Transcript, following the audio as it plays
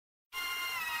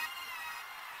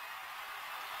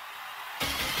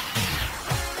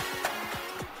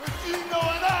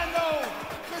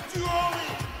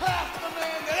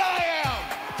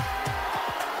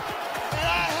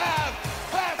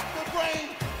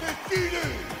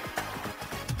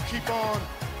keep on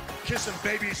kissing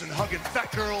babies and hugging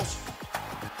fat girls.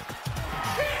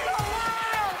 He's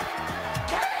alive!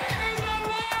 Kane is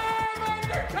alive,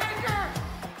 Undertaker!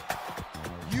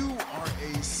 You are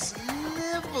a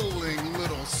sniveling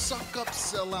little suck-up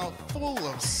sellout full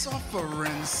of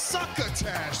suffering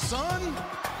succotash, son!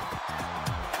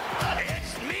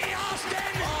 It's me, Austin!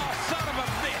 Oh, son of a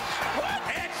bitch! What?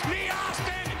 It's me,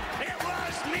 Austin! It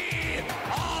was me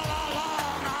all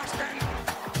along, Austin!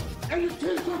 And your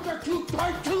t-shirts are too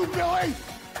tight too, Billy!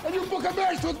 And you book a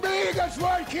match with me against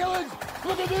Ryan Keelan!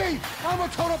 Look at me! I'm a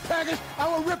total package! I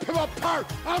will rip him apart!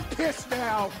 I'm pissed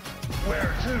now!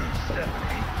 Where to,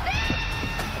 Stephanie?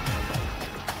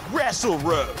 Wrestle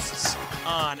Roasts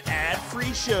on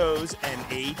ad-free shows and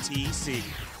ATC.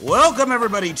 Welcome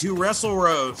everybody to Wrestle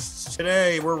Roasts.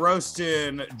 Today we're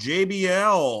roasting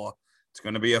JBL. It's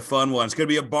going to be a fun one. It's going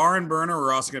to be a barn burner.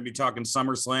 We're also going to be talking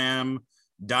SummerSlam,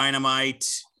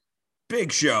 Dynamite.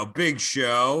 Big show, big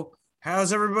show.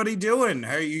 How's everybody doing?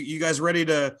 Are you guys ready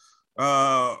to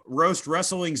roast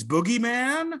wrestling's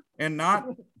boogeyman and not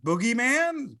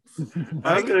boogeyman?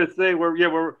 I was gonna say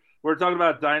we're talking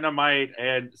about Dynamite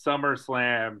and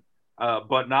SummerSlam,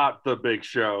 but not the big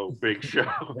show. Big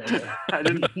show. I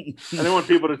didn't want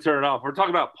people to turn it off. We're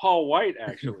talking about Paul White,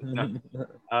 actually.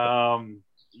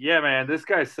 Yeah, man, this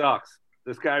guy sucks.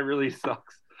 This guy really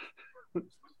sucks.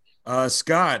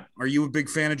 Scott, are you a big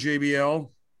fan of JBL?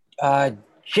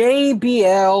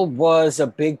 JBL was a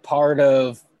big part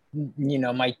of,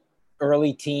 my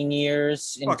early teen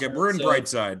years. Okay, we're in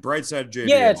Brightside JBL.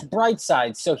 Yeah, it's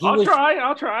Brightside. So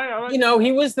I'll try.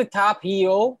 He was the top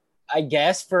heel, I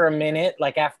guess, for a minute,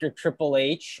 like after Triple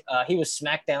H. He was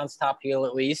SmackDown's top heel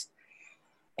at least.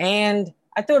 And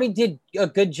I thought he did a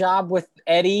good job with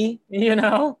Eddie,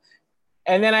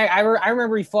 And then I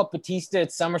remember he fought Batista at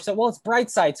SummerSlam. Well, it's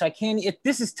Brightside, so I can't.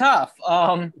 This is tough.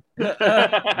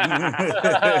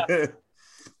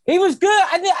 He was good.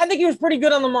 I think he was pretty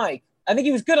good on the mic. I think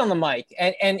he was good on the mic,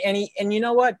 and you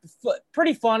know what?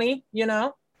 Pretty funny.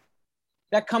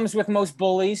 That comes with most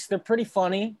bullies. They're pretty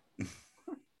funny.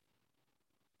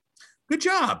 Good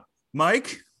job,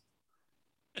 Mike.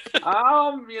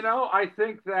 I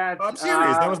think that I'm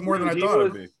serious. That was more than I thought it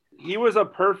would be. He was a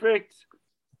perfect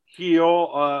heel.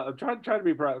 I'm trying to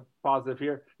be positive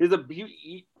here.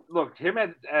 Look, him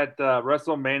at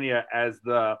WrestleMania as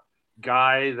the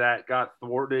guy that got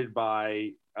thwarted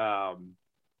by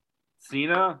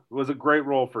Cena was a great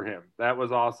role for him. That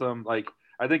was awesome. Like,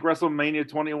 I think WrestleMania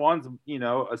 21's,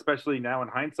 especially now in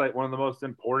hindsight, one of the most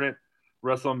important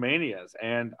WrestleManias.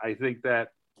 And I think that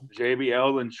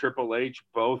JBL and Triple H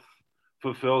both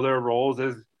fulfill their roles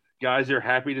as guys you're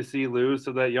happy to see lose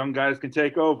so that young guys can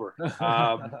take over.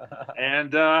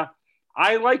 And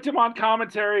I liked him on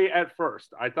commentary at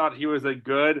first. I thought he was a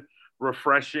good,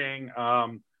 refreshing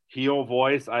heel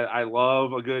voice. I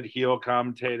love a good heel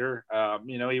commentator.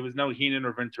 He was no Heenan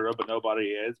or Ventura, but nobody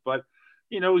is. But,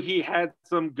 he had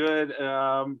some good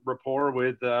rapport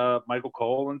with Michael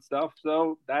Cole and stuff.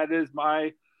 So that is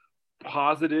my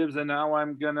positives, and now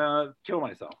I'm going to kill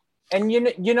myself. And,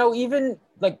 even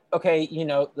like, okay,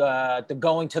 the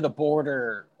going to the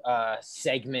border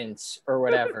segments or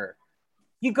whatever,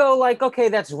 you go like, okay,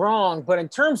 that's wrong. But in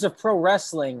terms of pro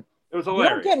wrestling, it was you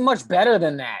hilarious. don't get much better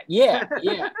than that. Yeah.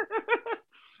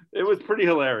 It was pretty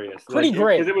hilarious. Pretty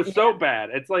great. Because it was so bad.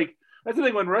 It's like, that's the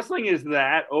thing. When wrestling is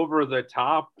that over the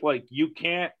top, like, you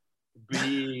can't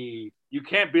be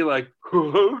like,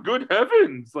 oh, good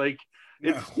heavens. Like,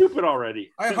 it's stupid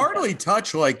already. I hardly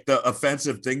touch like the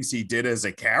offensive things he did as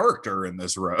a character in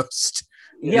this roast.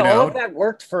 All of that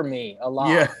worked for me a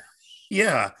lot.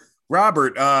 Yeah.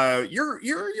 Robert, you're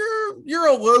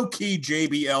a low-key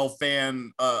JBL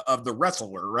fan of the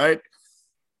wrestler, right?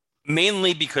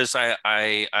 Mainly because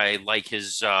I like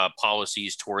his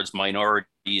policies towards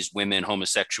minorities, women,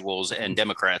 homosexuals, and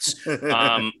Democrats.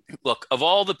 Look, of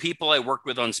all the people I worked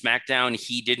with on SmackDown,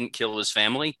 he didn't kill his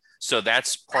family. So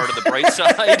that's part of the bright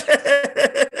side.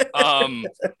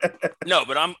 No,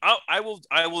 but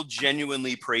I will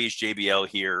genuinely praise JBL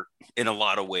here in a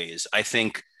lot of ways. I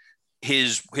think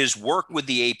his work with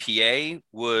the APA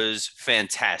was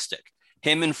fantastic.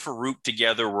 Him and Farouk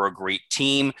together were a great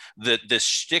team. The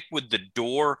shtick with the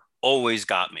door always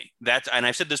got me. And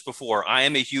I've said this before, I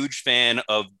am a huge fan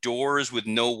of doors with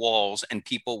no walls and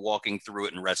people walking through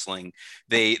it in wrestling.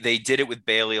 They did it with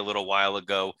Bayley a little while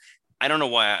ago. I don't know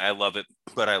why I love it,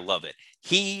 but I love it.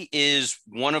 He is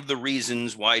one of the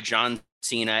reasons why John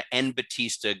Cena and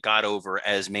Batista got over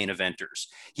as main eventers.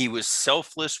 He was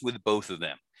selfless with both of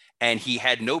them. And he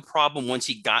had no problem once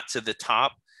he got to the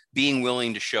top being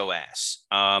willing to show ass.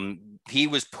 He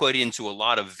was put into a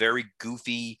lot of very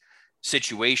goofy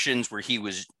situations where he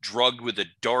was drugged with a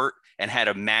dart and had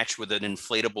a match with an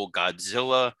inflatable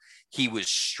Godzilla. He was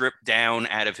stripped down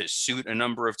out of his suit a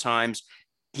number of times.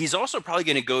 He's also probably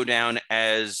going to go down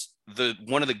as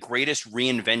one of the greatest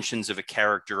reinventions of a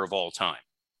character of all time.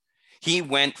 He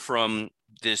went from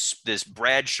this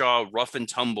Bradshaw rough and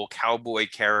tumble cowboy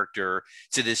character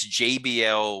to this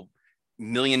JBL $1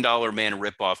 Million Man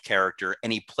ripoff character,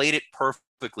 and he played it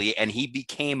perfectly, and he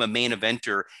became a main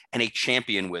eventer and a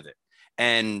champion with it.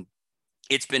 And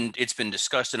it's been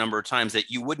discussed a number of times that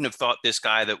you wouldn't have thought this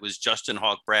guy that was Justin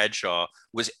Hawk Bradshaw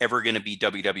was ever going to be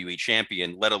WWE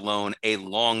champion, let alone a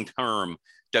long-term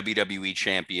WWE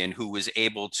champion who was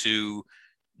able to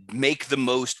make the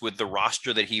most with the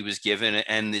roster that he was given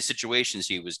and the situations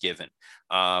he was given.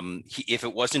 If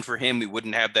it wasn't for him, we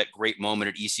wouldn't have that great moment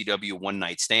at ECW One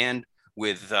Night Stand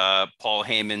with Paul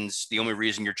Heyman's "The only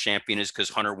reason you're champion is because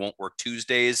Hunter won't work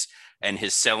Tuesdays," and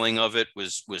his selling of it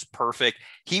was perfect.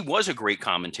 He was a great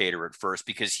commentator at first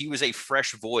because he was a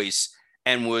fresh voice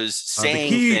and was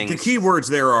saying things. The key words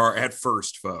there are "at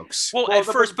first," folks. Well, at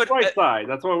first, but right side.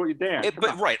 That's what we damn.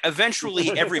 But right,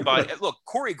 eventually, everybody look.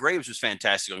 Corey Graves was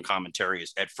fantastic on commentary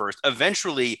at first.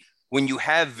 Eventually, when you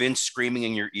have Vince screaming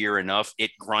in your ear enough,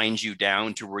 it grinds you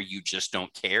down to where you just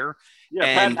don't care. Yeah,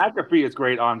 and Pat McAfee is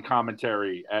great on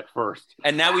commentary at first.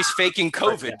 And now he's faking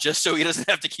COVID just so he doesn't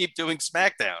have to keep doing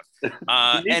SmackDown. He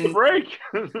needs a break.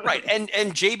 Right. And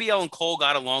JBL and Cole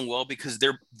got along well because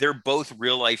they're both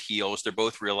real life heels. They're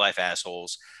both real life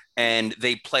assholes. And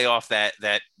they play off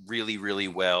that really, really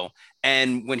well.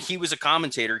 And when he was a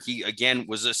commentator, he, again,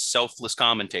 was a selfless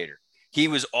commentator. He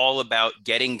was all about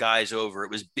getting guys over.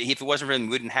 If it wasn't for him, we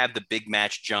wouldn't have the Big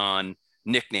Match John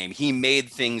nickname. He made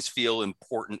things feel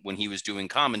important when he was doing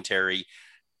commentary,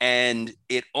 and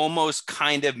it almost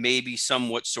kind of maybe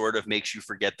somewhat sort of makes you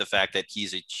forget the fact that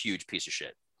he's a huge piece of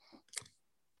shit.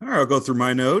 All right, I'll go through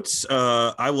my notes.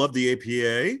 I love the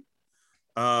APA.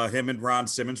 Him and Ron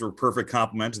Simmons were a perfect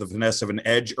complement to the finesse of an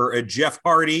Edge or a Jeff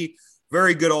Hardy.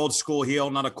 Very good old school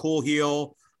heel, not a cool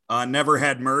heel. Never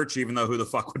had merch, even though who the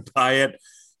fuck would buy it.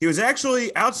 He was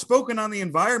actually outspoken on the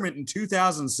environment in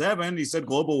 2007. He said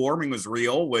global warming was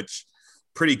real, which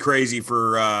pretty crazy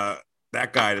for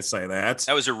that guy to say that.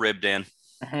 That was a rib, Dan.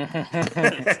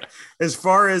 As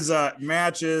far as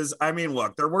matches, I mean,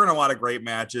 look, there weren't a lot of great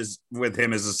matches with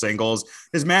him as a singles.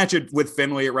 His match with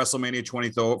Finlay at WrestleMania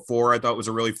 24, I thought was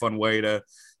a really fun way to,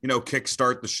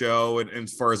 kickstart the show. And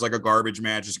as far as like a garbage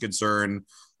match is concerned,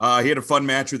 he had a fun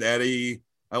match with Eddie.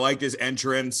 I liked his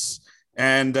entrance.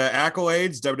 And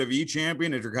accolades: WWE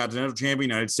champion, Intercontinental champion,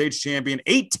 United States champion,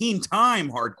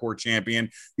 18-time hardcore champion,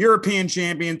 European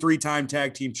champion, 3-time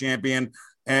tag team champion,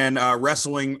 and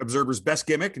Wrestling Observer's Best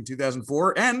Gimmick in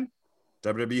 2004, and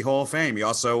WWE Hall of Fame. He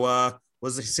also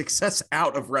was a success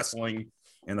out of wrestling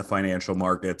in the financial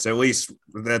markets. At least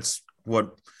that's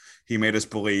what he made us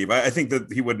believe. I think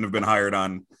that he wouldn't have been hired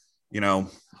on,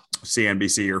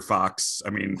 CNBC or Fox.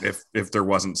 I mean, if there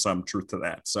wasn't some truth to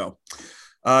that. So.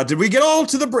 Did we get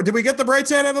the bright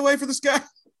side out of the way for this guy?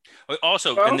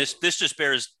 Also, and this just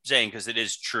bears saying because it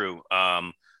is true.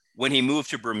 When he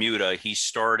moved to Bermuda, he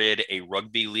started a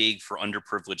rugby league for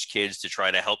underprivileged kids to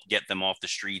try to help get them off the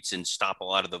streets and stop a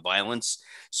lot of the violence.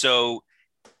 So,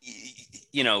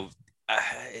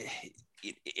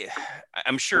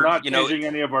 I'm sure we're not changing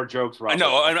any of our jokes. Robert. I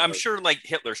know. I'm sure like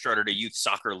Hitler started a youth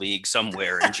soccer league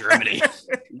somewhere in Germany.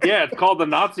 Yeah, it's called the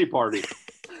Nazi Party.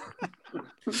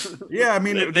 Yeah, I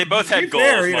mean, they both had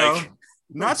goals.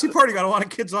 Nazi Party got a lot of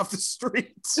kids off the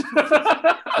streets.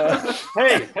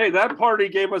 Hey, that party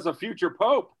gave us a future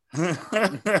pope.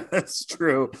 That's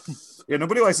true. Yeah,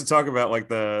 nobody likes to talk about like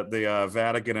the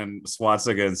Vatican and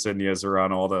swastika insignias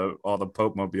around all the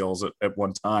Pope mobiles at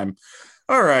one time.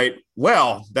 All right.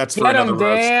 Well, that's for another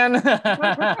Dan. The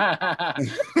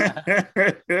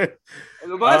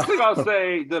last thing I'll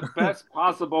say, the best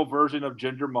possible version of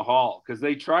Jinder Mahal, because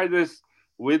they tried this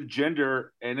with Jinder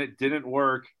and it didn't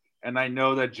work. And I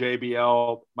know that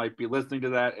JBL might be listening to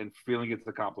that and feeling it's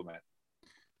a compliment.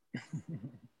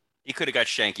 He could have got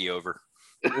Shanky over.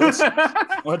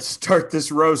 Let's start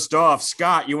this roast off.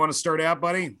 Scott, you want to start out,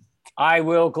 buddy? I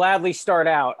will gladly start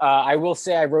out. I will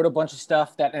say I wrote a bunch of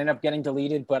stuff that ended up getting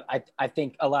deleted, but I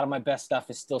think a lot of my best stuff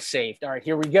is still saved. All right,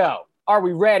 here we go. Are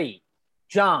we ready?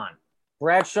 John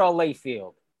Bradshaw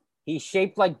Layfield. He's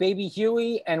shaped like Baby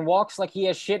Huey and walks like he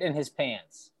has shit in his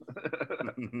pants.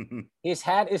 His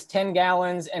hat is 10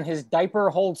 gallons and his diaper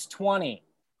holds 20.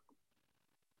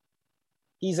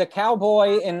 He's a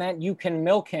cowboy in that you can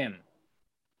milk him.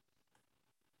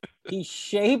 He's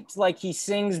shaped like he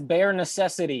sings Bare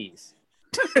Necessities.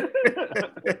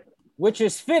 which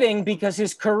is fitting because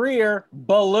his career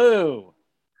blew.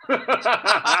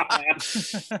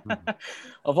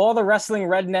 Of all the wrestling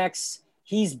rednecks,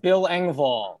 he's Bill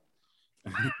Engvall.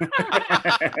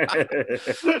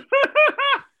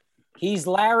 He's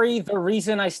Larry, the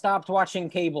reason I stopped watching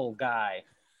cable guy.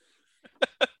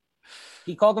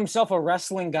 He called himself a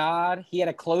wrestling god. He had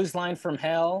a clothesline from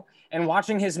hell, and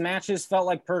watching his matches felt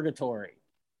like purgatory.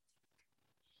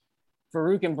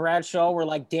 Farouk and Bradshaw were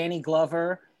like Danny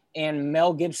Glover and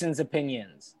Mel Gibson's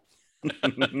opinions.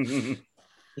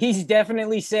 He's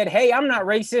definitely said, hey, I'm not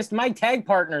racist. My tag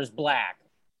partner's black.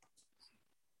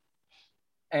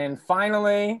 And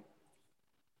finally,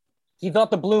 he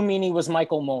thought the Blue Meanie was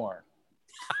Michael Moore.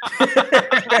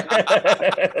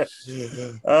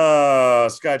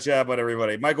 Scott Chapman,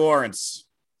 everybody. Michael Lawrence.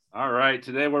 All right,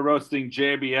 today we're roasting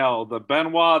JBL, the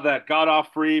Benoit that got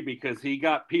off free because he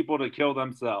got people to kill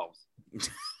themselves.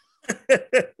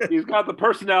 He's got the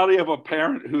personality of a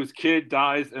parent whose kid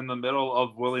dies in the middle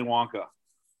of Willy Wonka.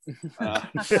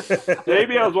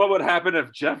 JBL is what would happen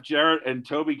if Jeff Jarrett and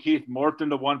Toby Keith morphed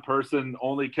into one person and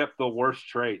only kept the worst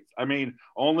traits. I mean,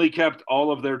 only kept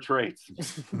all of their traits.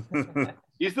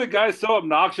 He's the guy so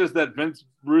obnoxious that Vince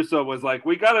Russo was like,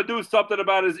 we got to do something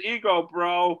about his ego,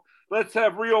 bro. Let's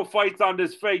have real fights on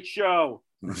this fake show.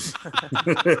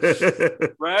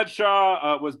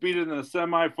 Bradshaw was beaten in the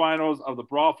semifinals of the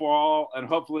Brawl for All, and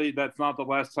hopefully that's not the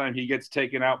last time he gets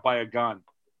taken out by a gun.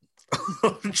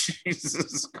 Oh,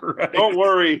 Jesus Christ. Don't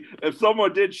worry. If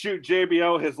someone did shoot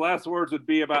JBL, his last words would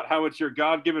be about how it's your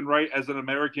God-given right as an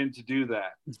American to do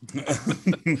that.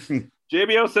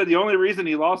 JBL said the only reason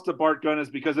he lost to Bart Gunn is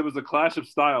because it was a clash of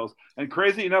styles. And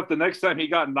crazy enough, the next time he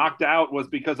got knocked out was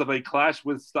because of a clash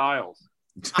with styles.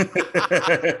 Fuck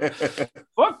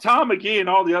Tom McGee and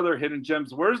all the other hidden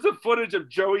gems. Where's the footage of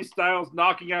Joey Styles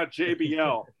knocking out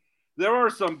JBL? There are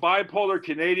some bipolar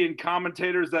Canadian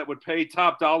commentators that would pay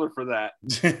top dollar for that.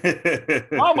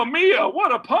 Mamma mia,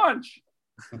 what a punch!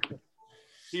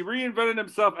 He reinvented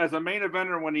himself as a main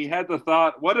eventer when he had the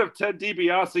thought, what if Ted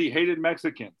DiBiase hated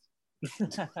Mexicans?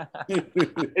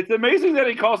 It's amazing that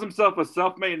he calls himself a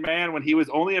self-made man when he was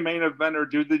only a main eventer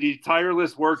due to the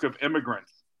tireless work of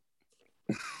immigrants.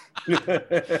 In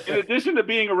addition to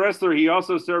being a wrestler, he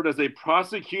also served as a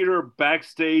prosecutor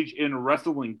backstage in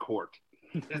wrestling court.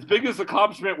 His biggest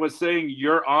accomplishment was saying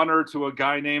 "Your Honor" to a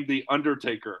guy named The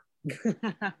Undertaker.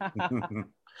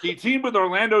 He teamed with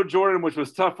Orlando Jordan, which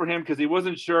was tough for him because he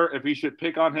wasn't sure if he should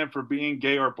pick on him for being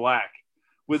gay or black.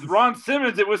 With Ron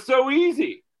Simmons, it was so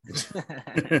easy.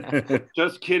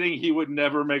 Just kidding. He would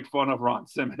never make fun of Ron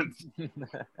Simmons.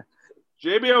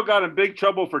 JBL got in big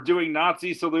trouble for doing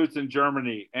Nazi salutes in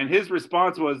Germany, and his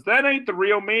response was, that ain't the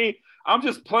real me. I'm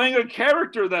just playing a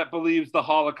character that believes the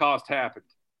Holocaust happened.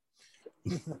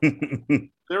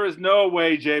 There is no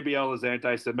way JBL is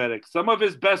anti-Semitic. Some of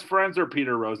his best friends are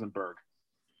Peter Rosenberg.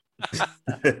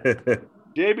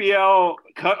 JBL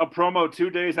cut a promo 2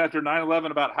 days after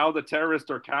 9/11 about how the terrorists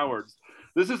are cowards.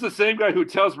 This is the same guy who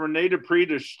tells Rene Dupree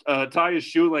to tie his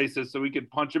shoelaces so he can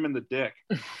punch him in the dick.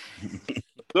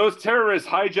 Those terrorists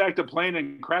hijacked a plane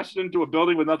and crashed into a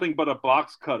building with nothing but a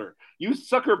box cutter. You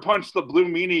sucker punched the Blue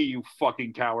Meanie, you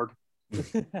fucking coward.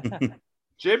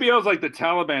 JBL's like the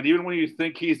Taliban. Even when you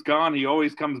think he's gone, he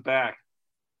always comes back.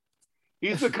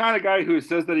 He's the kind of guy who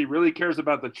says that he really cares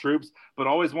about the troops, but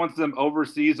always wants them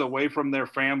overseas away from their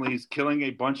families, killing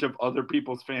a bunch of other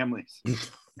people's families.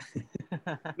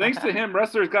 Thanks to him,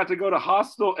 wrestlers got to go to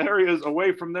hostile areas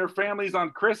away from their families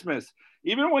on Christmas.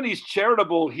 Even when he's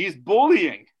charitable, he's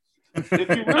bullying.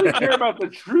 If you really care about the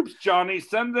troops, Johnny,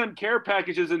 send them care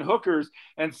packages and hookers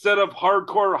instead of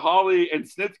hardcore Holly and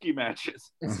Snitsky matches.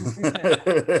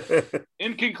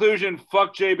 In conclusion,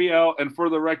 fuck JBL, and for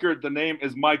the record, the name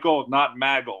is Michael, not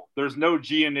Maggle. There's no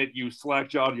G in it, you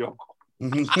slack-jawed yokel.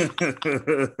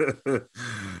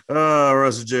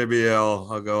 Russell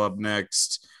JBL, I'll go up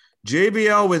next.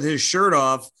 JBL with his shirt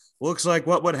off looks like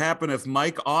what would happen if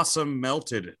Mike Awesome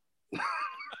melted.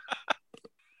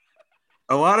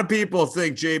 A lot of people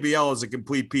think JBL is a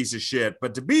complete piece of shit,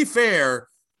 but to be fair,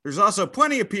 there's also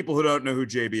plenty of people who don't know who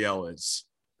JBL is.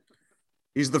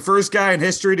 He's the first guy in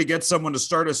history to get someone to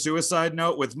start a suicide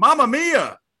note with "Mamma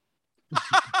Mia."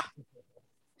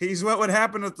 He's what would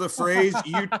happen if the phrase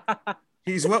 "you."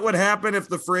 He's what would happen if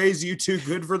the phrase "you too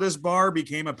good for this bar"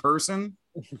 became a person.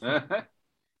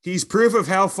 He's proof of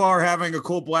how far having a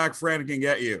cool black friend can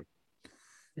get you.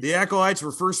 The Acolytes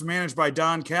were first managed by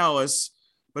Don Callis,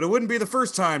 but it wouldn't be the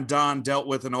first time Don dealt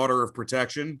with an order of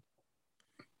protection.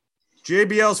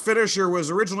 JBL's finisher was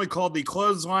originally called the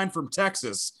clothesline from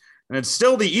Texas, and it's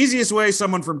still the easiest way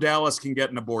someone from Dallas can get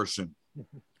an abortion.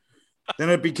 Then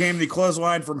it became the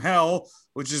clothesline from hell,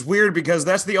 which is weird because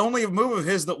that's the only move of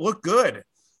his that looked good.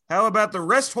 How about the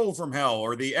rest hold from hell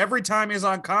or the every time he's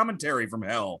on commentary from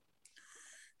hell?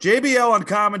 JBL on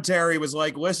commentary was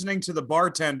like listening to the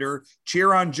bartender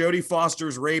cheer on Jodie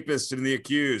Foster's rapist and the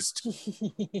accused.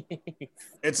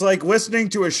 It's like listening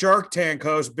to a Shark Tank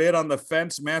host bid on the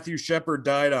fence Matthew Shepard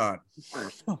died on.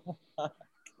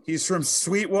 He's from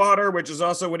Sweetwater, which is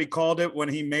also what he called it when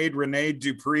he made Rene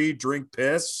Dupree drink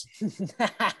piss.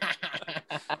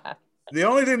 The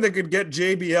only thing that could get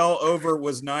JBL over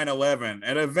was 9/11,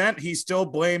 an event he still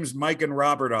blames Mike and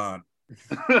Robert on.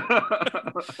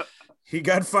 He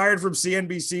got fired from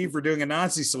CNBC for doing a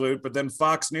Nazi salute, but then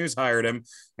Fox News hired him.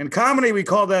 In comedy, we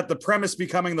call that the premise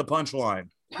becoming the punchline.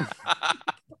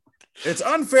 It's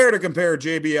unfair to compare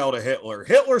JBL to Hitler.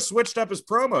 Hitler switched up his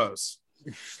promos.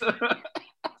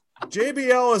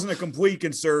 JBL isn't a complete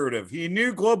conservative. He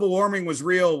knew global warming was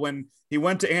real when he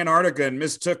went to Antarctica and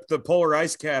mistook the polar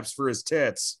ice caps for his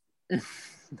tits.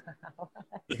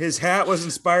 His hat was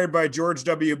inspired by George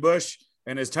W. Bush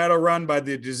and his title run by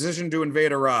the decision to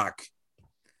invade Iraq.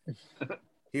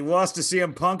 He lost to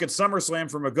CM Punk at SummerSlam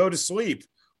from a go to sleep,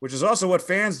 which is also what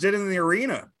fans did in the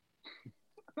arena.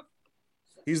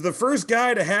 He's the first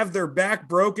guy to have their back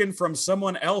broken from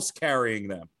someone else carrying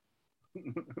them.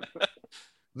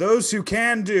 Those who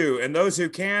can do and those who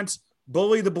can't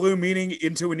bully the Blue Meanie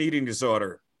into an eating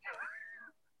disorder.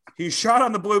 He shot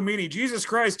on the Blue Meanie. Jesus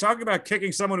Christ, talking about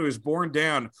kicking someone who was born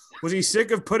down. Was he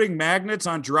sick of putting magnets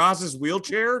on Droz's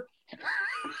wheelchair?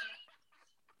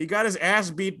 He got his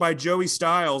ass beat by Joey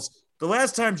Styles. The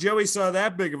last time Joey saw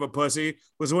that big of a pussy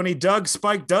was when he dug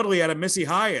Spike Dudley out of Missy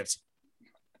Hyatt.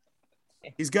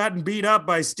 He's gotten beat up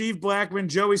by Steve Blackman,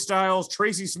 Joey Styles,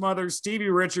 Tracy Smothers, Stevie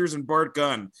Richards, and Bart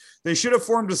Gunn. They should have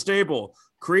formed a stable.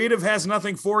 Creative has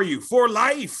nothing for you. For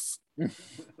life!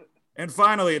 And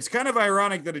finally, it's kind of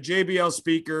ironic that a JBL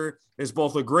speaker is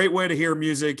both a great way to hear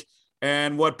music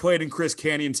and what played in Chris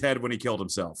Canyon's head when he killed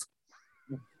himself.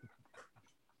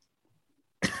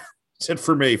 That's it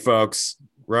for me, folks.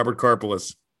 Robert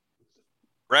Karpelis.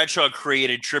 Bradshaw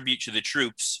created tribute to the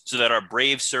troops so that our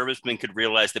brave servicemen could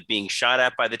realize that being shot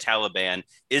at by the Taliban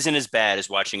isn't as bad as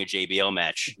watching a JBL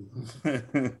match.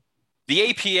 The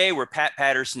APA were Pat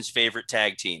Patterson's favorite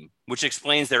tag team, which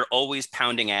explains their always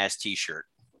pounding ass t-shirt.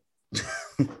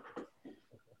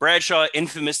 Bradshaw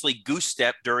infamously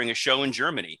goose-stepped during a show in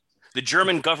Germany. The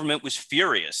German government was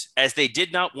furious, as they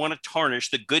did not want to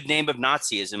tarnish the good name of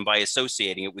Nazism by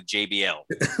associating it with JBL.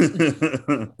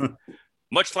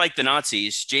 Much like the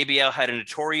Nazis, JBL had a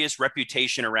notorious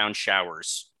reputation around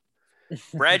showers.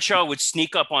 Bradshaw would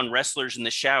sneak up on wrestlers in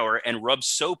the shower and rub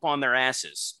soap on their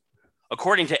asses.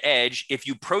 According to Edge, if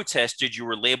you protested, you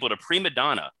were labeled a prima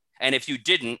donna, and if you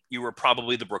didn't, you were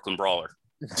probably the Brooklyn Brawler.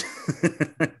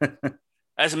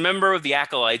 As a member of the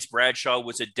Acolytes, Bradshaw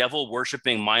was a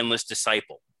devil-worshipping, mindless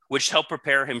disciple, which helped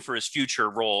prepare him for his future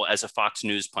role as a Fox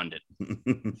News pundit.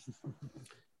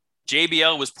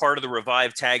 JBL was part of the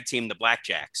revived tag team, the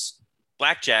Blackjacks.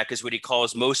 Blackjack is what he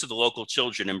calls most of the local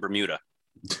children in Bermuda.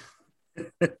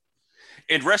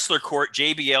 In wrestler court,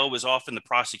 JBL was often the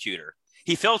prosecutor.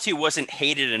 He felt he wasn't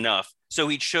hated enough, so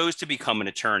he chose to become an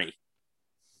attorney.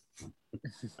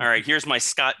 All right, here's my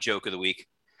Scott joke of the week.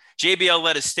 JBL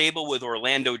led a stable with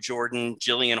Orlando Jordan,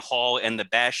 Jillian Hall, and the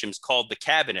Bashams called the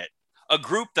Cabinet, a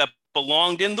group that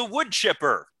belonged in the wood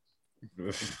chipper.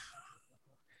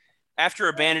 After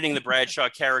abandoning the Bradshaw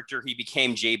character, he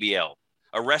became JBL,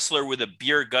 a wrestler with a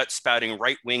beer gut spouting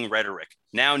right-wing rhetoric,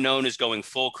 now known as going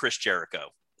full Chris Jericho.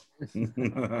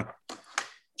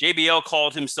 JBL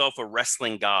called himself a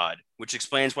wrestling god, which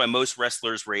explains why most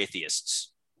wrestlers were atheists.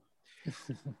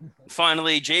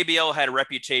 Finally, JBL had a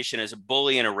reputation as a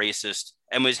bully and a racist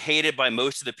and was hated by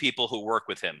most of the people who work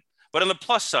with him. But on the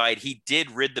plus side, he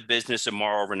did rid the business of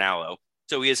Mauro Ranallo,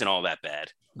 so he isn't all that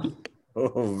bad.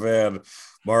 Oh, man.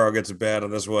 Mauro gets it bad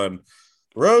on this one.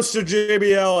 Roast to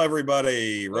JBL,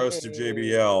 everybody. Roast to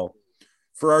JBL.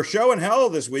 For our show in hell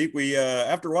this week, we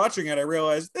after watching it, I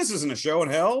realized this isn't a show in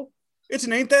hell. It's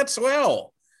an Ain't That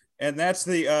Swell. And that's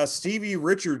the Stevie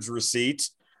Richards receipt.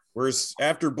 Whereas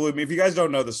after Blue, if you guys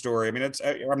don't know the story, I mean,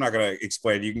 I'm not going to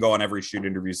explain it. You can go on every shoot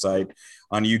interview site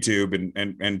on YouTube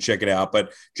and check it out.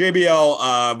 But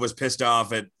JBL was pissed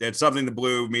off at something the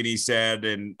Blue Meanie said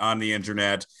and on the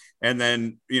internet. And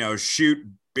then, shoot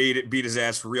beat his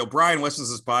ass for real. Brian listens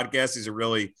to this podcast. He's a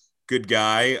really good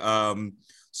guy.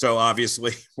 So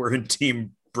obviously we're in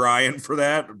team Brian for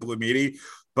that, Blue Meanie.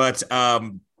 But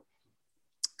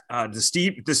the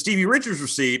Stevie Richards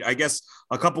receipt, I guess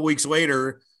a couple weeks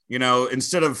later,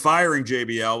 instead of firing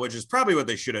JBL, which is probably what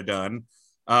they should have done,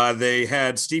 they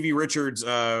had Stevie Richards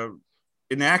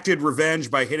enacted revenge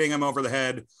by hitting him over the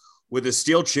head with a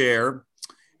steel chair.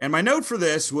 And my note for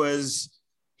this was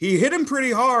he hit him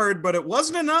pretty hard, but it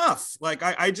wasn't enough. Like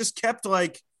I just kept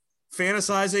like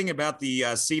fantasizing about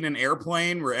the scene in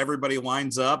Airplane where everybody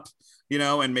lines up, you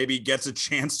know, and maybe gets a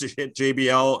chance to hit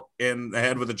JBL in the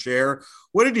head with a chair.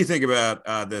 What did you think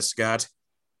about this, Scott?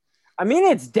 I mean,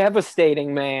 it's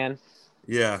devastating, man.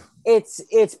 Yeah. It's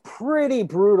pretty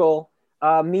brutal.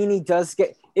 Meanie does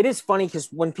get, it is funny because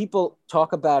when people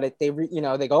talk about it, they go,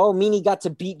 oh, Meanie got to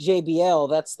beat JBL.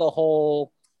 That's the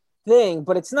whole thing,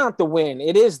 but it's not the win.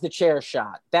 It is the chair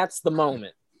shot. That's the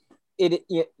moment.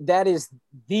 That is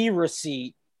the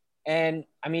receipt. And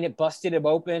I mean, it busted him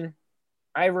open.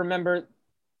 I remember,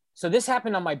 so this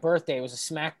happened on my birthday. It was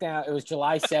a SmackDown. It was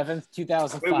July 7th,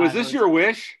 2005. Wait, was this your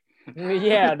wish?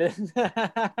 Yeah.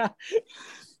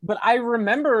 But I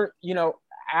remember,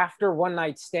 after One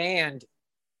Night Stand,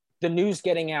 the news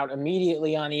getting out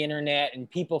immediately on the internet and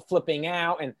people flipping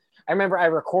out. And I remember I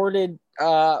recorded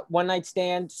One Night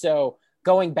Stand. So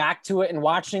going back to it and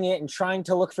watching it and trying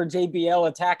to look for JBL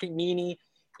attacking Meanie,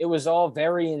 it was all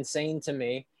very insane to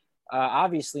me.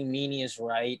 Obviously, Meanie is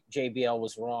right. JBL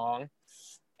was wrong.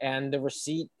 And the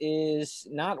receipt is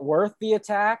not worth the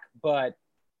attack, but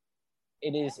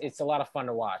it's a lot of fun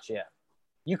to watch. Yeah.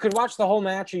 You could watch the whole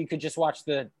match, or you could just watch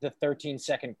the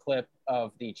 13-second clip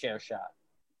of the chair shot.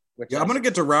 Yeah, I'm going to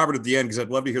get to Robert at the end because I'd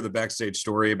love to hear the backstage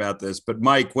story about this. But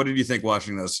Mike, what did you think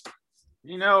watching this?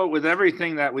 With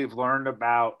everything that we've learned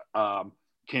about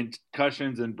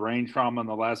concussions and brain trauma in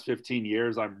the last 15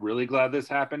 years, I'm really glad this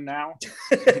happened now.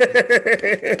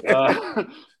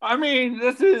 I mean,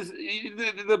 this is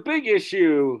the big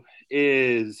issue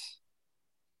is,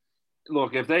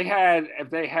 look, if they had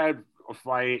a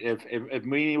fight, if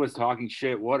Meanie was talking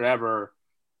shit, whatever,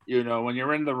 when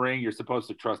you're in the ring, you're supposed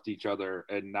to trust each other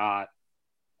and not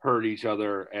hurt each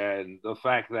other. And the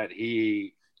fact that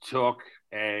he took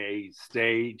a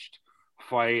staged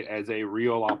fight as a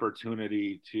real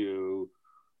opportunity to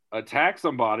attack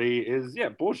somebody is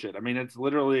bullshit. I mean, it's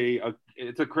literally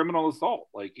it's a criminal assault.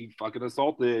 Like, he fucking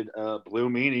assaulted Blue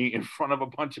Meanie in front of a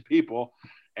bunch of people,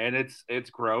 and it's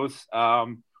gross.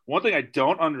 One thing I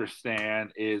don't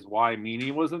understand is why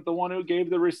Meanie wasn't the one who gave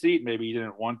the receipt. Maybe he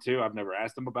didn't want to. I've never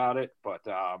asked him about it, but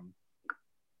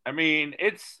I mean,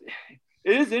 it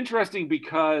is interesting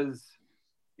because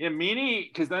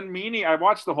Meanie, I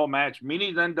watched the whole match.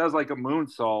 Meanie then does like a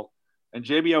moonsault, and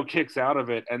JBL kicks out of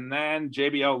it, and then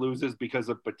JBL loses because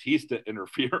of Batista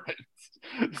interference.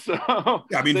 So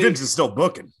yeah, I mean, Vince is still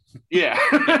booking. Yeah,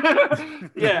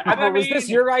 yeah. I mean, was this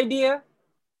your idea?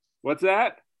 What's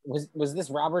that? Was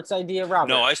this Robert's idea, Robert?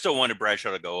 No, I still wanted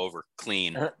Bradshaw to go over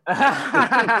clean. but I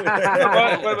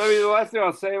mean, the last thing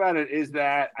I'll say about it is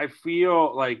that I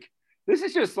feel like this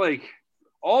is just like,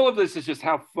 all of this is just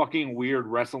how fucking weird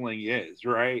wrestling is,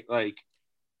 right? Like,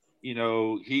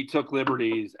 he took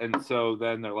liberties, and so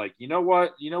then they're like, you know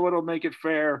what'll make it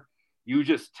fair? You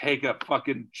just take a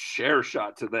fucking chair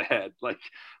shot to the head. Like,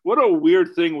 what a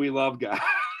weird thing we love, guys.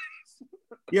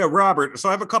 Yeah, Robert. So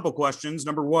I have a couple questions.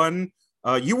 Number one,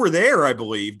 you were there, I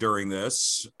believe, during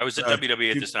this. I was at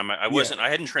WWE at this time. I wasn't. Yeah. I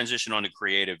hadn't transitioned onto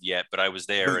creative yet, but I was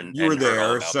there. And you were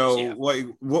there. So, this, yeah.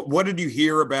 what did you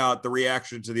hear about the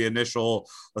reaction to the initial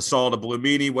assault of Blue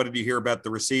Meanie? What did you hear about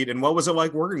the receipt? And what was it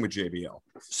like working with JBL?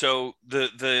 So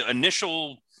the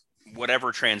initial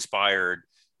whatever transpired,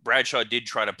 Bradshaw did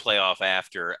try to play off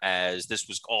after, as this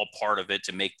was all part of it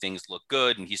to make things look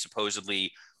good, and he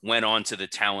supposedly went on to the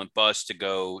talent bus to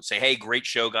go say, "Hey, great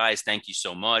show, guys! Thank you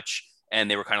so much." And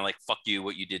they were kind of like, "Fuck you,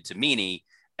 what you did to Meanie."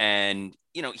 And,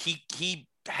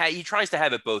 he tries to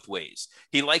have it both ways.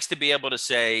 He likes to be able to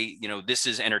say, this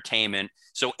is entertainment.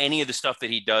 So any of the stuff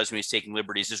that he does when he's taking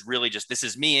liberties is really just, this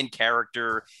is me in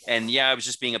character. And yeah, I was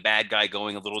just being a bad guy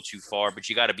going a little too far, but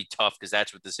you got to be tough because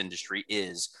that's what this industry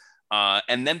is.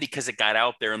 And then because it got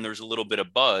out there and there was a little bit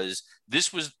of buzz,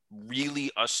 this was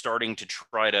really us starting to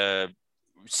try to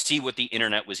see what the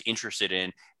internet was interested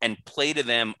in and play to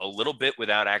them a little bit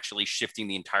without actually shifting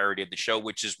the entirety of the show,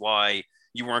 which is why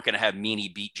you weren't going to have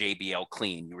Meanie beat JBL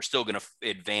clean. You were still going to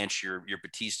advance your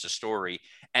Batista story.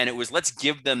 And it was, let's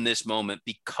give them this moment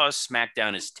because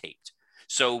SmackDown is taped.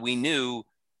 So we knew,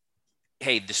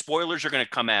 hey, the spoilers are going to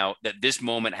come out that this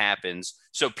moment happens.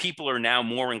 So people are now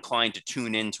more inclined to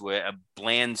tune into a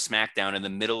bland SmackDown in the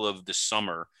middle of the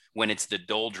summer when it's the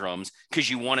doldrums, because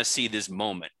you want to see this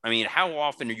moment. I mean, how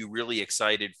often are you really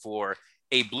excited for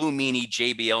a Blue Meanie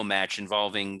JBL match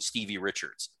involving Stevie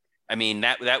Richards? I mean,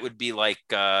 that would be like,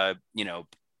 90%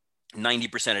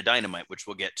 of Dynamite, which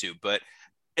we'll get to. But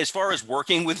as far as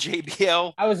working with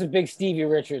JBL, I was a big Stevie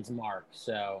Richards mark,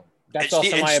 so That's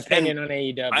also my opinion on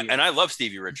AEW. And I love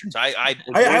Stevie Richards. I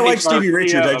like Stevie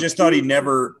Richards. I just thought he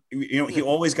never, he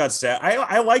always got sad.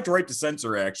 I liked Right to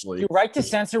Censor, actually. Dude, Right to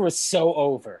Censor was so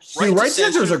over. Dude, Right to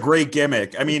Censor is a great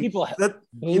gimmick. I mean, people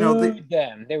booed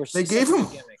them. They gave him.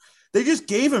 They just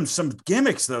gave him some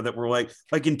gimmicks though that were like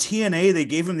in TNA. They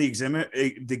gave him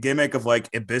the gimmick of like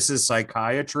Abyss's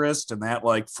psychiatrist, and that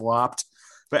like flopped.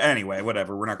 But anyway,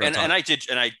 whatever. We're not going to. And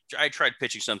I tried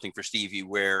pitching something for Stevie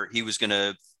where he was going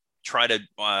to try to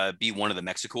be one of the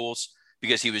Mexicools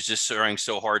because he was just trying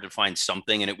so hard to find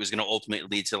something, and it was going to ultimately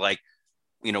lead to like,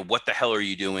 what the hell are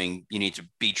you doing? You need to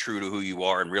be true to who you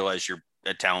are and realize you're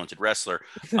a talented wrestler.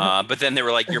 But then they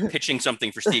were like, you're pitching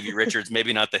something for Stevie Richards,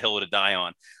 maybe not the hill to die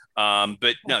on.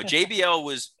 But no,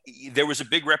 JBL there was a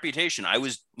big reputation. I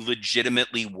was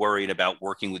legitimately worried about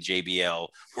working with JBL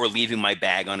or leaving my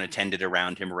bag unattended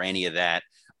around him or any of that.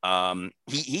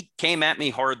 He came at me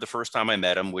hard the first time I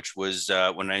met him, which was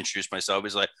when I introduced myself. He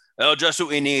was like, "Oh, just what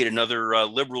we need, another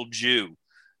liberal Jew,"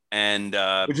 and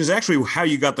which is actually how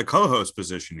you got the co-host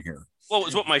position here. Well, it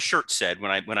was what my shirt said when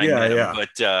I met him.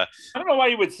 But I don't know why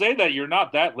you would say that. You're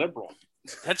not that liberal.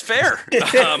 That's fair.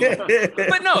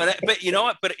 But no, but you know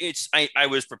what? But I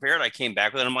was prepared. I came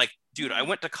back with it. I'm like, dude, I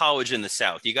went to college in the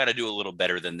South. You got to do a little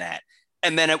better than that.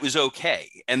 And then it was okay.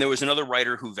 And there was another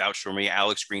writer who vouched for me,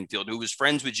 Alex Greenfield, who was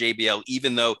friends with JBL,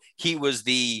 even though he was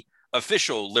the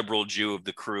official liberal Jew of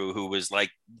the crew, who was like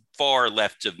far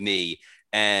left of me.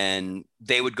 And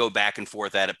they would go back and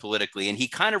forth at it politically. And he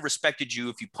kind of respected you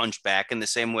if you punched back in the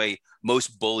same way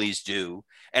most bullies do.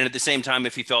 And at the same time,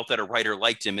 if he felt that a writer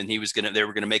liked him and they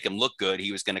were going to make him look good,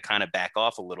 he was going to kind of back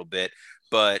off a little bit.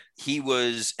 But he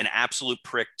was an absolute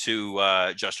prick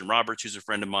to Justin Roberts, who's a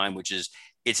friend of mine,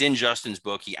 it's in Justin's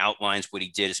book. He outlines what he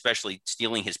did, especially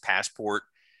stealing his passport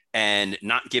and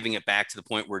not giving it back to the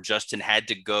point where Justin had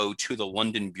to go to the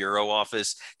London bureau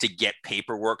office to get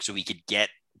paperwork so he could get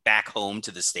back home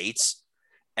to the States.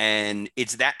 And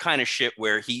it's that kind of shit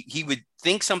where he would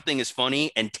think something is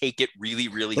funny and take it really,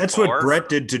 really That's far. what Brett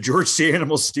did to George the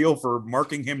Animal Steel for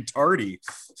marking him tardy.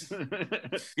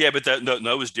 Yeah, but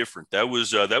that was different. That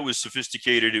was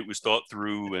sophisticated. It was thought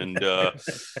through, and listen.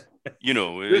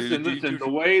 The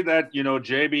way that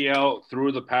JBL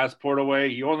threw the passport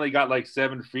away, he only got like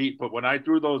 7 feet. But when I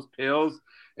threw those pills,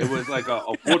 it was like a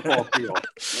football field.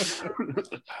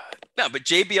 No, but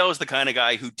JBL is the kind of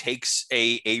guy who takes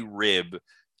a rib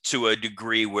to a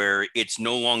degree where it's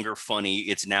no longer funny.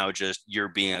 It's now just you're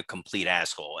being a complete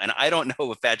asshole. And I don't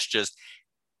know if that's just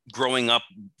growing up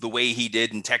the way he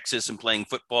did in Texas and playing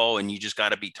football and you just got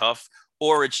to be tough,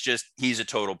 or it's just he's a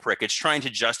total prick. It's trying to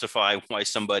justify why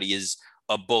somebody is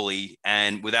a bully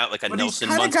and without like a Nelson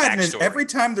Muntz backstory. Every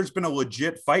time there's been a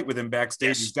legit fight with him backstage,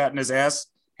 yes, he's gotten his ass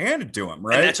handed to him,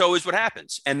 right? And that's always what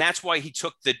happens. And that's why he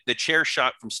took the chair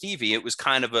shot from Stevie. It was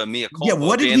kind of a mea culpa. Yeah,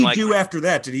 what did he do after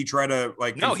that? Did he try to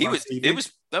like No, it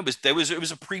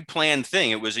was a pre-planned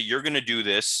thing. It was you're gonna do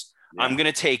this, yeah. I'm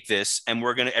gonna take this, and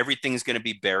everything's gonna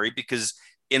be buried because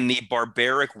in the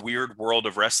barbaric, weird world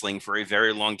of wrestling for a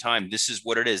very long time, this is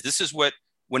what it is. This is what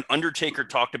when Undertaker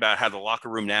talked about how the locker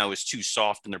room now is too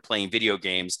soft and they're playing video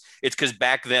games, it's because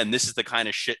back then this is the kind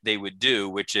of shit they would do,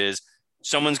 which is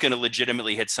someone's going to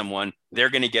legitimately hit someone. They're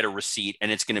going to get a receipt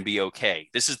and it's going to be okay.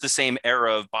 This is the same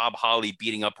era of Bob Holly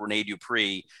beating up Rene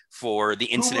Dupree for the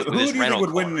incident with his rental car. Who do you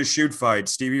think would win in a shoot fight,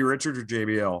 Stevie Richards or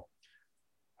JBL?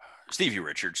 Stevie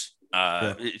Richards.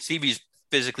 Stevie's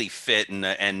physically fit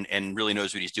and really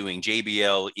knows what he's doing.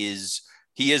 JBL is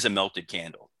a melted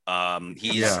candle.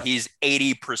 He's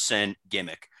 80%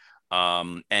 gimmick.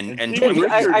 And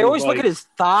I always look at his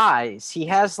thighs. He's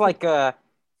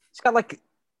got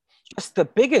just the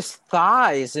biggest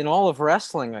thighs in all of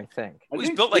wrestling, I think.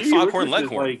 He's built like Foghorn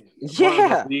Leghorn. He's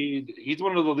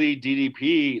one of the lead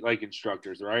DDP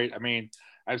instructors, right? I mean,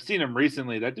 I've seen him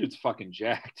recently. That dude's fucking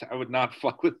jacked. I would not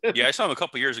fuck with him. Yeah, I saw him a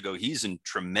couple years ago. He's in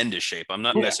tremendous shape. I'm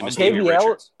not messing with Stevie JBL?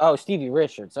 Richards. Oh, Stevie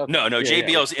Richards. Okay. No,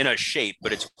 JBL's in a shape,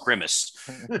 but it's grimace.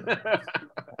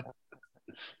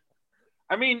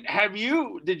 I mean,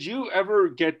 did you ever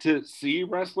get to see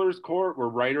Wrestlers Court where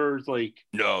writers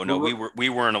No, we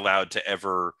weren't allowed to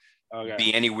ever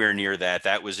be anywhere near that.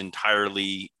 That was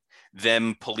entirely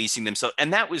them policing themselves.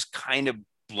 And that was kind of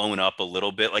blown up a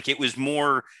little bit. Like it was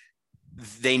more,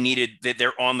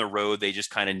 they're on the road. They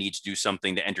just kind of need to do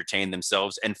something to entertain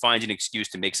themselves and find an excuse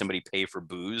to make somebody pay for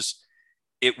booze.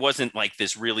 It wasn't like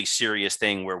this really serious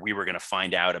thing where we were going to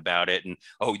find out about it. And,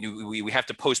 we have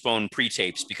to postpone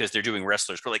pre-tapes because they're doing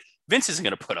Wrestlers. We're like, Vince isn't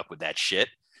going to put up with that shit.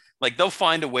 Like they'll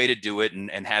find a way to do it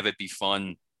and have it be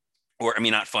fun. Or, I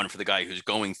mean, not fun for the guy who's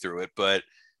going through it, but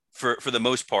for the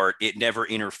most part, it never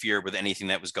interfered with anything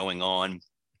that was going on.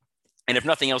 and if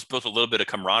nothing else, built a little bit of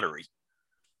camaraderie.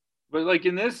 But like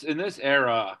in this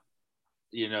era,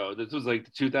 you know, this was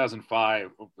like 2005.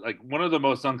 Like one of the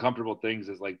most uncomfortable things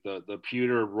is like the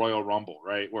pewter Royal Rumble,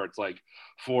 right? Where it's like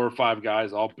 4 or 5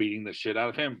 guys all beating the shit out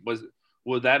of him.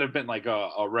 Would that have been like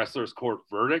a wrestler's court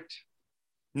verdict?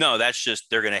 No, that's just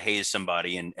they're going to haze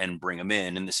somebody and bring him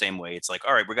in the same way. It's like,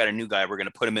 all right, we got a new guy. We're going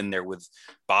to put him in there with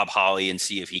Bob Holly and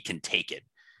see if he can take it.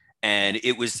 And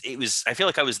it was, I feel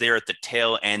like I was there at the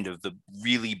tail end of the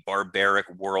really barbaric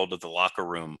world of the locker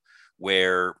room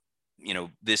where, you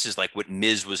know, this is like what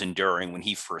Miz was enduring when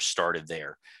he first started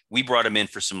there. We brought him in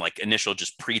for some like initial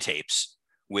just pre-tapes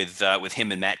with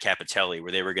him and Matt Capitelli,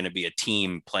 where they were going to be a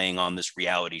team playing on this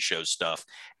reality show stuff.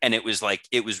 And it was like,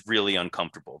 it was really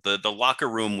uncomfortable. The locker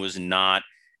room was not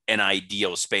an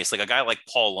ideal space. Like a guy like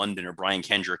Paul London or Brian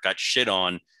Kendrick got shit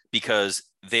on because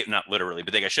they, not literally,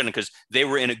 but they got shit on because they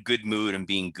were in a good mood and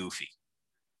being goofy.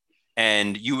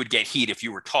 And you would get heat if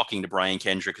you were talking to Brian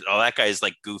Kendrick. Oh, that guy is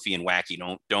like goofy and wacky.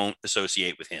 Don't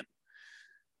associate with him.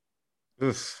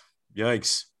 Oof,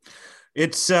 yikes.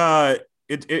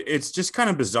 It's just kind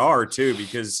of bizarre too,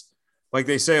 because like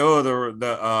they say, oh,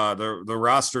 the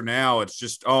roster now, it's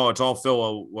just, oh, it's all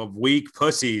full of weak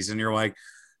pussies. And you're like,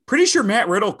 pretty sure Matt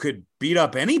Riddle could beat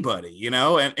up anybody, you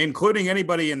know, and including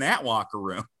anybody in that locker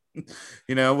room,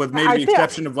 you know, with maybe the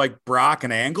exception of like Brock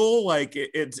and Angle. Like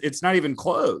it's not even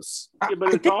close. Yeah,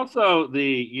 but it's also the,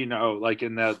 you know, like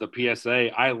in the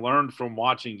PSA, I learned from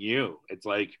watching you. It's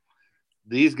like,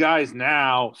 these guys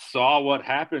now saw what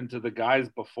happened to the guys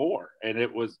before, and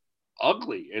it was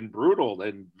ugly and brutal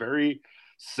and very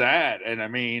sad. And I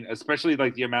mean, especially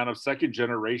like the amount of second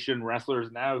generation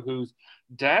wrestlers now whose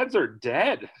dads are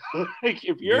dead. Like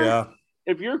if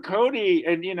you're Cody,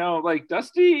 and you know, like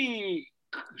Dusty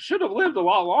should have lived a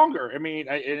lot longer. I mean,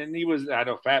 and he was, I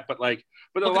know, fat, but like,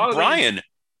 but look a lot at of Brian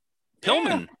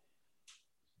Pillman. Yeah.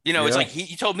 You know, it's like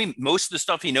he told me most of the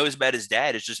stuff he knows about his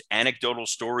dad is just anecdotal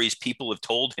stories people have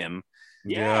told him.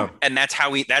 Yeah. And that's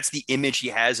the image he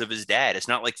has of his dad. It's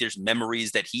not like there's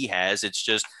memories that he has. It's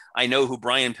just, I know who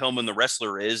Brian Pillman, the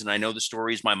wrestler, is, and I know the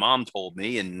stories my mom told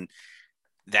me. And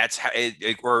that's how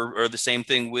or the same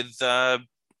thing with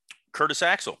Curtis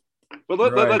Axel. But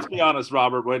let's be honest,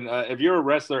 Robert, when if you're a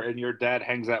wrestler and your dad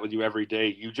hangs out with you every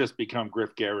day, you just become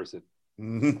Griff Garrison.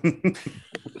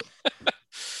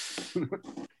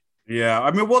 Yeah,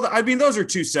 I mean, those are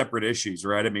two separate issues,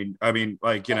 right? I mean,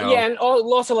 like, you know. Yeah, and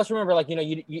also let's remember, like, you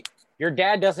know, your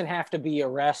dad doesn't have to be a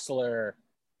wrestler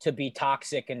to be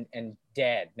toxic and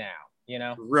dead now, you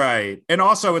know. Right, and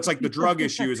also it's like the drug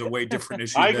issue is a way different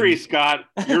issue. I agree, Scott.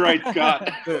 You're right,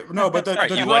 Scott. No, but the you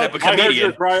drug, wind up a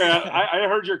comedian. I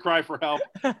heard your cry for help.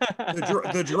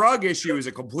 The drug issue is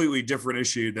a completely different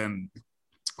issue than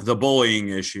the bullying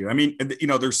issue. I mean, you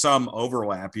know, there's some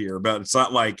overlap here, but it's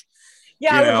not like.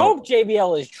 Yeah, I would hope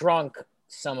JBL is drunk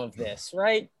some of this,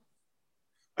 right?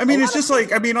 I mean, it's just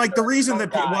like, I mean, like the reason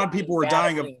that a lot of people were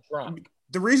dying of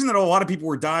the reason that a lot of people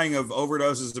were dying of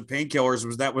overdoses of painkillers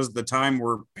was the time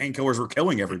where painkillers were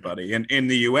killing everybody in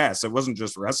the US. It wasn't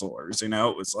just wrestlers, you know,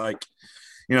 it was like,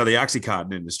 you know, the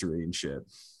Oxycontin industry and shit.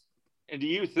 And do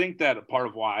you think that a part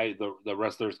of why the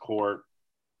wrestlers court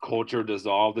culture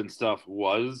dissolved and stuff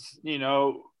was, you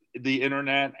know, the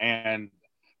internet? And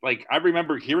like, I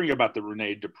remember hearing about the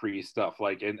Rene Dupree stuff,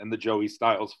 like, and the Joey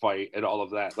Styles fight and all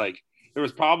of that. Like, there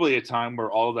was probably a time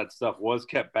where all of that stuff was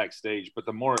kept backstage, but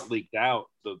the more it leaked out,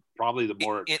 the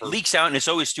more it leaks out. And it's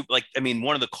always stupid. Like, I mean,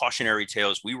 one of the cautionary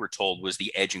tales we were told was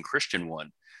the Edge and Christian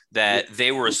one, that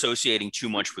they were associating too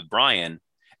much with Brian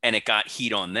and it got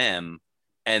heat on them.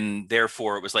 And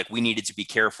therefore it was like, we needed to be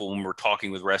careful when we're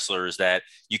talking with wrestlers that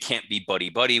you can't be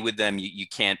buddy with them. You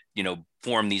can't, you know,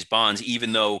 form these bonds,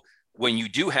 even though when you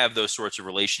do have those sorts of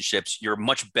relationships, you're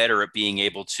much better at being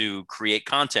able to create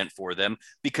content for them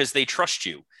because they trust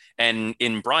you. And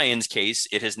in Brian's case,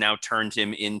 it has now turned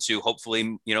him into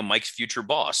hopefully, you know, Mike's future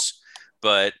boss.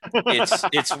 But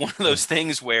it's one of those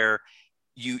things where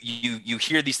you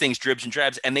hear these things dribs and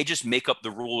drabs and they just make up the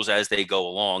rules as they go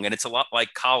along. And it's a lot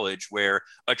like college where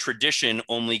a tradition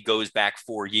only goes back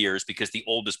 4 years because the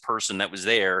oldest person that was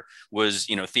there was,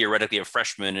 you know, theoretically a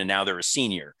freshman and now they're a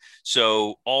senior.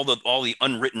 So all the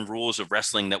unwritten rules of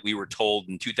wrestling that we were told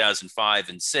in 2005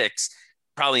 and 6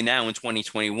 probably now in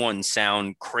 2021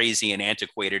 sound crazy and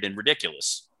antiquated and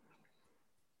ridiculous.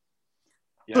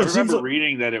 Yeah, I remember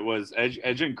reading that it was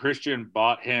Edge and Christian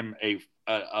bought him a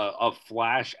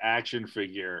Flash action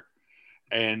figure,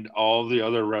 and all the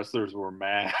other wrestlers were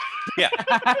mad. Yeah,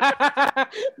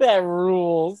 that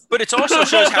rules. But it also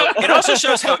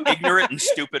shows how ignorant and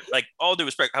stupid, like all due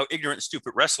respect, how ignorant and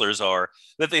stupid wrestlers are.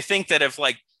 That they think that if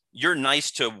like you're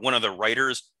nice to one of the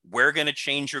writers, we're going to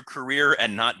change your career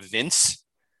and not Vince.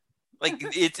 Like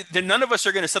none of us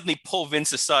are going to suddenly pull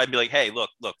Vince aside and be like, hey, look,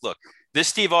 this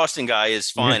Steve Austin guy is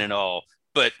fine and all,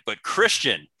 but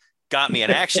Christian got me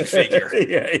an action figure.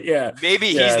 yeah. Maybe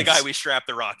he's the guy we strap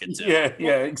the rocket to.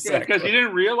 Yeah, exactly. Because you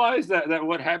didn't realize that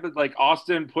what happened, like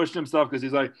Austin pushed himself because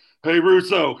he's like, hey,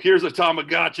 Russo, here's a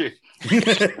Tamagotchi.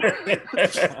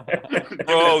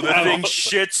 Bro, the thing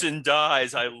shits and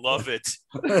dies. I love it.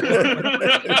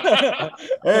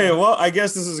 Hey, well, I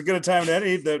guess this is a good time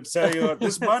to tell you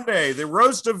this Monday, the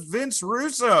roast of Vince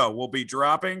Russo will be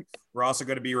dropping. We're also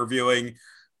going to be reviewing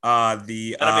that'll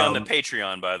be on the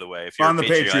Patreon, by the way. If you're on the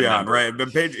Patreon member. Right?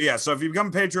 But so if you become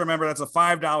a Patreon member, that's a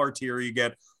 $5 tier. You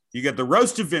get the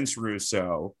roast of Vince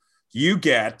Russo. You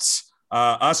get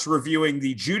us reviewing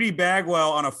the Judy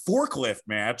Bagwell on a forklift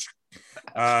match.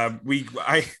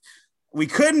 We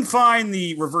couldn't find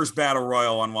the reverse battle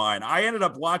royal online. I ended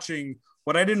up watching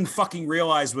what I didn't fucking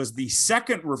realize was the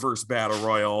second reverse battle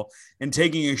royal and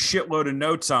taking a shitload of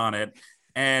notes on it.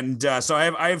 And so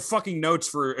I have fucking notes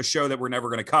for a show that we're never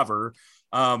going to cover.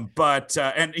 But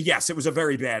yes, it was a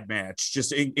very bad match.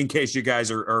 Just in case you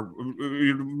guys are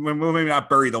we'll maybe not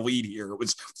bury the lead here. It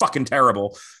was fucking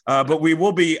terrible. But we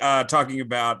will be talking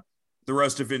about the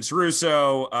roast of Vince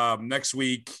Russo next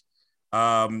week.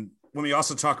 When we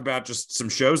also talk about just some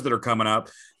shows that are coming up.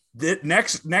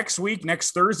 Next week,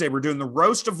 next Thursday, we're doing the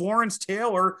roast of Lawrence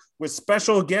Taylor with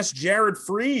special guest Jared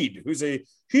Freed, who's a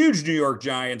huge New York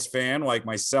Giants fan like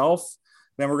myself.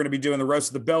 Then we're going to be doing the roast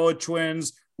of the Bella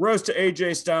Twins, roast to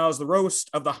AJ Styles, the roast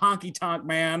of the Honky Tonk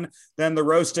Man, then the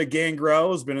roast of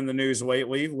Gangrel has been in the news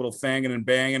lately, a little fanging and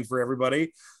banging for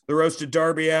everybody. The roast of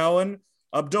Darby Allin,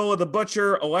 Abdullah the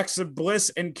Butcher, Alexa Bliss,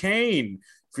 and Kane.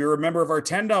 If you're a member of our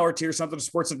 $10 tier, something to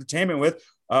sports entertainment with,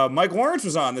 Mike Lawrence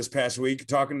was on this past week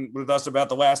talking with us about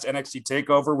the last NXT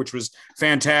TakeOver, which was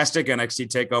fantastic. NXT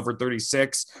TakeOver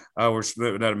 36, which was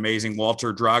that amazing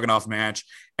Walter Dragunov match.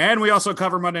 And we also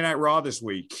cover Monday Night Raw this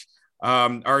week.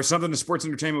 Our something to sports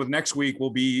entertainment with next week will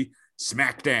be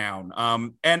SmackDown.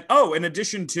 In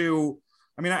addition to,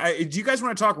 do you guys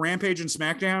want to talk Rampage and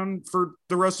SmackDown for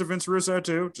the roast of Vince Russo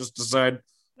too? Just decide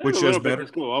which show's better.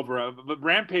 But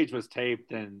Rampage was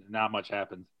taped and not much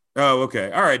happened. Oh, okay.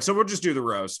 All right. So we'll just do the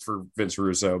roast for Vince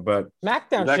Russo, but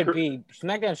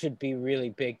SmackDown should be really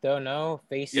big though. No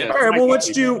face. Yeah. All right. Well, let's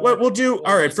do what we'll do.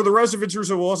 All right. For the roast of Vince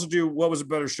Russo, we'll also do what was a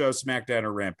better show, SmackDown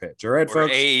or Rampage. All right, or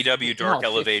folks. AEW Dark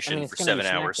Elevation for 7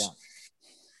 hours.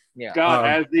 Yeah. Scott,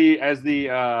 as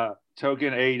the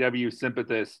token AEW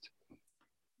sympathist,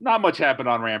 not much happened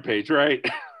on Rampage, right?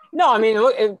 No,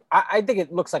 I think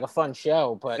it looks like a fun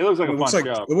show, but it looks like a fun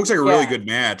show. It looks like a really good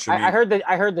match. I heard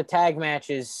the tag match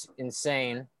is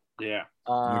insane. Yeah.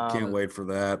 I can't wait for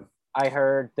that. I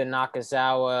heard the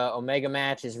Nakazawa Omega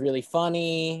match is really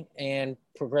funny and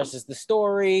progresses the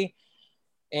story.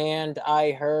 And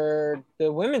I heard the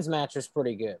women's match was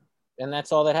pretty good. And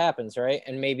that's all that happens, right?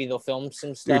 And maybe they'll film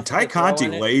some stuff. Dude, Ty Conti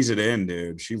lays it in,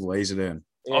 dude. She lays it in.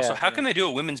 Also, how can they do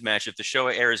a women's match if the show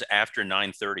airs after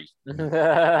 9:30?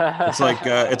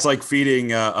 It's like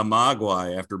feeding a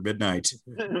Mogwai after midnight.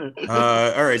 All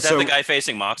right, is that the guy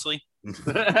facing Moxley? We'll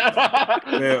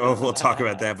talk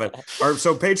about that. But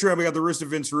so Patreon, we got the roast of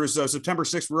Vince Russo. September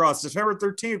 6th, we're off. September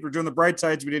 13th, we're doing the Bright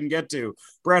Sides we didn't get to.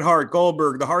 Bret Hart,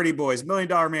 Goldberg, the Hardy Boys, $1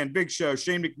 Million Man, Big Show,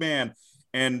 Shane McMahon,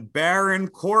 and Baron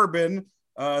Corbin.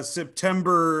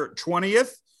 September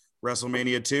 20th,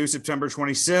 WrestleMania 2. September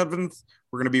 27th.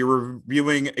 We're going to be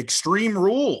reviewing Extreme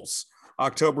Rules.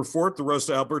 October 4th, the roast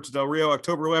of Alberto Del Rio.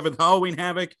 October 11th, Halloween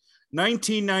Havoc,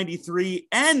 1993,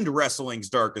 and Wrestling's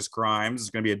Darkest Crimes. It's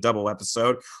going to be a double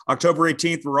episode. October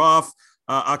 18th, we're off.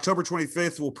 October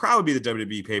 25th will probably be the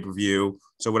WWE pay-per-view,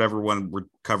 so whatever one we're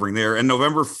covering there. And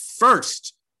November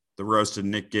 1st, the roast of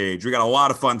Nick Gage. We got a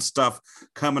lot of fun stuff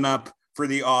coming up for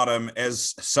the autumn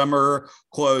as summer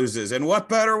closes. And what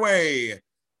better way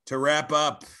to wrap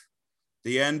up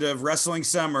the end of wrestling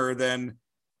summer than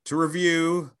to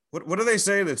review what do they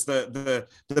say? That's the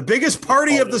biggest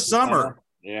party of the summer.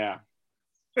 Yeah.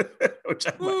 Which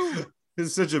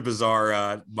is such a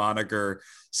bizarre moniker.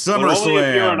 Only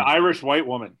if you're SummerSlam. an Irish white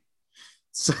woman.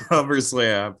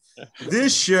 SummerSlam.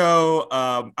 This show,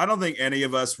 I don't think any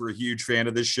of us were a huge fan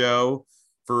of this show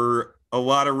for a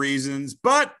lot of reasons,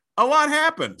 but a lot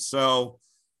happened. So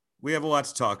we have a lot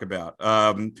to talk about.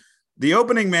 The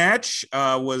opening match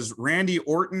was Randy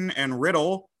Orton and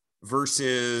Riddle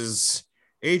versus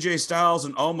AJ Styles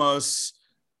and Omos.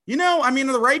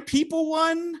 The right people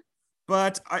won,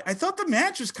 but I thought the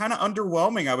match was kind of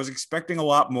underwhelming. I was expecting a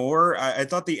lot more. I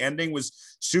thought the ending was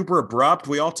super abrupt.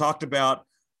 We all talked about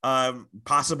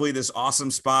Possibly this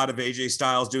awesome spot of AJ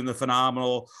Styles doing the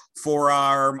phenomenal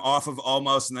forearm off of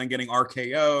Omos and then getting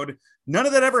RKO'd. None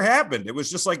of that ever happened. It was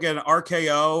just like an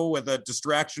RKO with a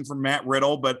distraction from Matt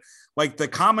Riddle, but like the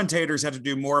commentators had to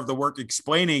do more of the work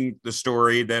explaining the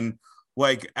story than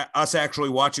like us actually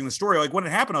watching the story. Like when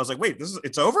it happened, I was like, wait,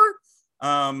 it's over?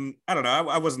 I don't know.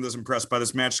 I wasn't this impressed by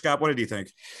this match. Scott, what did you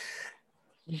think?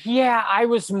 Yeah, I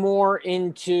was more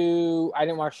into, I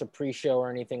didn't watch the pre-show or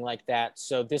anything like that.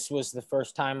 So this was the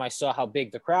first time I saw how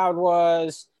big the crowd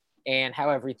was and how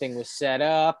everything was set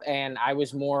up. And I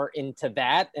was more into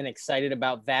that and excited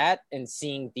about that and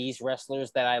seeing these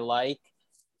wrestlers that I like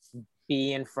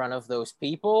be in front of those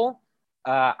people.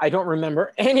 I don't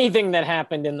remember anything that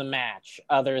happened in the match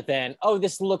other than, oh,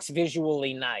 this looks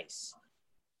visually nice.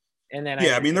 And then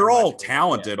I mean, they're all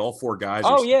talented, all four guys.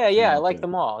 Oh, yeah, I like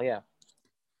them all, yeah.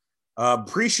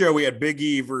 Pre-show, we had Big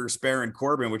E versus Baron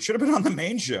Corbin, which should have been on the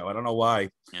main show. I don't know why.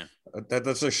 Yeah,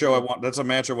 that's a show I want. That's a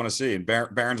match I want to see. And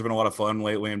Baron's been a lot of fun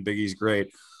lately, and Big E's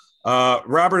great.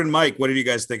 Robert and Mike, what did you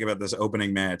guys think about this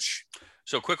opening match?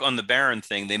 So quick on the Baron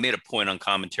thing, they made a point on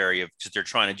commentary of because they're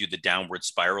trying to do the downward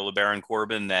spiral of Baron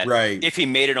Corbin that if he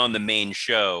made it on the main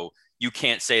show, you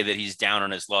can't say that he's down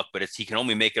on his luck, but he can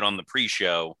only make it on the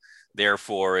pre-show.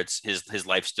 Therefore, it's his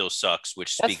life still sucks,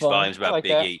 which speaks volumes about like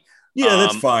Big E. Yeah,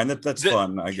 that's fine. That's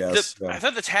fun, I guess. I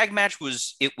thought the tag match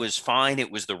was fine.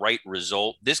 It was the right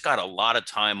result. This got a lot of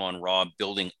time on Raw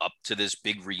building up to this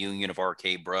big reunion of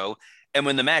RK Bro. And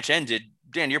when the match ended,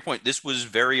 Dan, to your point, this was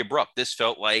very abrupt. This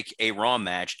felt like a Raw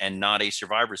match and not a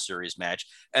Survivor Series match.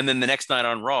 And then the next night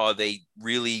on Raw, they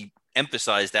really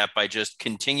emphasized that by just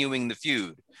continuing the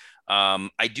feud.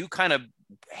 I do kind of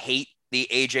hate the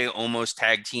AJ Omos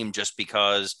tag team just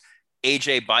because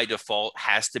AJ by default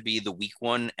has to be the weak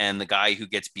one and the guy who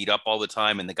gets beat up all the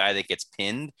time and the guy that gets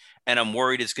pinned. And I'm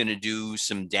worried it's going to do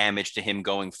some damage to him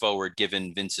going forward,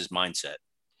 given Vince's mindset.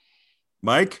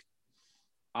 Mike?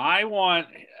 I want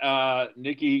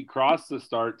Nikki Cross to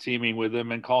start teaming with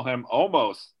him and call him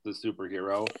almost the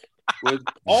superhero. With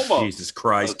almost Jesus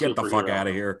Christ, get the fuck out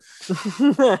of here.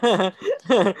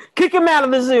 Kick him out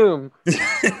of the Zoom.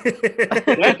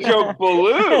 That joke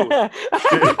blew.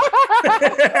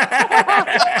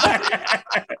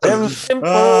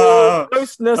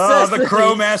 The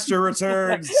Crow Master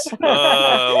returns.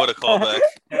 What a callback.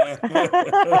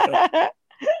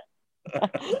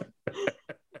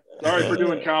 Sorry for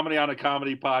doing comedy on a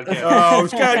comedy podcast. Oh,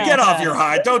 get off your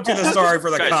high. Don't do the sorry for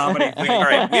the comedy thing. All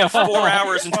right, we have 4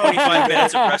 hours and 25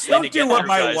 minutes of wrestling. Don't do what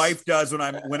my wife does when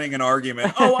I'm winning an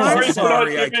argument. Oh, I'm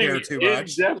sorry. I care too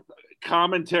much. In-depth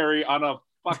commentary on a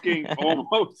fucking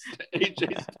almost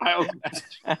AJ Styles match.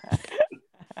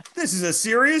 This is a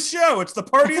serious show. It's the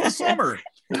party of the summer.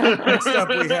 Next up,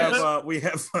 we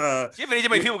have. Do you have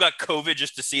any people got COVID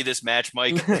just to see this match,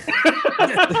 Mike?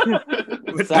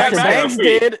 Sasha Banks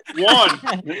did. One.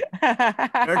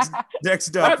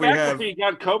 Next up, we have. He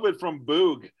got COVID from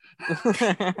Boog.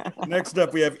 Next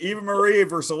up, we have Eva Marie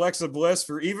versus Alexa Bliss.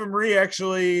 For Eva Marie,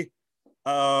 actually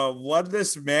won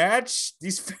this match.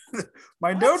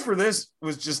 My note for this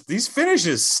was just these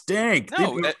finishes stink.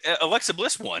 No, Alexa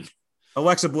Bliss won.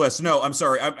 Alexa Bliss. No, I'm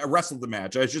sorry. I wrestled the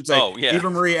match. I should say. Oh, yeah. Eva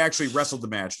Marie actually wrestled the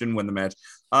match, didn't win the match.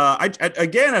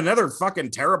 Again, another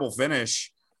fucking terrible finish.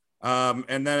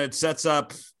 And then it sets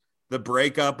up the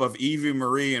breakup of Eva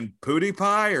Marie and Pootie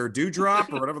Pie or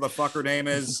Dewdrop or whatever the fuck her name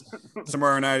is.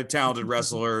 Tomorrow Night, a talented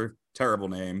wrestler. Terrible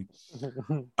name.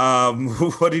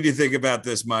 What did you think about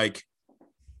this, Mike?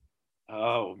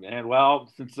 Oh man,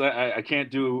 well, since I can't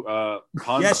do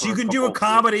puns. Yes, you can do a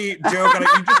comedy joke.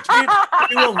 You just can't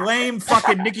do a lame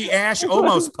fucking Nikki Ash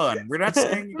almost pun. We're not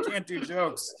saying you can't do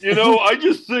jokes. You know, I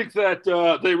just think that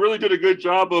they really did a good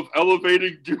job of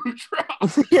elevating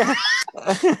Dewdrop. Yeah.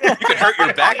 You could hurt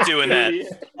your back doing that.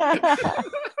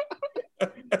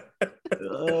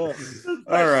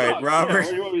 All right, Robert. What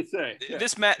do you want me to say?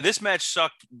 This match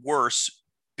sucked worse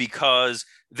because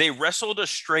they wrestled a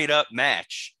straight up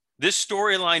match. This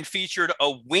storyline featured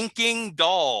a winking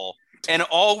doll, and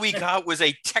all we got was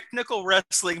a technical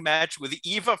wrestling match with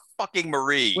Eva fucking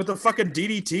Marie. With a fucking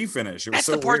DDT finish. It was That's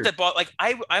so the part weird. that bought, like,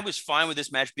 I was fine with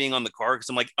this match being on the card because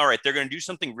I'm like, all right, they're going to do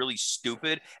something really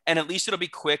stupid, and at least it'll be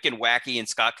quick and wacky, and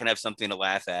Scott can have something to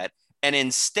laugh at. And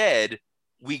instead,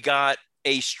 we got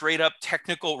a straight up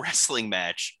technical wrestling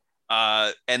match,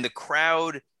 and the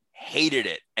crowd hated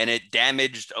it, and it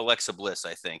damaged Alexa Bliss,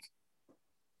 I think.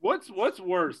 What's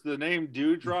worse, the name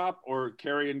Dewdrop or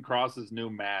Karrion Kross's new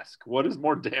mask? What is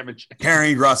more damaging?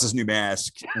 Karrion Kross's new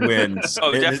mask wins.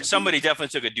 Somebody definitely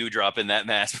took a dewdrop in that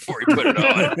mask before he put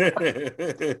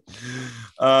it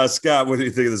on. Scott, what do you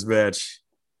think of this match?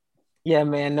 Yeah,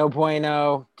 man, no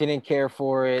bueno. Didn't care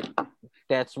for it.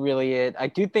 That's really it. I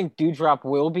do think Dewdrop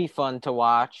will be fun to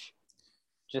watch,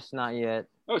 just not yet.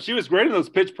 Oh, she was great in those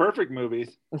Pitch Perfect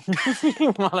movies.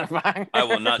 Motherfucker. I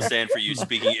will not stand for you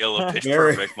speaking ill of Pitch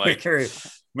Perfect, Mike.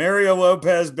 Mario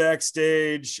Lopez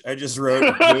backstage. I just wrote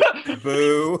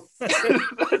boo.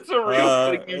 That's a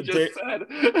real thing you just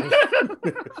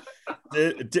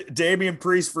said. Damian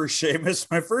Priest for Sheamus.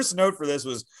 My first note for this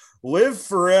was live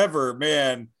forever,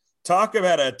 man. Talk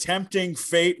about a tempting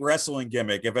fate wrestling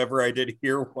gimmick. If ever I did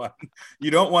hear one, you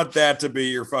don't want that to be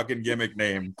your fucking gimmick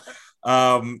name.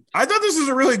 I thought this was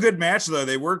a really good match, though.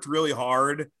 They worked really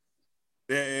hard.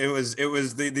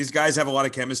 These guys have a lot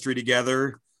of chemistry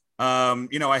together.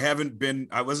 I haven't been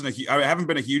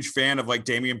a huge fan of like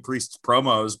Damian Priest's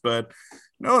promos, but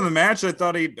no, in the match, I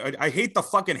thought I hate the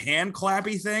fucking hand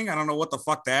clappy thing. I don't know what the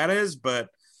fuck that is, but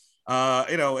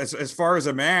as far as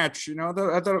a match, I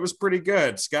thought it was pretty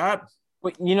good. Scott?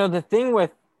 But the thing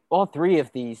with all three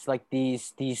of these, like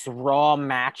these Raw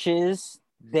matches,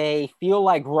 they feel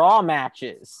like Raw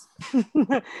matches.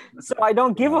 So I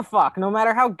don't give a fuck, no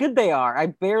matter how good they are. I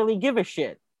barely give a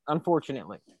shit,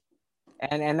 unfortunately.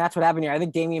 And that's what happened here. I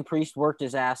think Damian Priest worked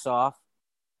his ass off.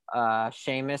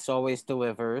 Sheamus always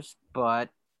delivers, but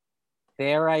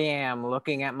there I am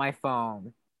looking at my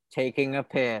phone, taking a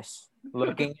piss,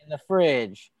 looking in the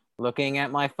fridge, looking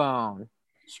at my phone,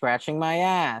 scratching my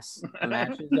ass. The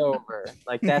match is over.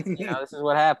 Like that's, this is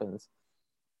what happens.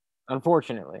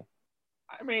 Unfortunately.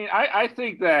 I mean, I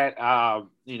think that,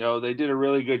 they did a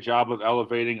really good job of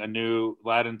elevating a new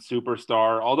Latin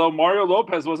superstar, although Mario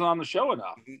Lopez wasn't on the show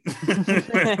enough. Here's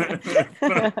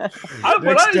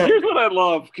what I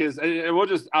love, because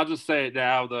I'll just say it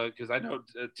now, because I know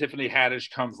Tiffany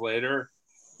Haddish comes later.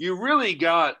 You really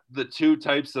got the two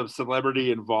types of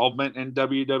celebrity involvement in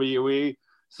WWE.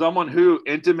 Someone who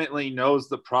intimately knows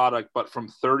the product, but from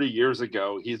 30 years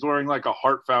ago, he's wearing like a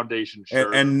Heart Foundation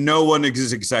shirt, and no one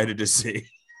is excited to see.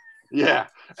 Yeah,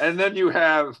 and then you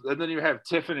have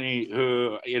Tiffany,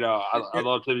 who I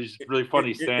love Tiffany. She's really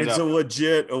funny stand up. It's a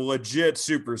legit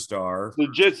superstar.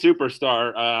 Legit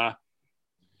superstar.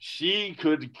 She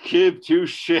could give two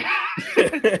shit.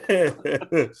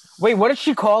 Wait, what did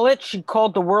she call it? She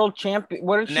called the world champion.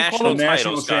 What did she call it?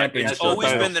 National championship. It's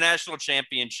always been the national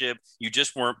championship. You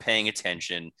just weren't paying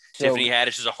attention. So, Tiffany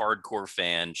Haddish is a hardcore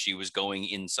fan. She was going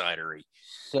insidery.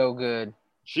 So good.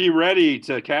 She ready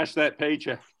to cash that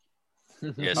paycheck.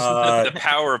 Yes, the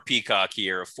power of Peacock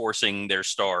here, of forcing their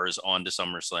stars onto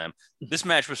SummerSlam. This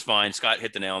match was fine. Scott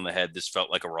hit the nail on the head. This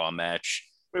felt like a Raw match.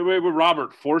 Wait,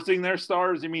 Robert, forcing their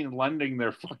stars? You mean lending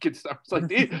their fucking stars?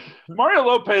 Like Mario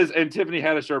Lopez and Tiffany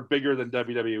Haddish are bigger than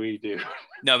WWE, dude.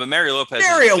 No, but Mario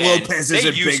Lopez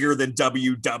isn't bigger than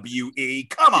WWE.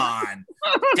 Come on.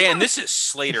 Dan, this is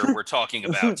Slater we're talking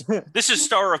about. This is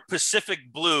star of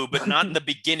Pacific Blue, but not in the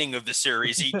beginning of the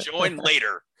series. He joined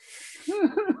later.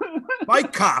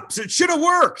 Like cops, it should have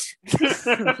worked.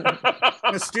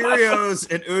 Mysterios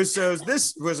and Usos.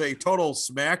 This was a total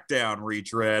SmackDown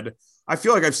retread. I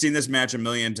feel like I've seen this match a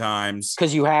million times.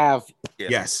 Because you have. Yeah.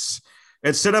 Yes.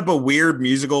 It set up a weird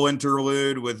musical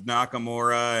interlude with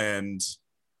Nakamura and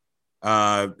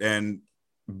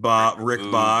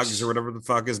Rick Boggs or whatever the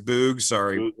fuck is Boog.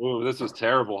 Sorry. Ooh, this was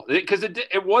terrible. Because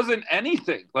it wasn't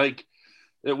anything. Like,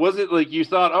 it wasn't like you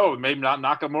thought, oh, maybe not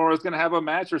Nakamura is going to have a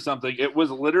match or something. It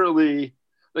was literally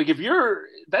like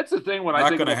that's the thing when I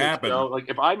think about this show, like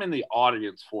if I'm in the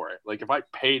audience for it, like if I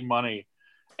paid money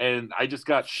and I just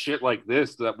got shit like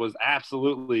this, that was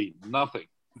absolutely nothing.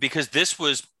 Because this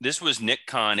was Nick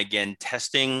Khan again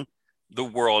testing the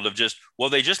world of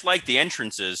they just like the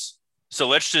entrances, so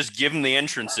let's just give them the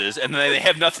entrances, and then they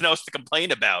have nothing else to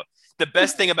complain about. The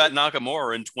best thing about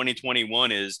Nakamura in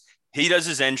 2021 is he does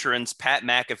his entrance, Pat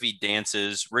McAfee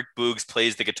dances, Rick Boogs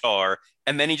plays the guitar,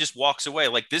 and then he just walks away.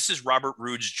 Like, this is Robert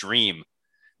Roode's dream.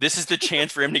 This is the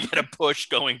chance for him to get a push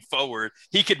going forward.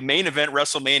 He could main event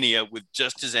WrestleMania with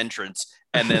just his entrance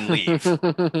and then leave.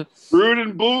 Rude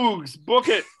and Boogs, book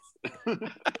it.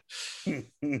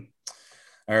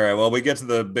 All right, well, we get to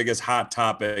the biggest hot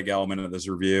topic element of this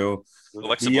review.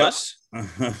 Alexa Bliss.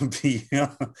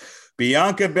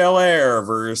 Bianca Belair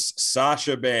versus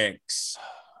Sasha Banks.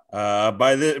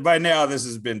 By now, this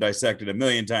has been dissected a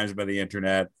million times by the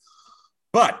internet.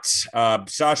 But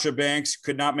Sasha Banks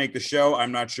could not make the show.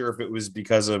 I'm not sure if it was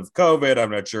because of COVID.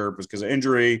 I'm not sure if it was because of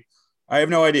injury. I have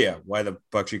no idea why the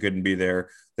fuck she couldn't be there.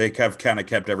 They have kind of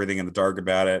kept everything in the dark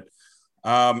about it.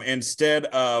 Instead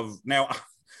of now,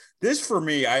 this for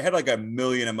me, I had like a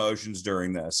million emotions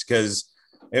during this because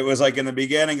it was like in the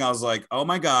beginning, I was like, oh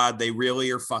my God, they really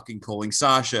are fucking pulling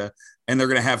Sasha. and they're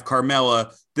going to have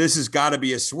Carmella. This has got to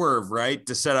be a swerve, right?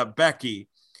 To set up Becky.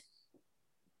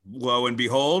 Lo and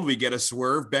behold, we get a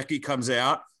swerve. Becky comes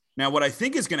out. Now, what I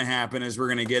think is going to happen is we're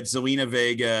going to get Zelina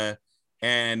Vega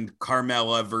and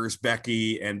Carmella versus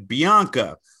Becky and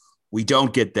Bianca. We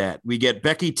don't get that. We get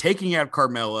Becky taking out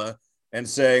Carmella and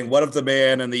saying, what if the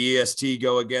man and the EST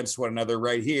go against one another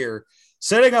right here?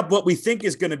 Setting up what we think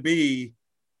is going to be,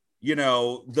 you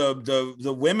know,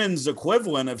 the women's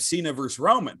equivalent of Cena versus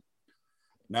Roman.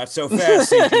 Not so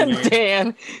fast.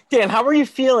 Dan, how are you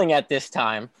feeling at this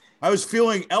time? I was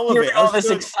feeling elevated. All this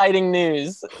exciting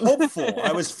news. Hopeful.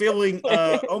 I was feeling,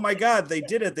 oh my God, they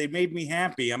did it. They made me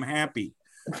happy. I'm happy.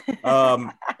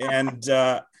 And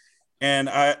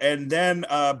then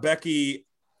Becky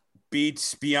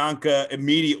beats Bianca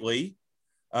immediately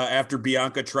after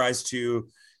Bianca tries to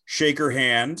shake her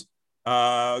hand.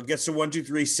 Gets to 1, 2,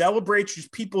 3, celebrates,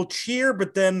 people cheer,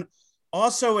 but then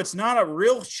also it's not a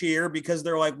real cheer because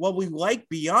they're like, well, we like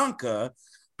Bianca.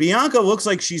 Bianca looks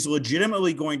like she's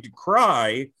legitimately going to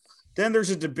cry. Then there's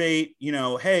a debate, you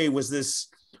know, hey, was this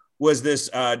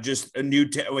just a new,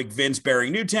 like Vince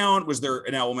bearing new talent? Was there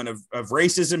an element of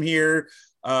racism here?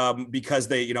 Because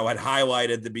they, you know, had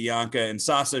highlighted the Bianca and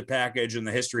Sasha package and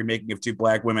the history making of two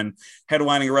black women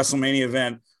headlining a WrestleMania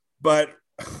event. But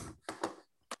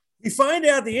we find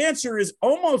out the answer is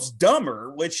almost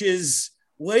dumber, which is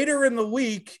later in the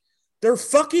week, they're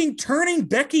fucking turning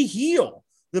Becky heel.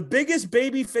 The biggest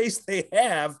baby face they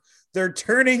have, they're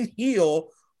turning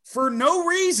heel for no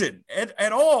reason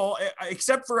at all,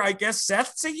 except for, I guess,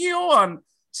 Seth's a heel on.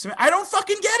 I don't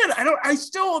fucking get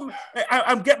it.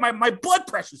 I'm getting my blood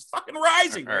pressure's fucking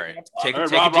rising. All right. Take a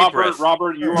Robert, deep breath.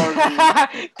 Robert, you are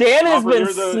Dan has been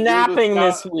snapping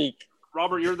this week.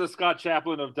 Robert, you're the Scott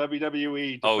Chaplin of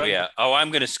WWE. Oh, yeah. Oh,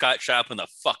 I'm going to Scott Chaplin the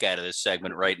fuck out of this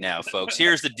segment right now, folks.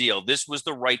 Here's the deal. This was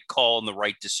the right call and the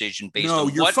right decision based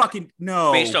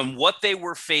on what they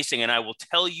were facing. And I will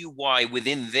tell you why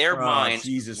within their minds,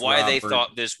 they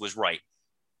thought this was right.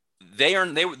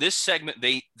 This segment,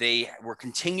 they were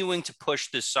continuing to push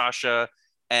this Sasha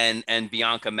and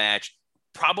Bianca match,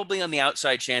 probably on the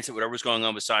outside chance that whatever was going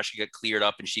on with Sasha got cleared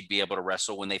up and she'd be able to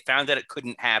wrestle. When they found that it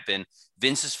couldn't happen,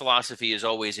 Vince's philosophy is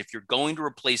always, if you're going to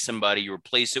replace somebody, you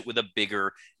replace it with a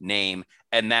bigger name.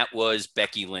 And that was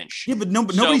Becky Lynch. Yeah, but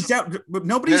nobody's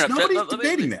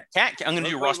debating that. I'm going to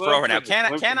do Ross Perot now.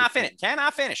 Can I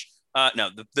finish?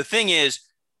 No, the thing is,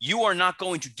 you are not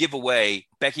going to give away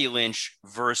Becky Lynch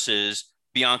versus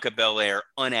Bianca Belair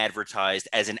unadvertised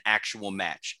as an actual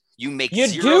match. You make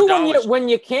 $0 when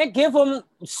you can't give them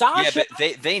Sasha. Yeah,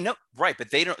 but they know, right? But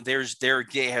they don't.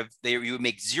 You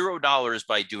make $0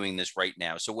 by doing this right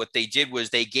now. So what they did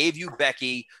was they gave you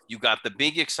Becky. You got the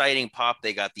big exciting pop.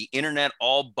 They got the internet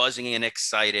all buzzing and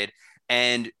excited.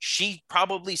 And she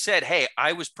probably said, "Hey,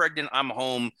 I was pregnant. I'm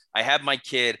home. I have my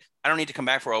kid. I don't need to come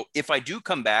back for a while. If I do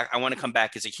come back, I want to come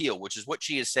back as a heel," which is what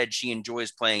she has said. She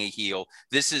enjoys playing a heel.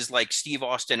 This is like Steve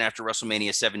Austin after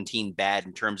WrestleMania 17 bad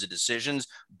in terms of decisions,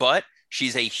 but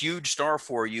she's a huge star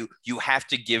for you. You have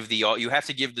to give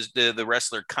the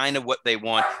wrestler kind of what they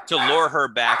want to lure her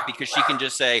back, because she can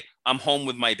just say, "I'm home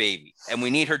with my baby," and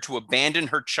we need her to abandon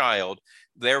her child.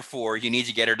 Therefore, you need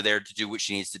to get her there to do what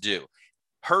she needs to do.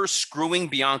 Her screwing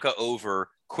Bianca over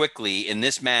quickly in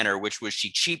this manner, which was she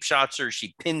cheap shots her,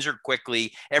 she pins her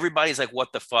quickly. Everybody's like, what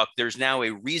the fuck? There's now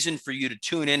a reason for you to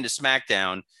tune into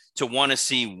SmackDown to want to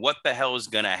see what the hell is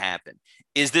going to happen.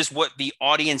 Is this what the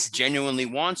audience genuinely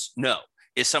wants? No.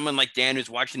 Is someone like Dan who's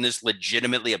watching this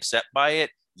legitimately upset by it?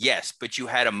 Yes, but you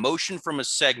had emotion from a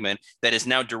segment that has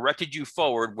now directed you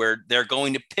forward, where they're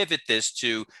going to pivot this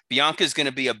to Bianca's going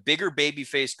to be a bigger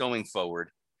babyface going forward.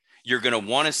 You're going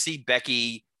to want to see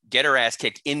Becky get her ass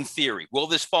kicked in theory. Will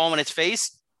this fall on its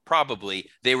face? Probably.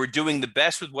 They were doing the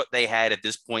best with what they had at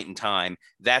this point in time.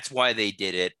 That's why they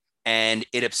did it. And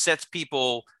it upsets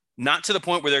people, not to the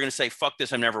point where they're going to say, fuck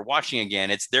this, I'm never watching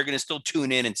again. They're going to still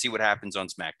tune in and see what happens on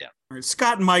SmackDown.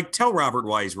 Scott and Mike, tell Robert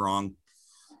why he's wrong.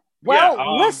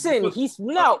 Well, listen,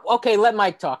 let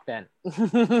Mike talk then.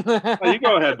 You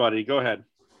go ahead, buddy. Go ahead.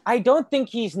 I don't think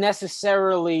he's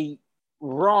necessarily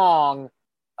wrong,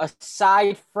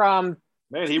 aside from...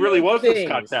 Man, he really was the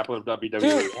Scott Chaplin of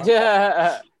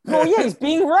WWE. Well, yeah, he's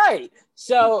being right.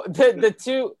 So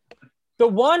the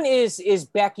one is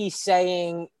Becky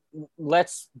saying,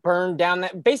 let's burn down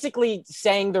that, basically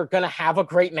saying they're going to have a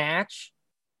great match.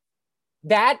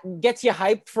 That gets you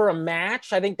hyped for a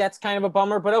match. I think that's kind of a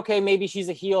bummer, but okay, maybe she's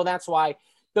a heel. That's why.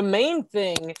 The main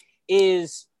thing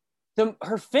is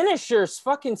her finishers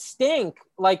fucking stink.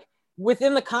 Like,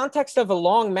 within the context of a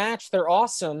long match, they're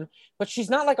awesome, but she's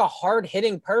not like a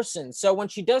hard-hitting person. So when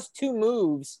she does two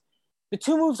moves, the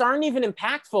two moves aren't even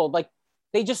impactful. Like,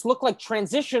 they just look like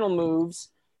transitional moves.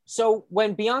 So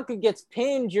when Bianca gets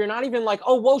pinned, you're not even like,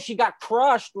 oh, whoa, she got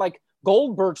crushed. Like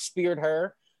Goldberg speared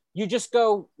her. You just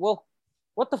go, well,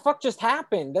 what the fuck just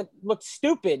happened? That looked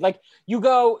stupid. Like, you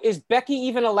go, is Becky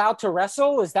even allowed to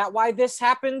wrestle? Is that why this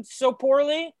happened so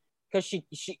poorly? Because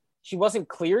she wasn't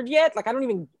cleared yet? Like, I don't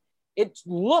even, it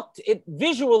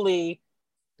visually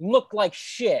looked like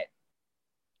shit.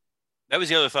 That was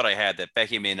the other thought I had, that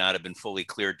Becky may not have been fully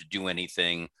cleared to do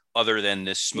anything other than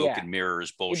this smoke and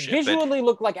mirrors bullshit. It visually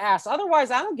looked like ass.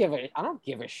 Otherwise, I don't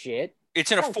give a shit.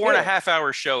 It's in a 4.5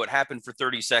 hour show. It happened for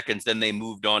 30 seconds. Then they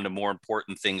moved on to more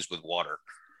important things with water.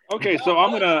 Okay, so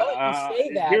I'm gonna.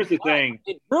 Here's the thing.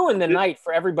 It ruined the night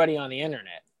for everybody on the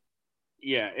internet.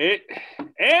 Yeah, and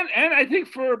I think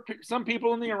for some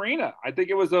people in the arena, I think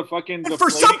it was a fucking. And for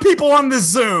some people on this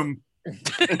Zoom.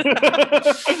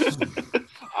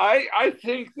 I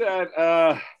think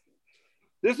that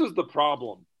this was the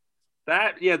problem.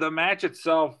 The match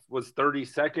itself was 30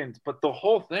 seconds, but the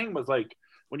whole thing was like,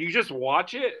 when you just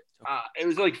watch it, it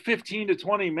was like 15 to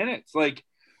 20 minutes. Like,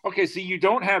 okay, so you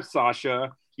don't have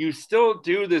Sasha. You still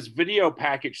do this video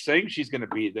package saying she's going to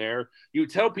be there. You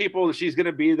tell people that she's going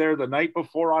to be there the night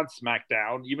before on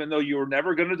SmackDown, even though you were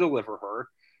never going to deliver her,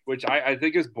 which I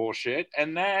think is bullshit.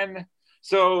 And then,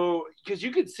 so, because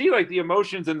you could see like the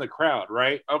emotions in the crowd,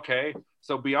 right? Okay,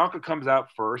 so Bianca comes out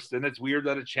first, and it's weird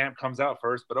that a champ comes out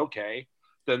first, but okay.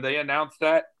 Then they announce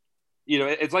that,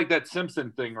 it's like that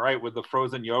Simpson thing, right? With the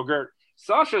frozen yogurt.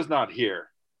 Sasha's not here.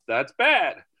 That's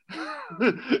bad.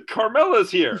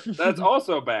 Carmella's here. That's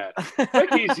also bad.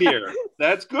 Becky's here.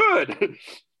 That's good.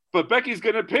 But Becky's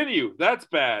going to pin you. That's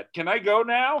bad. Can I go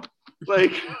now?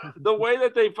 Like, the way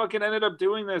that they fucking ended up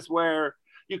doing this, where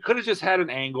you could have just had an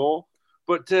angle,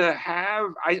 but to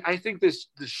have, I think this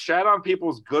shat on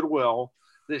people's goodwill,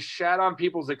 this shat on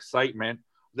people's excitement.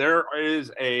 There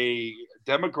is a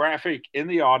demographic in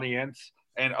the audience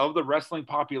and of the wrestling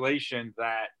population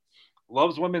that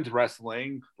loves women's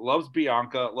wrestling, loves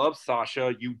Bianca, loves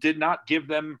Sasha. You did not give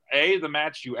them the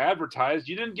match you advertised.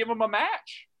 You didn't give them a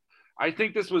match. I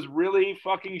think this was really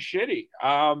fucking shitty.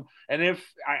 And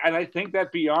I think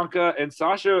that Bianca and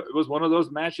Sasha was one of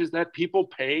those matches that people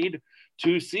paid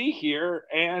to see here.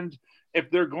 And if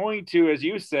they're going to, as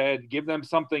you said, give them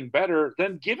something better,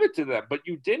 then give it to them. But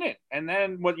you didn't. And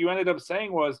then what you ended up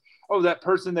saying was, oh, that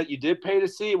person that you did pay to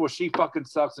see, well, she fucking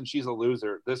sucks and she's a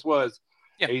loser. This was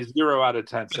a 0 out of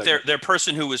 10. Their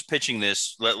person who was pitching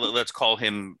this, let's call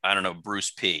him, I don't know,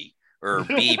 Bruce P. or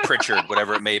B. Pritchard,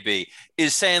 whatever it may be,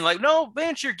 is saying like, no,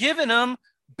 Vince, you're giving them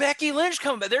Becky Lynch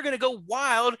coming back. They're going to go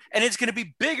wild, and it's going to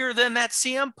be bigger than that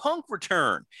CM Punk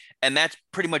return. And that's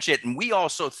pretty much it. And we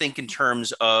also think in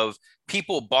terms of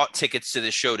people bought tickets to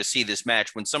this show to see this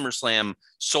match when SummerSlam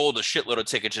sold a shitload of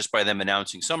tickets just by them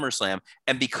announcing SummerSlam.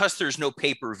 And because there's no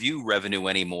pay-per-view revenue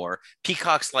anymore,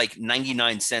 Peacock's like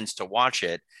 99 cents to watch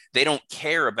it. They don't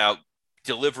care about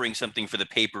delivering something for the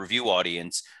pay-per-view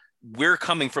audience. We're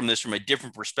coming from this from a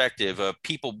different perspective.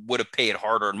 People would have paid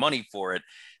hard-earned money for it.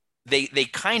 They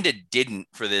kind of didn't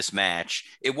for this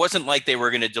match. It wasn't like they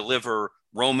were going to deliver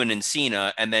Roman and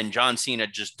Cena, and then John Cena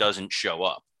just doesn't show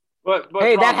up. But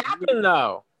hey, Robert, that happened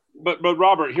though. But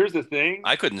Robert, here's the thing.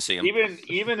 I couldn't see him.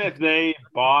 Even if they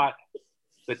bought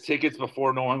the tickets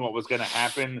before knowing what was going to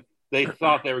happen, they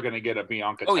thought they were going to get a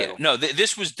Bianca title. Yeah, no,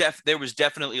 this was there was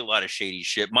definitely a lot of shady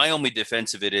shit. My only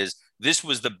defense of it is this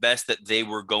was the best that they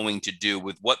were going to do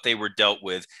with what they were dealt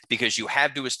with, because you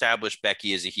had to establish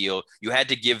Becky as a heel. You had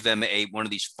to give them one of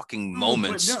these fucking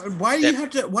moments. Why do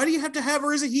you have to have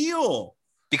her as a heel?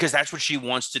 Because that's what she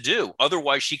wants to do.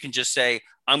 Otherwise, she can just say,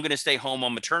 I'm going to stay home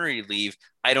on maternity leave.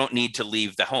 I don't need to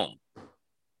leave the home.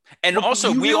 And well,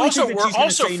 also, we're also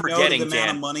forgetting,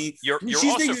 Dan, you're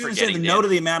also forgetting no to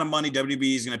the amount of money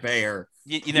WWE is going to pay her.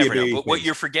 You never know. But what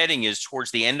you're forgetting is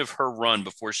towards the end of her run,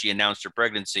 before she announced her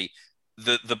pregnancy,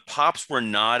 the pops were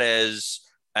not as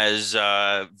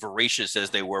voracious as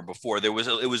they were before. It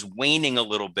was waning a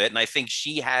little bit, and I think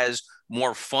she has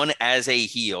more fun as a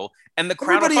heel, and the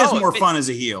crowd everybody has more fun as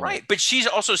a heel, right? But she's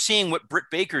also seeing what Britt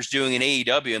Baker's doing in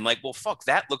AEW, and like, well, fuck,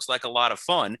 that looks like a lot of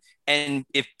fun. And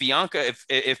if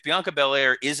Bianca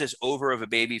Belair is as over of a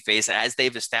baby face as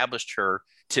they've established her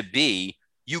to be,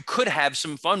 you could have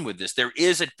some fun with this. There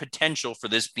is a potential for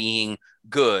this being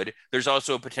good. There's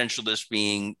also a potential this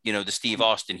being, the Steve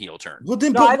Austin heel turn. Well,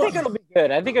 then, I think it'll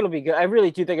be good. I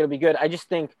really do think it'll be good. I just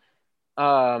think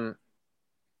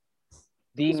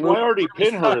these I already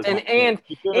pinned her. And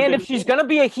if she's gonna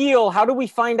be a heel, how do we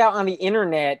find out on the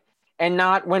internet and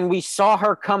not when we saw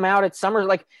her come out at Summer?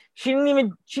 Like, she didn't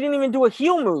even do a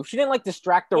heel move. She didn't like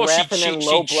distract the ref and then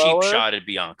low blow her. She cheap-shotted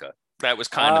Bianca. That was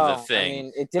kind of the thing. I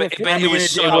mean, it didn't. But it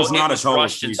was subtle. It was not it was a total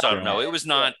rushed and speech, subtle. yeah. No, it was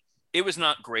not. It was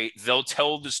not great. They'll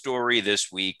tell the story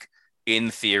this week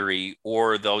in theory,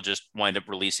 or they'll just wind up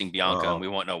releasing Bianca, and we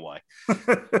won't know why.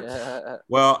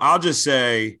 Well, I'll just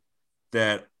say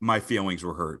that my feelings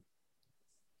were hurt.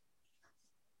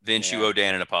 Vince, you owe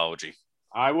Dan an apology.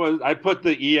 I put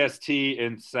the EST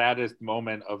in saddest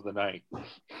moment of the night.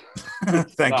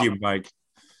 Thank you, Mike.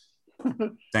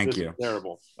 Thank you.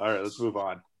 Terrible. All right, let's move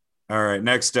on. All right,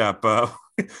 next up.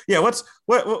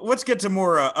 Let's get to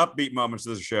more upbeat moments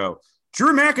of the show.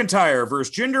 Drew McIntyre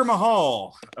versus Jinder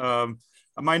Mahal.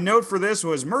 My note for this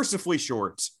was mercifully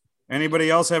short. Anybody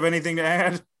else have anything to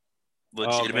add?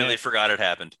 Legitimately forgot it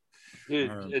happened.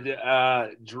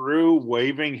 Drew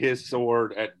waving his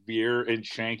sword at Veer and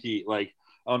Shanky like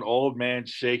an old man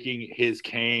shaking his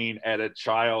cane at a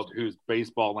child whose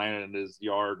baseball landed in his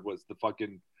yard was the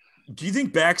fucking. Do you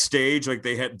think backstage, like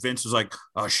they had Vince was like,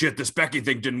 oh shit, this Becky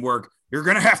thing didn't work. You're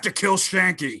going to have to kill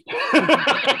Shanky.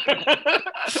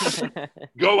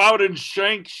 Go out and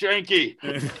shank Shanky.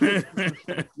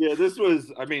 This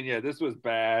was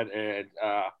bad. And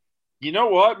you know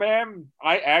what, man?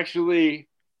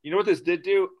 You know what this did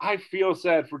do? I feel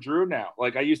sad for Drew now.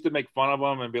 Like, I used to make fun of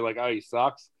him and be like, oh, he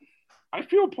sucks. I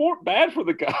feel bad for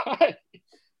the guy.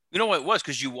 You know what it was?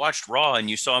 Because you watched Raw and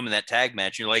you saw him in that tag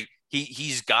match. You're like,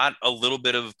 he's got a little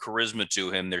bit of charisma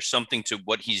to him. There's something to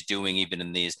what he's doing, even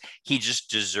in these. He just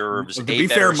deserves to a be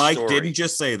better fair, Mike story. didn't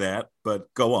just say that,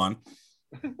 but go on.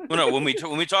 Well, no, when we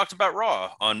talked about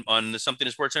Raw on the Something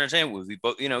to Sports Entertainment, we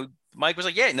both, Mike was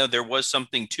like, yeah, no, there was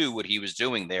something to what he was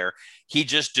doing there. He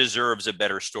just deserves a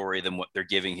better story than what they're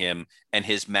giving him and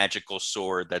his magical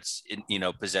sword that's,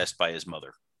 possessed by his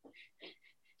mother.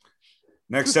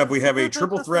 Next up, we have a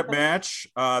triple threat match.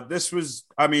 This was,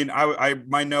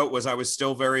 my note was I was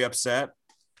still very upset.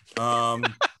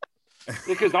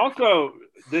 Because also,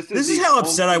 this is how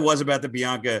upset I was about the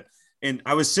Bianca. And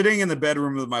I was sitting in the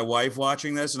bedroom with my wife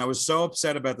watching this, and I was so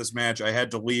upset about this match, I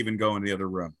had to leave and go in the other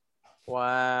room.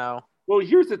 Wow. Well,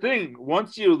 here's the thing.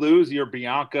 Once you lose your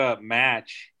Bianca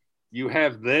match, you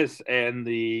have this and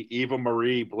the Eva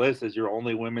Marie Bliss as your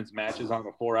only women's matches on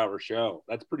a 4-hour show.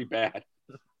 That's pretty bad.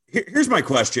 Here's my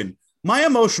question. My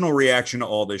emotional reaction to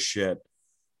all this shit,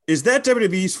 is that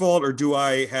WWE's fault, or do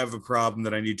I have a problem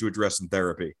that I need to address in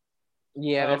therapy?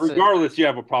 Yeah. Regardless, you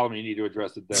have a problem you need to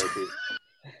address in therapy.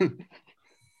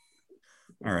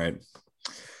 All right.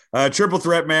 Triple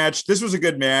threat match. This was a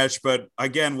good match, but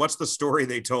again, what's the story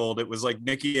they told? It was like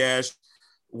Nikki Ash,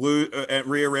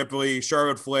 Rhea Ripley,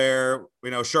 Charlotte Flair.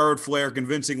 Charlotte Flair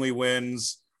convincingly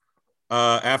wins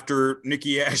after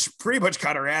Nikki Ash pretty much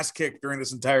got her ass kicked during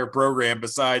this entire program,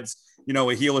 besides, a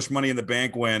heelish Money in the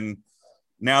Bank win.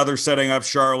 Now they're setting up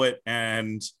Charlotte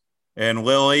and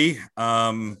Lily.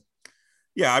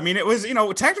 It was,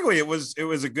 technically it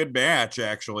was a good match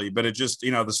actually, but it just,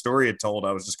 the story it told,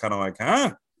 I was just kind of like,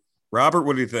 huh? Robert,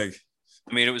 what do you think?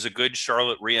 It was a good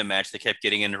Charlotte Rhea match that kept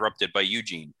getting interrupted by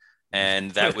Eugene.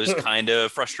 And that was kind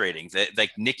of frustrating. That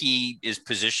like Nikki is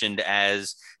positioned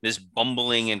as this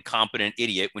bumbling, incompetent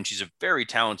idiot when she's a very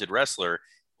talented wrestler.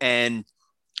 And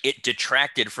it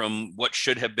detracted from what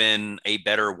should have been a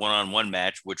better one-on-one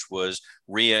match, which was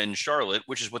Rhea and Charlotte,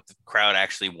 which is what the crowd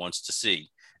actually wants to see.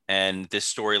 And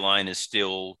this storyline is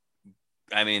still,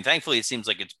 thankfully it seems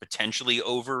like it's potentially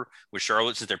over with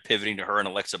Charlotte since they're pivoting to her and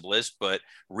Alexa Bliss, but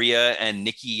Rhea and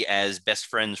Nikki as best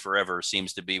friends forever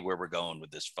seems to be where we're going with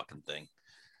this fucking thing.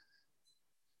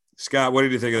 Scott, what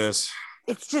did you think of this?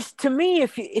 It's just, to me,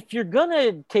 if you're going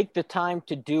to take the time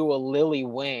to do a Lily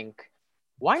Wink,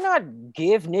 why not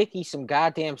give Nikki some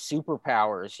goddamn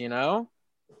superpowers,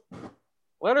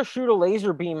 Let her shoot a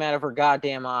laser beam out of her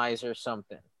goddamn eyes or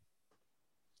something.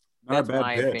 That's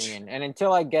my opinion. And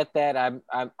until I get that,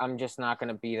 I'm just not going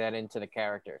to be that into the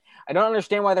character. I don't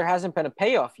understand why there hasn't been a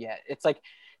payoff yet. It's like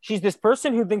she's this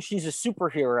person who thinks she's a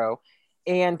superhero,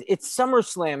 and it's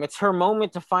SummerSlam. It's her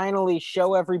moment to finally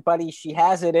show everybody she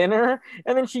has it in her,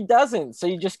 and then she doesn't. So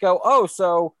you just go, oh,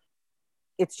 so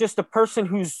it's just a person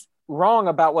who's wrong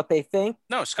about what they think.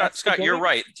 No, Scott, you're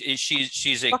right.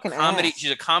 She's a fucking comedy. ass.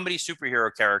 She's a comedy superhero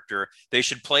character. They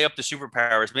should play up the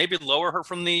superpowers. Maybe lower her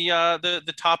from the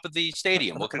top of the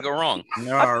stadium. What could go wrong?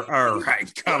 All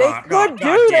right, come They on. could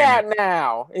do that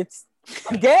now. It's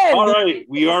again. All right,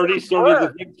 we already started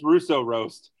the Vince Russo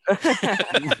roast.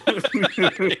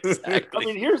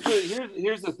 Exactly. Here's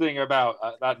the thing about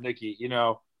Nikki.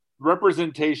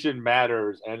 Representation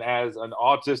matters, and as an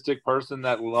autistic person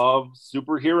that loves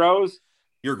superheroes,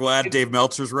 You're glad Dave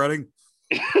Meltzer's running?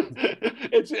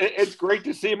 it's great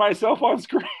to see myself on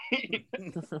screen.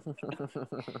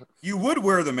 You would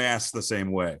wear the mask the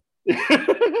same way.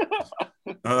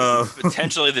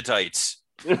 Potentially the tights.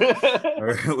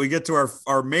 We get to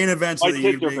our main events of the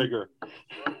evening.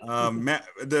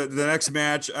 The next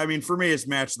match, I mean, for me, it's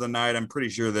match of the night. I'm pretty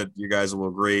sure that you guys will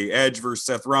agree. Edge versus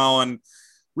Seth Rollins.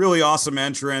 Really awesome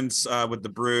entrance with the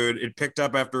Brood. It picked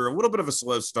up after a little bit of a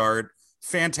slow start.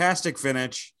 Fantastic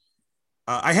finish.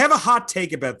 I have a hot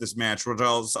take about this match, which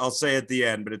I'll say at the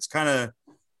end, but it's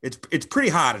pretty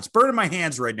hot. It's burning my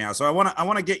hands right now. So I'm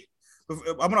going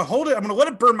to hold it. I'm going to let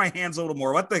it burn my hands a little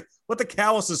more. Let the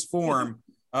calluses form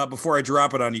before I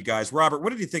drop it on you guys. Robert, what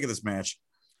did you think of this match?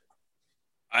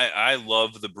 I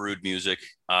love the Brood music.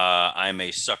 I'm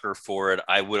a sucker for it.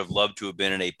 I would have loved to have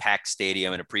been in a packed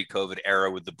stadium in a pre-COVID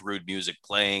era with the Brood music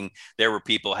playing. There were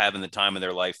people having the time of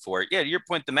their life for it. Yeah, to your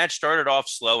point, the match started off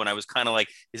slow, and I was kind of like,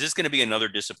 is this going to be another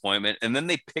disappointment? And then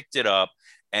they picked it up,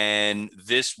 and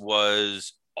this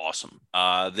was awesome.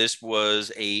 This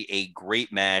was a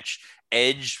great match.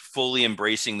 Edge fully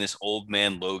embracing this old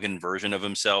man Logan version of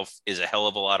himself is a hell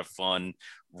of a lot of fun.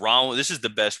 Rollins, this is the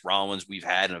best Rollins we've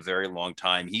had in a very long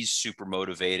time. He's super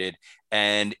motivated,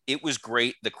 and it was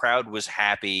great. The crowd was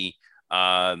happy,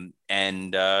 and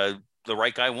the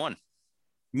right guy won.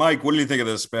 Mike, what do you think of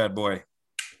this bad boy?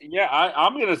 Yeah,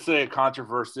 I'm going to say a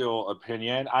controversial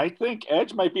opinion. I think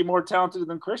Edge might be more talented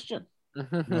than Christian.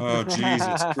 Oh,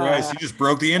 Jesus Christ. You just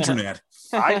broke the internet.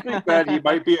 I think that he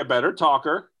might be a better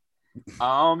talker.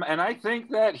 And I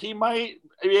think that he might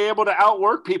be able to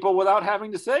outwork people without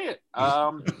having to say it.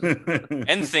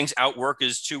 And thinks outwork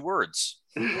is 2 words.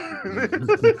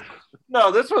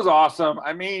 No, this was awesome.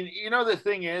 I mean, the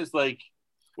thing is, like,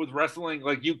 with wrestling,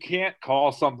 like, you can't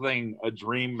call something a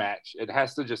dream match. It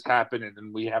has to just happen, and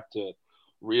then we have to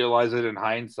realize it in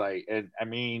hindsight. And I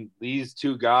mean, these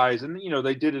two guys, and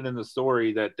they did it in the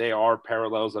story that they are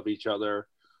parallels of each other.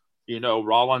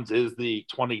 Rollins is the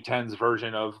 2010s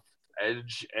version of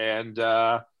Edge, and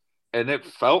it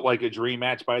felt like a dream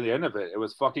match by the end of it. It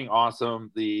was fucking awesome.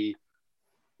 The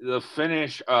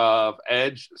finish of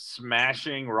Edge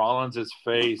smashing Rollins'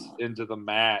 face into the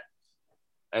mat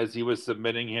as he was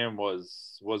submitting him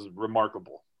was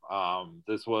remarkable.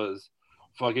 This was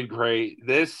fucking great.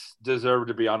 This deserved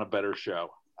to be on a better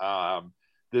show.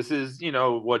 This is,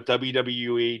 what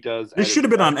WWE does. This should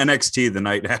have been on NXT the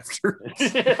night after.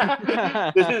 This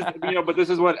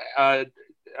is what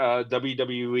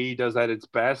WWE does at its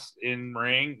best in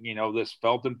ring. This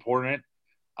felt important.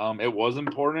 It was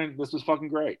important. This was fucking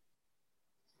great.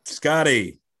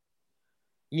 Scotty.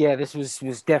 Yeah, this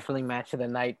was definitely match of the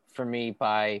night for me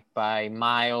by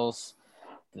miles.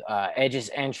 Edge's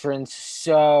entrance,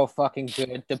 so fucking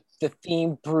good. The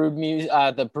theme Brood music,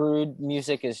 the Brood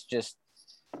music is just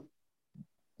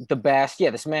the best.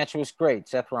 Yeah, this match was great.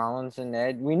 Seth Rollins and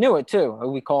Ed, we knew it too.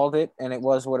 We called it, and it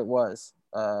was what it was.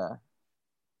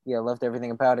 Yeah, loved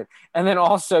everything about it. And then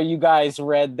also, you guys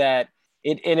read that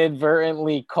it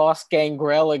inadvertently cost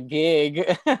Gangrel a gig.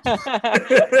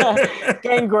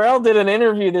 Gangrel did an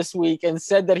interview this week and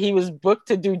said that he was booked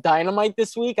to do Dynamite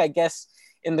this week, I guess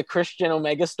in the Christian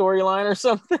Omega storyline or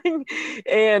something.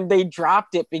 And they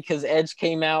dropped it because Edge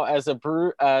came out as a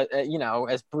Brood,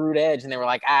 as Brood Edge. And they were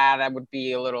like, that would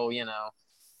be a little,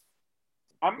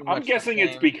 I'm guessing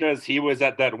it's because he was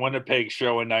at that Winnipeg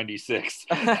show in '96.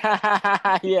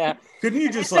 Yeah. Couldn't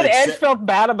you just Edge felt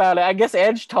bad about it? I guess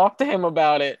Edge talked to him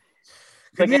about it.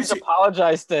 Edge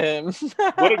apologized to him.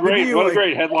 What a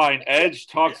great headline! Edge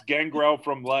talks Gangrel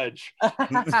from Ledge. I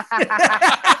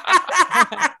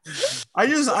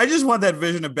just want that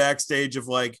vision of backstage of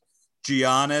like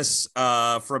Giannis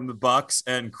from the Bucks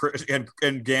and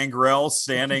Gangrel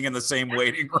standing in the same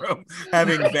waiting room,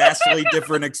 having vastly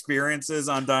different experiences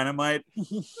on Dynamite.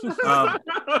 All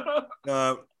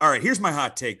right, here's my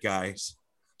hot take, guys.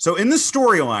 So in the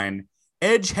storyline,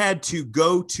 Edge had to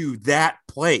go to that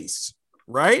place,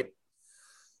 right?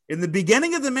 In the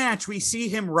beginning of the match, we see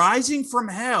him rising from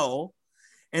hell,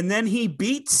 and then he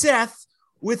beats Seth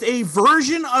with a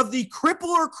version of the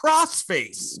crippler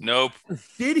crossface. Nope.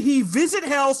 Did he visit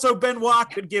hell so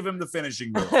Benoit could give him the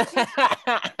finishing move?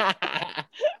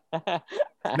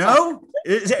 No?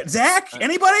 Zach?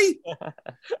 Anybody?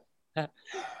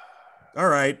 All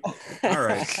right.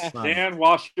 Dan,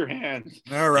 wash your hands.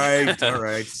 All right.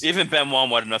 Even Benoit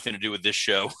wanted nothing to do with this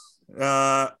show.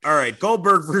 All right.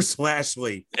 Goldberg versus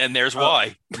Lashley. And there's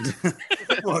why.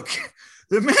 Look,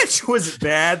 the match wasn't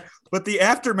bad, but the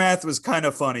aftermath was kind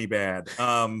of funny bad.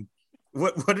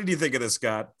 What did you think of this,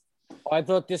 Scott? I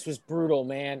thought this was brutal,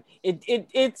 man.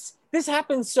 This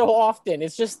happens so often.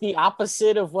 It's just the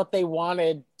opposite of what they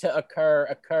wanted to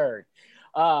occurred.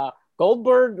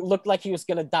 Goldberg looked like he was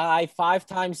going to die 5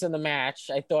 times in the match.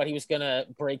 I thought he was going to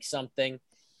break something.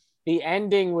 the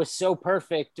ending was so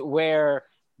perfect where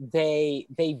they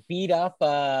beat up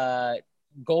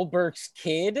Goldberg's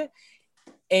kid,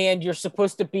 and you're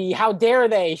supposed to be, how dare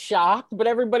they, shocked, but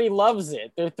everybody loves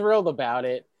it. They're thrilled about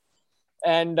it.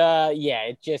 And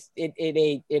it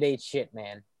ate shit,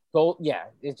 man.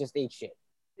 It just ate shit.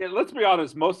 Yeah, let's be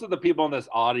honest. Most of the people in this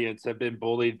audience have been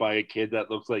bullied by a kid that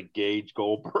looks like Gage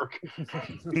Goldberg.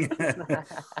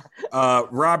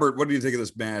 Robert, what do you think of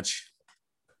this match?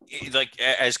 Like,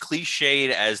 as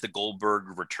cliched as the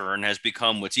Goldberg return has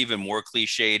become, what's even more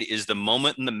cliched is the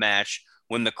moment in the match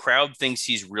when the crowd thinks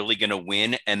he's really going to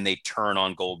win and they turn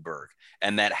on Goldberg.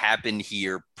 And that happened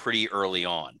here pretty early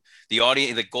on. The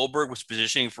audience, that Goldberg was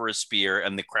positioning for a spear,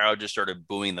 and the crowd just started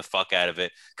booing the fuck out of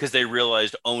it because they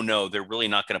realized, oh no, they're really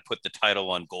not going to put the title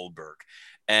on Goldberg.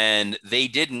 And they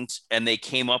didn't. And they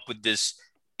came up with this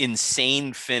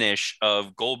insane finish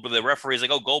of Goldberg. The referee's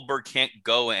like, oh, Goldberg can't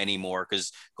go anymore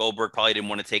because Goldberg probably didn't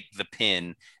want to take the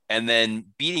pin. And then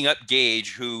beating up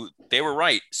Gage, who, they were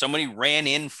right, somebody ran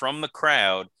in from the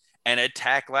crowd and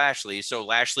attacked Lashley. So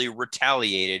Lashley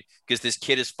retaliated because this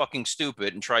kid is fucking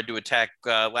stupid and tried to attack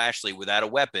Lashley without a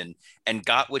weapon and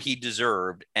got what he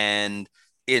deserved. And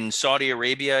in Saudi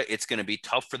Arabia, it's going to be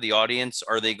tough for the audience.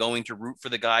 Are they going to root for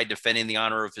the guy defending the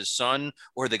honor of his son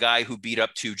or the guy who beat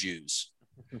up 2 Jews?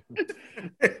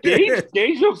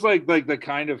 Gage looks like the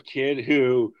kind of kid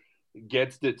who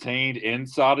gets detained in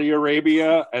Saudi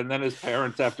Arabia and then his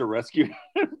parents have to rescue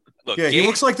him. Look, yeah, he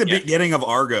looks like the beginning of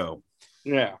Argo.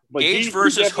 Yeah. Gage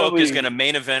versus Hook is going to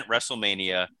main event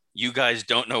WrestleMania. You guys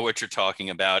don't know what you're talking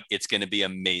about. It's going to be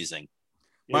amazing.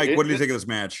 Mike, what do you think of this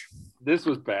match? This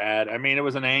was bad. I mean, it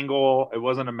was an angle. It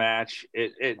wasn't a match.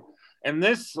 And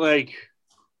this, like,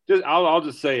 I'll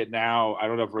just say it now. I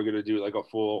don't know if we're going to do like a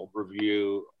full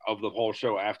review of the whole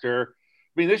show after.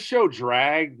 I mean, this show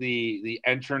dragged. The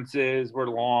entrances were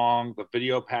long. The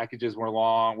video packages were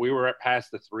long. We were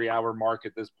past the 3-hour mark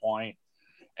at this point,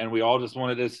 and we all just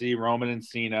wanted to see Roman and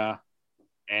Cena.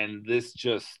 And this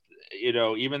just,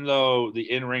 even though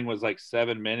the in-ring was like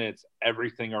 7 minutes,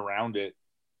 everything around it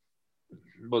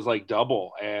was like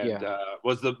double. And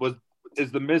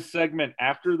is the Miz segment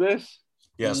after this?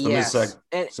 Yes, the Miz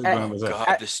segment was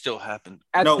God, this still happened.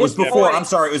 No, it was before. I'm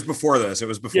sorry, it was before this. It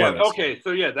was before this. Okay,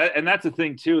 so that's the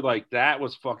thing too. Like, that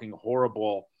was fucking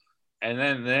horrible. And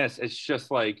then this, it's just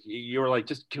like, you were like,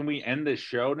 just, can we end this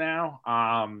show now?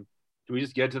 Can we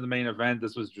just get to the main event?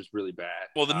 This was just really bad.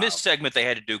 Well, the Miz segment they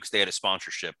had to do because they had a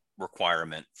sponsorship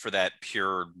requirement for that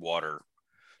pure water.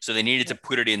 So they needed to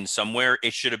put it in somewhere.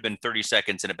 It should have been 30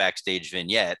 seconds in a backstage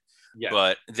vignette,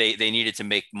 but they needed to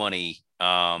make money.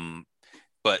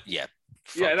 But yeah.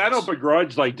 And I don't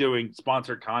begrudge like doing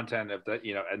sponsored content if that,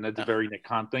 and that's a very Nick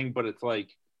Khan thing, but it's like,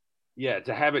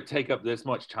 to have it take up this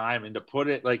much time and to put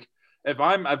it like, if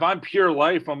I'm Pure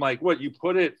Life, I'm like, what, you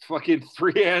put it fucking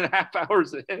 3.5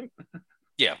 hours in?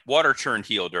 Yeah. Water turned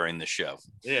heel during the show.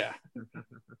 Yeah.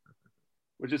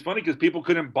 Which is funny because people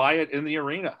couldn't buy it in the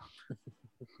arena.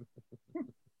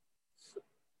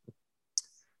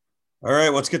 All right,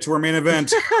 let's get to our main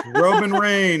event. Roman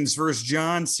Reigns versus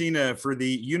John Cena for the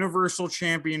Universal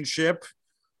Championship.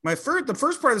 The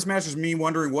first part of this match was me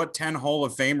wondering what 10 Hall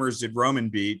of Famers did Roman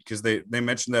beat, because they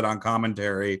mentioned that on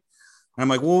commentary. And I'm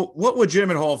like, well, what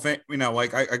legitimate Hall of Fame? I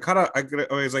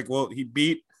was like, well, he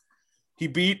beat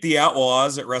the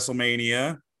Outlaws at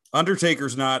WrestleMania.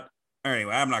 Undertaker's not.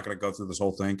 Anyway, I'm not going to go through this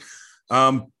whole thing.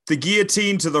 The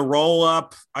guillotine to the roll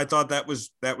up, I thought that was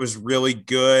really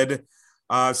good.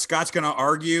 Scott's going to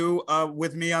argue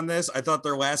with me on this. I thought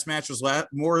their last match was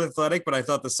more athletic, but I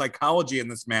thought the psychology in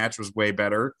this match was way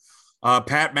better.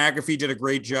 Pat McAfee did a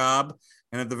great job.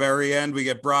 And at the very end, we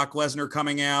get Brock Lesnar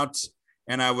coming out.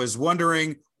 And I was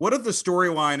wondering, what if the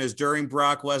storyline is during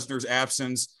Brock Lesnar's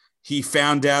absence, he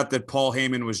found out that Paul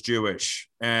Heyman was Jewish?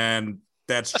 And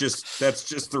that's just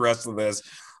the rest of this.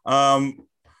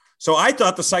 So I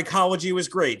thought the psychology was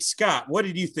great. Scott, what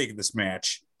did you think of this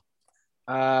match?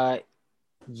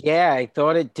 Yeah, I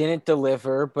thought it didn't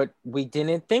deliver, but we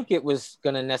didn't think it was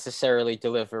going to necessarily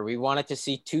deliver. We wanted to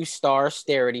see 2 stars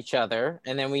stare at each other,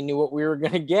 and then we knew what we were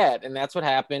going to get, and that's what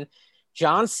happened.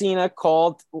 John Cena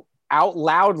called out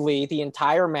loudly the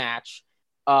entire match.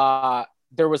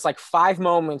 There was like 5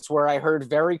 moments where I heard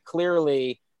very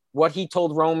clearly what he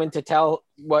told Roman to tell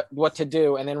what to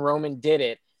do, and then Roman did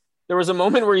it. There was a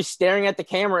moment where he's staring at the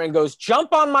camera and goes,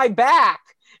 "Jump on my back,"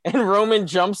 and Roman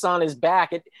jumps on his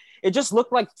back. It just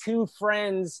looked like 2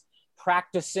 friends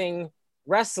practicing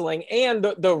wrestling, and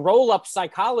the roll-up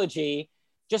psychology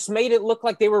just made it look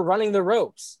like they were running the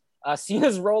ropes.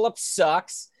 Cena's roll-up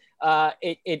sucks.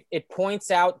 It points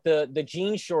out the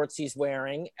jean shorts he's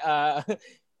wearing.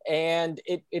 and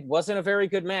it wasn't a very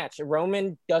good match.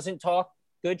 Roman doesn't talk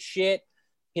good shit.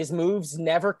 His moves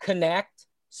never connect.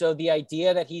 So the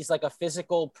idea that he's like a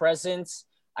physical presence,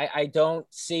 I don't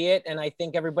see it. And I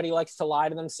think everybody likes to lie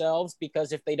to themselves,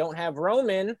 because if they don't have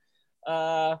Roman,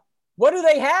 what do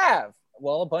they have?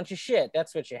 Well, a bunch of shit.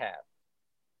 That's what you have.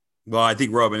 Well, I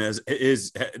think Roman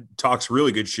talks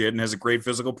really good shit and has a great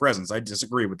physical presence. I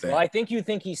disagree with that. Well, I think you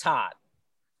think he's hot.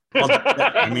 Well,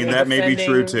 I mean, that may be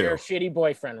true too. Your shitty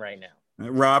boyfriend right now,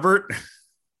 Robert.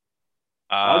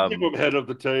 I'll keep him head of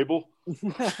the table.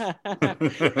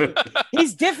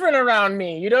 He's different around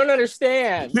me. You don't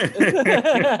understand. You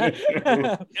know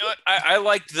what? I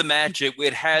liked the match.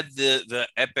 It had the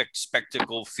epic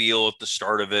spectacle feel at the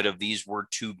start of it, of these were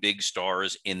two big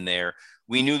stars in there.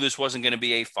 We knew this wasn't going to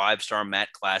be a 5-star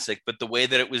Matt Classic, but the way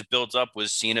that it was built up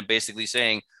was Cena basically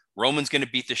saying, Roman's going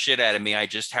to beat the shit out of me. I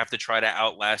just have to try to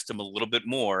outlast him a little bit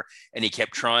more. And he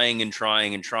kept trying and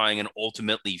trying and trying and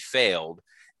ultimately failed.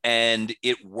 And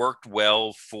it worked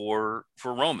well for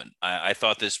Roman. I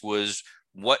thought this was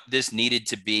what this needed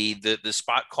to be. The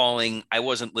spot calling, I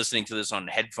wasn't listening to this on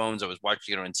headphones. I was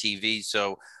watching it on TV.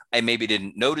 So I maybe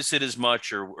didn't notice it as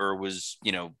much, or was,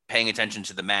 paying attention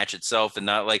to the match itself and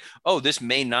not like, oh, this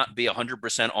may not be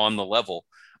 100% on the level.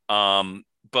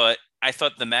 But I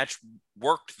thought the match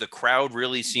worked. The crowd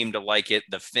really seemed to like it.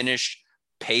 The finish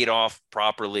paid off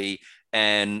properly.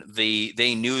 And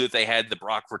they knew that they had the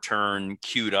Brock return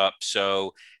queued up,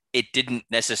 so it didn't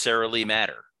necessarily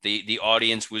matter. The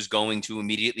audience was going to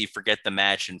immediately forget the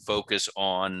match and focus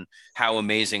on how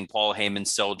amazing Paul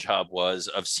Heyman's sell job was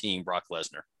of seeing Brock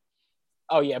Lesnar.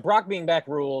 Oh, yeah. Brock being back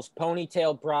rules.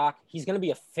 Ponytail Brock. He's going to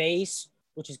be a face,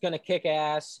 which is going to kick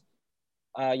ass.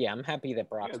 Yeah, I'm happy that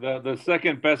Brock's the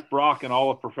second best Brock in all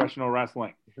of professional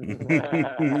wrestling.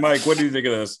 Mike, what do you think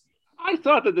of this? I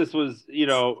thought that this was,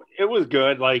 it was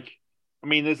good. Like, I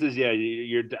mean, this is,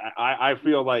 I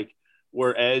feel like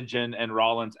where Edge and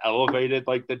Rollins elevated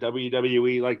like the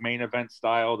WWE like main event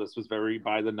style. This was very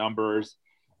by the numbers,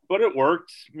 but it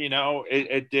worked.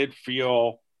 It did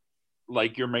feel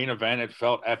like your main event. It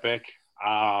felt epic.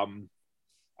 I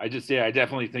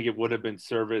definitely think it would have been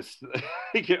serviced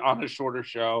on a shorter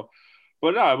show.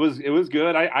 But no, it was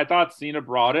good. I thought Cena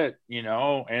brought it,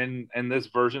 and this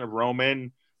version of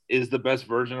Roman is the best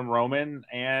version of Roman,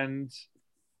 and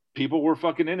people were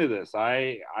fucking into this.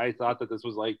 I thought that this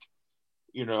was like,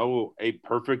 a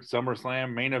perfect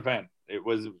SummerSlam main event.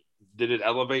 Did it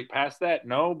elevate past that?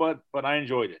 No, but I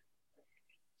enjoyed it.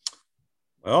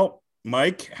 Well,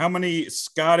 Mike, how many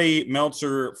Scotty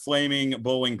Meltzer flaming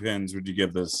bowling pins would you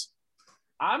give this?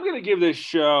 I'm going to give this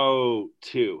show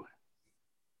 2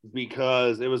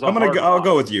 because it was, I'll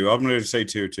go with you. I'm going to say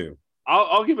 2 too.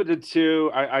 I'll give it a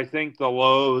 2. I think the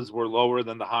lows were lower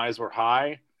than the highs were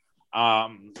high.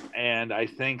 And I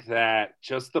think that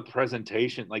just the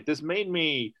presentation, like this made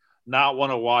me not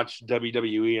want to watch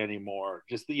WWE anymore.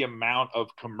 Just the amount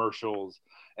of commercials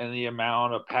and the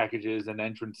amount of packages and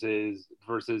entrances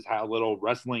versus how little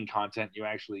wrestling content you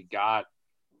actually got.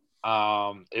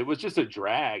 It was just a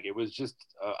drag. It was just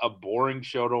a boring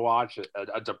show to watch,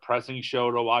 a depressing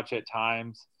show to watch at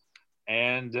times.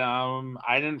 And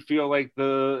I didn't feel like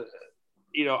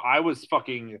I was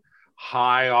fucking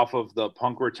high off of the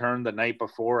Punk return the night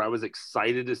before. I was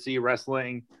excited to see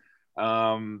wrestling.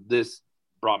 This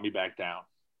brought me back down.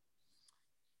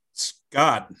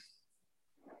 Scott.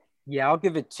 Yeah, I'll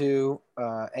give it 2.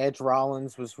 Edge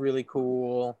Rollins was really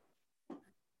cool.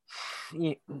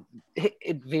 It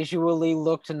visually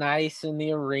looked nice in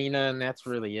the arena, and that's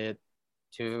really it.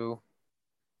 2.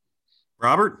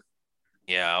 Robert?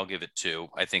 Yeah, I'll give it 2.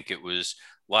 I think it was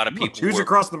a lot of people. 2s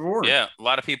across the board. Yeah, a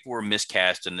lot of people were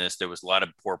miscast in this. There was a lot of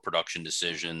poor production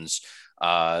decisions.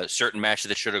 Certain matches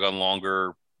that should have gone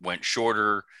longer went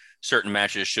shorter. Certain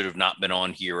matches should have not been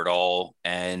on here at all.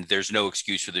 And there's no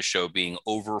excuse for the show being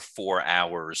over 4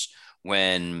 hours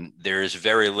when there's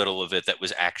very little of it that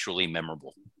was actually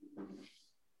memorable.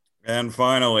 And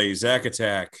finally, Zack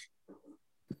Attack.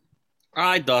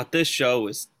 I thought this show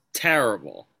was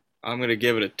terrible. I'm going to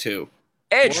give it a 2.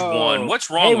 Edge won. What's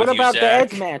wrong with you, what about Zach?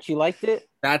 the Edge match? You liked it?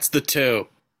 That's the 2.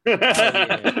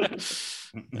 It's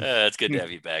good to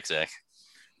have you back, Zach.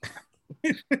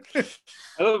 By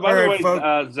the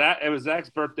way, Zach, it was Zach's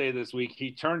birthday this week.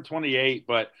 He turned 28,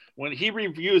 but when he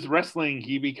reviews wrestling,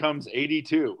 he becomes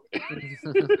 82.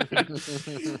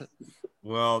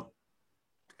 Well,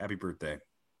 happy birthday.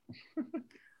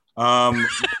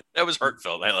 That was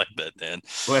heartfelt. I like that, Dan.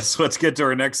 Let's get to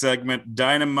our next segment.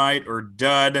 Dynamite or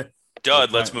dud?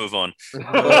 Dud, let's move on.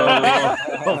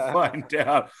 We'll find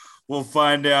out. We'll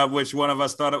find out which one of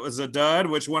us thought it was a dud,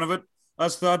 which one of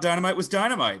us thought Dynamite was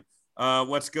Dynamite.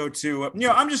 Let's go to,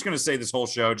 I'm just going to say this whole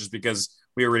show just because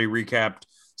we already recapped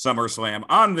SummerSlam.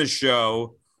 On this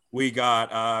show, we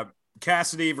got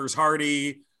Cassidy versus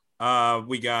Hardy.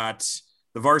 We got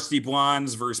the Varsity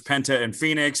Blondes versus Penta and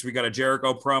Phoenix. We got a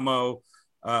Jericho promo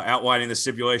outlining the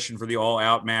stipulation for the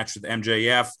all-out match with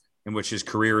MJF, in which his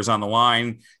career is on the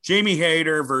line. Jamie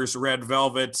Hayter versus Red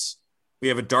Velvet. We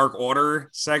have a Dark Order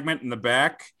segment in the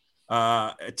back.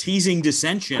 A teasing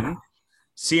dissension.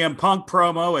 CM Punk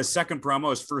promo, his second promo,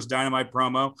 his first Dynamite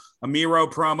promo. A Miro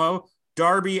promo.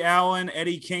 Darby Allin,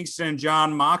 Eddie Kingston, and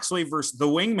John Moxley versus the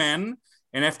Wingmen.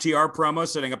 An FTR promo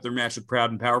setting up their match with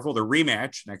Proud and Powerful, the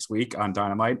rematch next week on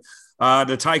Dynamite.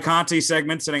 The Ty Conti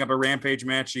segment setting up a Rampage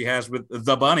match he has with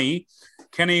the Bunny.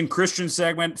 Kenny and Christian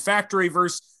segment. Factory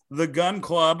versus the Gun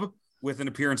Club with an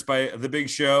appearance by The Big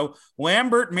Show.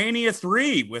 Lambert Mania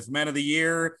 3 with Men of the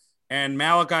Year. And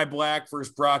Malachi Black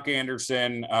versus Brock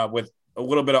Anderson with a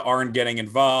little bit of Arn getting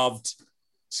involved.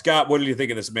 Scott, what did you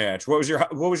think of this match? What was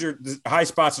your high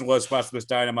spots and low spots for this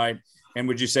Dynamite? And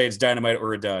would you say it's Dynamite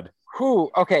or a dud?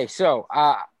 Okay, so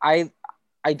I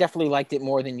definitely liked it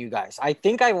more than you guys. I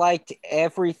think I liked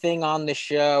everything on the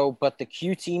show, but the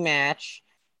QT match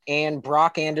and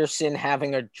Brock Anderson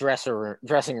having a dressing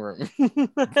room.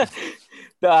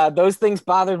 Those things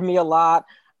bothered me a lot.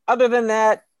 Other than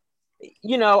that,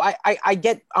 I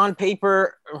get on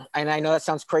paper, and I know that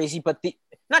sounds crazy, but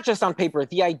not just on paper,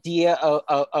 the idea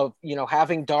of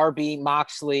having Darby,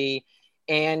 Moxley,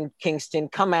 and Kingston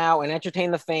come out and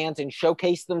entertain the fans and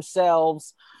showcase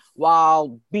themselves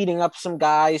while beating up some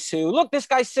guys who, look, this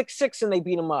guy's 6'6", and they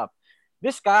beat him up.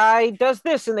 This guy does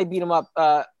this and they beat him up.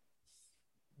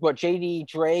 JD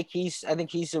Drake, I think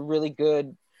he's a really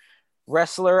good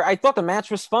wrestler. I thought the match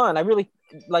was fun. I really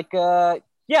I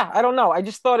don't know. I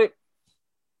just thought it.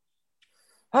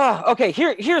 Okay,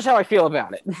 here's how I feel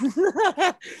about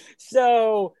it.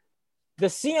 So the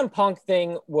CM Punk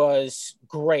thing was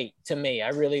great to me. I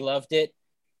really loved it.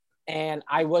 And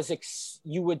I was,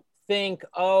 you would think,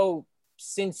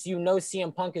 since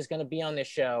CM Punk is going to be on this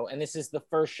show, and this is the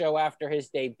first show after his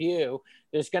debut,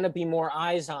 there's going to be more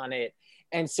eyes on it.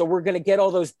 And so we're going to get all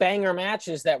those banger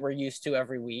matches that we're used to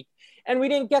every week. And we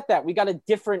didn't get that. We got a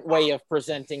different way of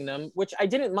presenting them, which I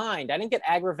didn't mind. I didn't get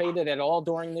aggravated at all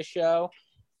during the show.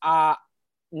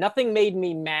 Nothing made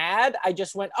me mad. I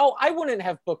just went, I wouldn't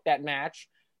have booked that match,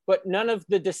 but none of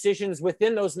the decisions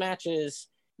within those matches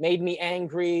made me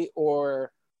angry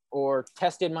or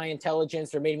tested my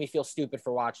intelligence or made me feel stupid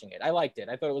for watching it. I liked it.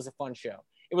 I thought it was a fun show.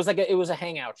 It was it was a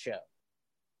hangout show.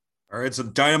 All right, so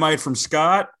Dynamite from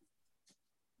Scott.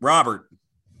 Robert.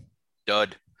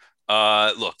 Dud.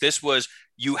 Look,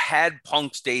 you had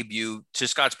Punk's debut. To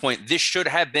Scott's point, this should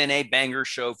have been a banger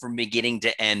show from beginning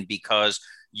to end because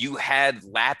you had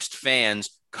lapsed fans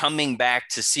coming back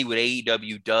to see what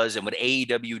AEW does and what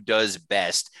AEW does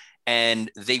best.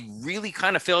 And they really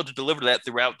kind of failed to deliver that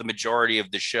throughout the majority of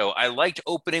the show. I liked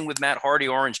opening with Matt Hardy,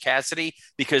 Orange Cassidy,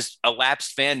 because a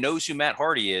lapsed fan knows who Matt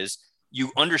Hardy is.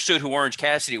 You understood who Orange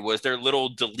Cassidy was, their little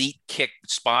delete kick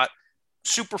spot.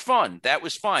 Super fun. That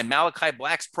was fine. Malachi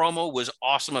Black's promo was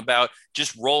awesome about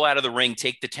just roll out of the ring,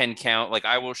 take the 10 count. Like,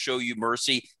 I will show you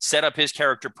mercy, set up his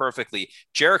character perfectly.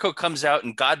 Jericho comes out,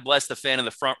 and God bless the fan in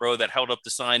the front row that held up the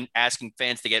sign asking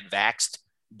fans to get vaxxed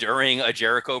during a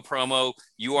Jericho promo.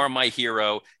 You are my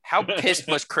hero. How pissed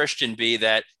must Christian be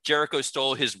that Jericho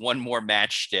stole his one more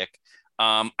match shtick?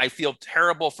 I feel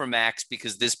terrible for Max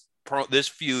because this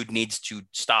feud needs to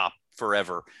stop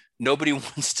forever. Nobody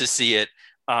wants to see it.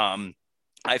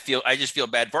 I just feel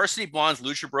bad. Varsity Blondes,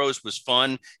 Lucha Bros was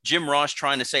fun. Jim Ross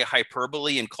trying to say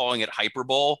hyperbole and calling it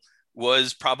hyperbole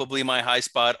was probably my high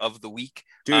spot of the week.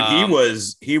 Dude,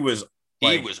 he was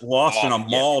lost in a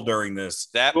mall during this.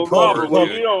 You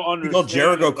don't understand.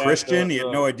 Jericho Christian. He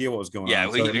had no idea what was going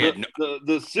on.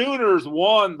 The Sooners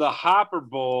won the Hopper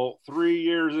Bowl 3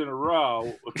 years in a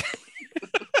row.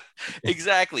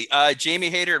 Exactly. Jamie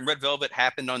Hayter and Red Velvet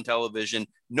happened on television.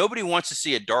 Nobody wants to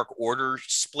see a Dark Order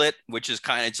split, which is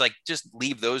it's like, just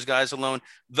leave those guys alone.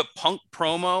 The Punk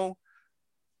promo,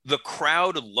 the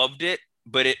crowd loved it,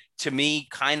 but it, to me,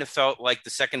 kind of felt like the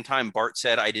second time Bart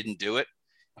said, I didn't do it.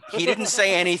 He didn't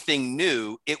say anything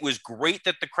new. It was great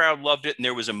that the crowd loved it and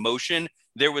there was emotion.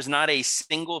 There was not a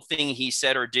single thing he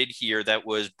said or did here that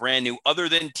was brand new other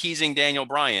than teasing Daniel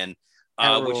Bryan.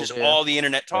 Which is all the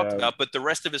internet talked about. But the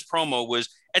rest of his promo was,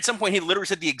 at some point, he literally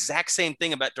said the exact same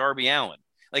thing about Darby Allin.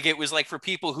 Like, it was like, for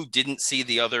people who didn't see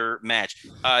the other match,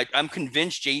 I'm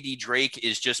convinced JD Drake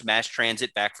is just mass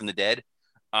transit back from the dead.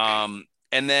 And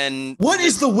then what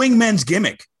is the Wingman's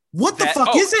gimmick? What the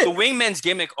fuck is it? The wingmen's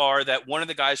gimmick are that one of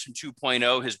the guys from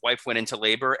 2.0, his wife went into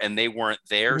labor and they weren't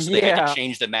there, so they had to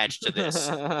change the match to this.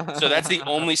 So that's the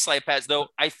only slight pass. Though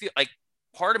I feel like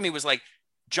part of me was like,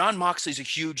 John Moxley's a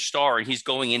huge star and he's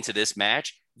going into this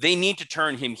match. They need to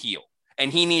turn him heel.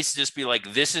 And he needs to just be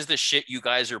like, this is the shit you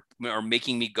guys are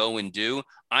making me go and do.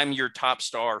 I'm your top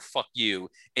star. Fuck you.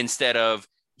 Instead of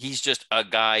he's just a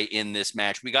guy in this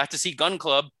match. We got to see Gun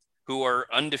Club, who are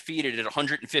undefeated at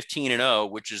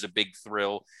 115-0, which is a big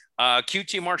thrill.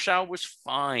 QT Marshall was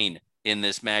fine in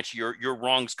this match. You're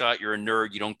wrong, Scott. You're a nerd.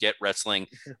 You don't get wrestling.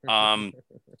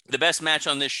 The best match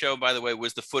on this show, by the way,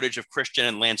 was the footage of Christian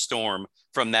and Lance Storm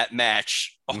from that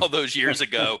match all those years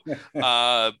ago.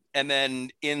 And then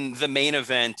in the main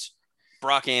event,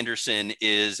 Brock Anderson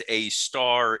is a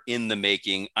star in the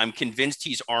making. I'm convinced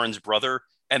he's Arn's brother,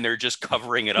 and they're just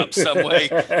covering it up some way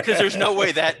because there's no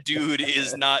way that dude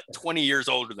is not 20 years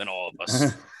older than all of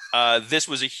us. This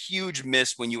was a huge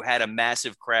miss when you had a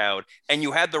massive crowd and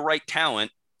you had the right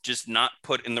talent, just not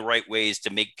put in the right ways to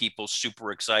make people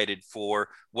super excited for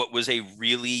what was a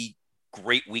really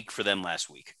great week for them last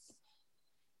week.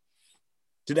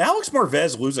 Did Alex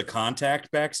Marvez lose a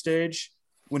contact backstage?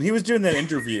 When he was doing that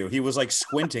interview, he was like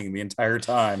squinting the entire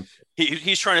time.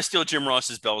 He's trying to steal Jim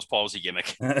Ross's Bell's palsy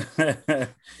gimmick. And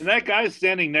that guy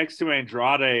standing next to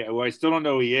Andrade, who I still don't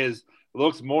know who he is,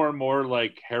 looks more and more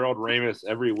like Harold Ramis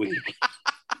every week.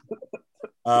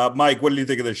 Mike, what did you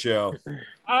think of the show?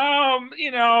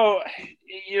 To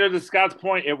Scott's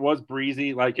point, it was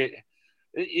breezy. Like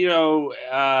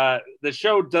the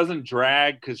show doesn't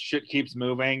drag because shit keeps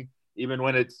moving, even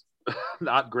when it's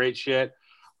not great shit.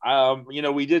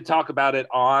 We did talk about it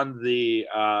on the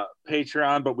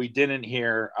Patreon, but we didn't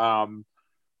hear.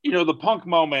 The Punk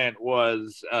moment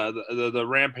was the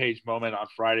Rampage moment on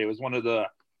Friday. It was one of the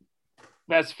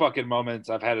best fucking moments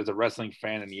I've had as a wrestling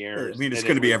fan in years. I mean, it's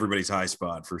going to be everybody's high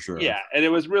spot for sure. Yeah, and it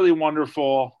was really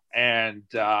wonderful, and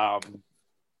I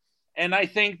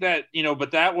think that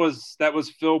but that was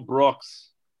Phil Brooks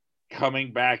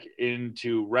coming back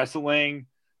into wrestling.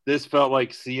 This felt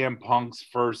like CM Punk's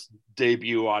first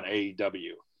debut on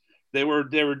AEW. They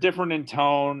were different in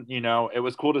tone. It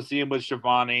was cool to see him with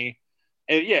Shivani.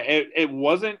 It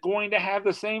wasn't going to have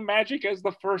the same magic as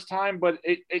the first time, but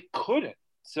it couldn't.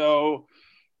 So,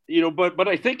 but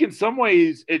I think in some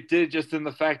ways it did, just in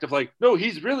the fact of like, no,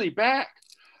 he's really back.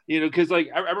 Because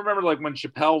like I remember like when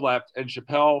Chappelle left and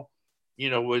Chappelle,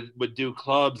 would do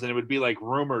clubs and it would be like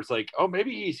rumors like, oh,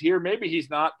 maybe he's here, maybe he's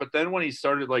not. But then when he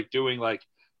started like doing like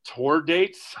tour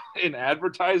dates in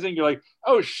advertising, you're like,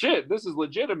 oh shit, this is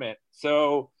legitimate.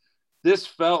 So this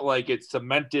felt like it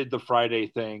cemented the Friday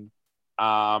thing.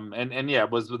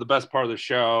 It was the best part of the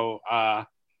show. I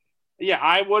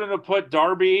wouldn't have put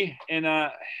Darby in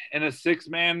a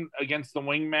 6-man against the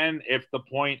Wingmen if the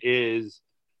point is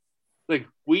like,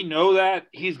 we know that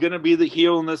he's going to be the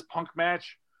heel in this Punk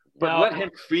match, but let him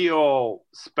feel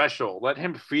special. Let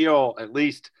him feel at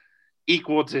least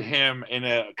equal to him in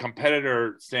a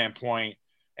competitor standpoint.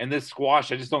 And this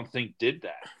squash, I just don't think did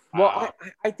that. Well,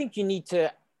 I think you need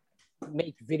to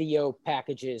make video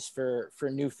packages for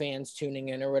new fans tuning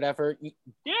in or whatever.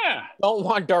 Yeah. Don't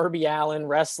want Darby Allin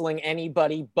wrestling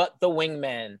anybody but the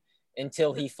Wingmen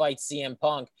until he fights CM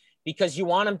Punk, because you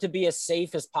want him to be as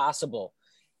safe as possible.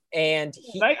 And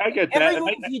I get that. Every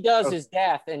move he does is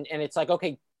death. And it's like,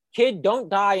 okay, kid, don't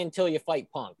die until you fight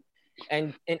Punk.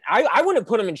 And I wouldn't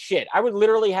put him in shit. I would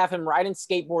literally have him riding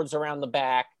skateboards around the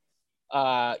back,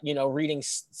 reading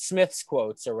Smith's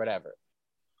quotes or whatever.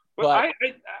 But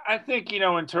I think,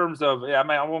 in terms of,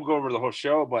 I won't go over the whole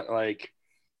show, but like,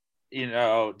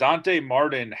 Dante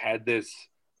Martin had this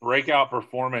breakout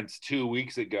performance 2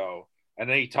 weeks ago, and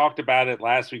then he talked about it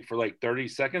last week for like 30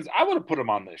 seconds. I would have put him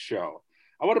on this show.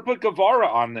 I would have put Guevara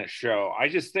on this show. I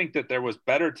just think that there was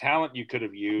better talent you could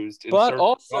have used. But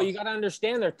also, you got to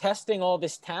understand, they're testing all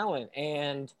this talent,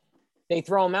 and they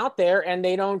throw them out there, and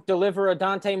they don't deliver a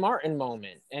Dante Martin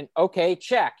moment. And okay,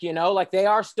 check. Like they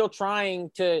are still trying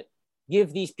to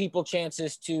give these people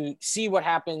chances to see what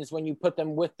happens when you put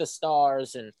them with the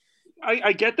stars. And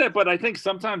I get that, but I think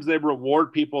sometimes they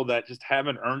reward people that just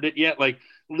haven't earned it yet. Like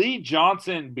Lee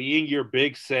Johnson being your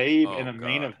big save in a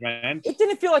main event. It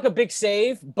didn't feel like a big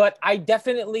save, but I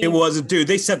definitely... It wasn't, dude.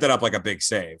 They set that up like a big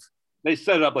save. They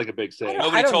set it up like a big save.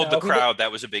 Nobody told the crowd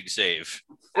that was a big save.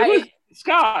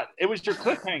 Scott, it was your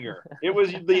cliffhanger. It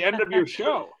was the end of your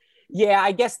show. Yeah,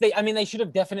 I guess they should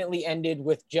have definitely ended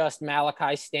with just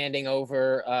Malachi standing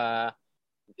over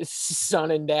son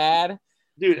and dad.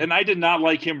 Dude, and I did not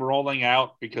like him rolling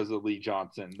out because of Lee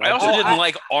Johnson. I also didn't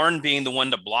like Arn being the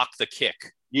one to block the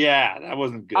kick. Yeah, that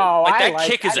wasn't good. Oh, Like that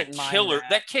kick is a killer.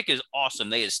 That kick is awesome.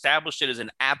 They established it as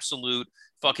an absolute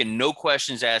fucking no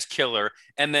questions asked killer.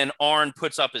 And then Arn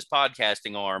puts up his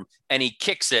podcasting arm and he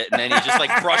kicks it and then he just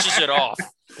like brushes it off.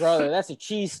 Brother, that's a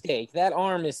cheesesteak. That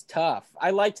arm is tough.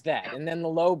 I liked that. And then the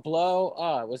low blow,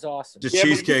 oh, it was awesome. Just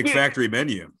Cheesecake Factory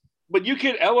menu. But you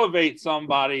could elevate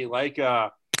somebody like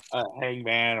a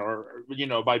Hangman or,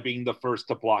 by being the first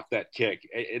to block that kick.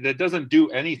 It doesn't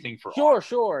do anything for Arn.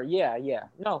 Sure. Yeah.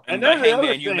 No. And by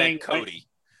Hangman, you meant Cody.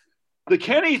 The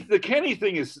Kenny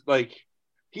thing is like,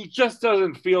 he just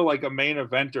doesn't feel like a main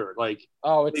eventer. Like,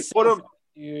 it's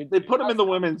they put him in the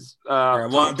women's.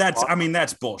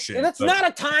 That's bullshit. Yeah, that's not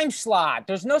a time slot.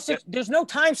 There's no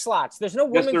time slots. There's no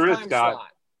women's time slot.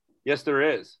 Yes, there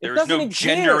is. There's no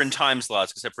gender in time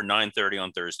slots except for 9:30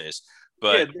 on Thursdays.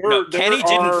 But Kenny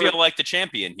didn't feel like the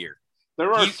champion here.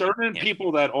 There are certain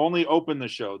people that only open the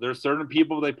show. There's certain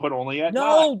people they put only at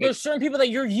night. There's certain people that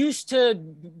you're used to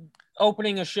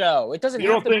opening a show. It doesn't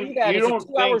have to be that. It's a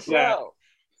 2-hour show.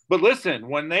 But listen,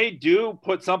 when they do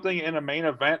put something in a main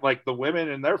event, like the women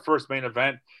in their first main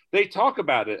event, they talk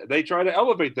about it. They try to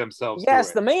elevate themselves.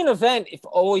 Yes, the main event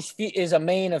always is a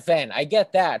main event. I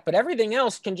get that. But everything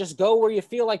else can just go where you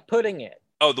feel like putting it.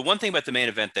 Oh, the one thing about the main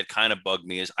event that kind of bugged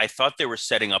me is I thought they were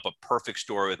setting up a perfect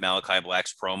story with Malachi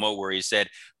Black's promo where he said,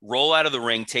 roll out of the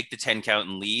ring, take the 10 count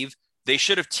and leave. They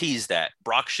should have teased that.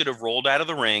 Brock should have rolled out of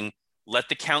the ring, let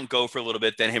the count go for a little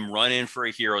bit, then him run in for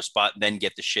a hero spot, then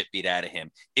get the shit beat out of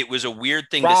him. It was a weird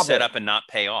thing to set up and not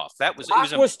pay off. That was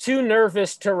Brock was too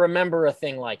nervous to remember a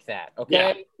thing like that.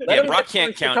 Okay, yeah, Brock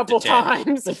can't count a couple to 10.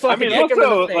 times. I mean,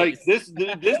 also like this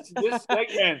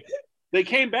segment. They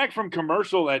came back from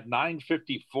commercial at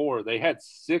 9:54. They had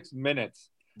 6 minutes.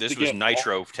 This was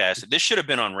Nitro test. This should have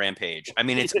been on Rampage. I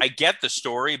mean, I get the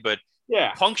story, but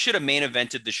Punk should have main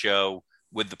evented the show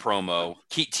with the promo.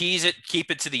 Tease it,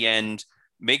 keep it to the end,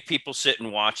 make people sit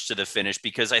and watch to the finish,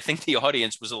 because I think the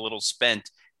audience was a little spent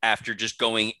after just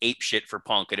going ape shit for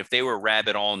Punk. And if they were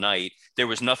rabid all night, there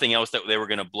was nothing else that they were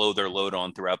going to blow their load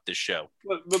on throughout this show.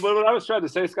 But what I was trying to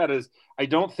say, Scott, is I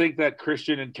don't think that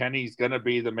Christian and Kenny's going to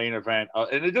be the main event.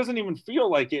 And it doesn't even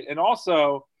feel like it. And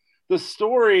also the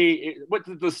story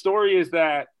is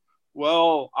that,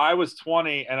 well, I was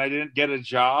 20 and I didn't get a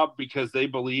job because they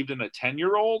believed in a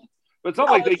 10-year-old. But it's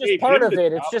not like they gave part of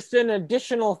it. It's just an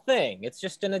additional thing. It's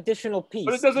just an additional piece.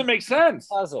 But it doesn't make sense.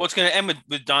 Puzzle. Well, it's going to end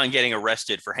with Don getting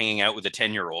arrested for hanging out with a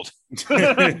 10-year-old.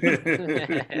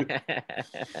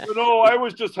 No, I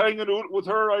was just hanging out with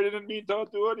her. I didn't mean to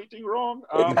do anything wrong.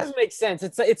 It does make sense.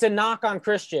 It's a knock on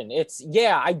Christian.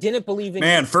 I didn't believe in.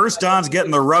 Man, first Don's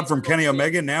getting the rub from Kenny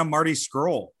Omega. Now Marty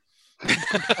Scurll.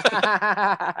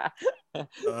 What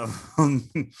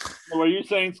are you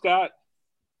saying, Scott?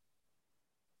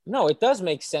 No, it does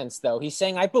make sense, though. He's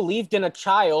saying, I believed in a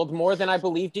child more than I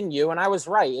believed in you, and I was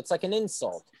right. It's like an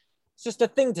insult. It's just a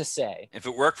thing to say. If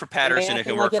it worked for Patterson, it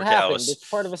can work for Callis. It's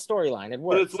part of a storyline. It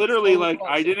works. But it's literally like,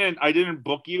 I didn't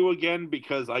book you again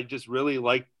because I just really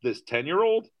liked this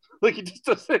 10-year-old. Like, it just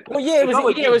doesn't. Well, it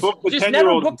was just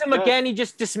never booked him again. He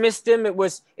just dismissed him. He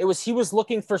was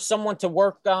looking for someone to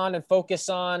work on and focus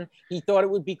on. He thought it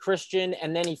would be Christian,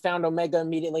 and then he found Omega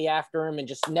immediately after him and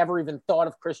just never even thought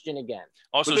of Christian again.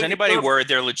 Also, is anybody worried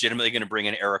they're legitimately going to bring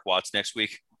in Eric Watts next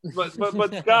week? But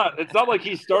Scott, it's not like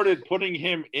he started putting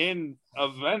him in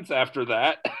events after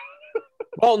that.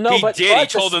 Well, no, he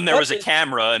told them there was a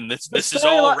camera, and this is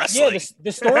all wrestling. Yeah,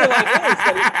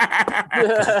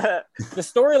 the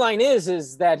storyline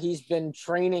is that he's been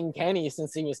training Kenny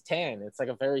since he was 10. It's like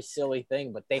a very silly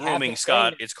thing, but they grooming,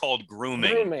 Scott. It's called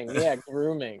grooming.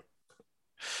 Grooming.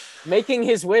 Making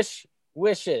his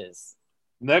wishes.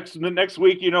 Next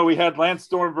week, we had Lance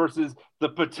Storm versus the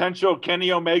potential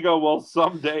Kenny Omega will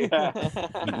someday have.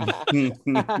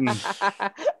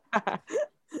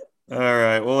 All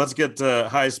right, well, let's get to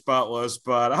high spot, low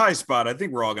spot. A high spot, I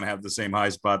think we're all going to have the same high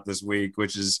spot this week,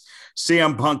 which is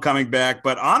CM Punk coming back.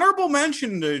 But honorable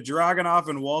mention to Dragunov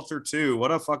and Walter, too.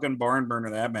 What a fucking barn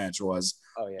burner that match was.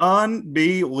 Oh, yeah.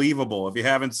 Unbelievable. If you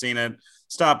haven't seen it,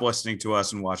 stop listening to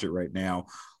us and watch it right now.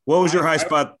 What was your high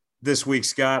spot this week,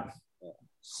 Scott?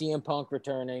 CM Punk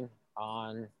returning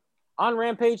on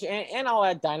Rampage, and I'll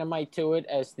add Dynamite to it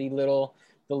as the little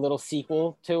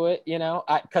sequel to it,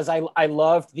 because I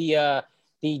loved the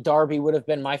Darby would have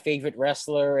been my favorite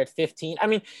wrestler at 15. I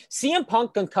mean, CM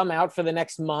Punk can come out for the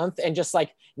next month and just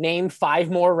like name 5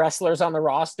 more wrestlers on the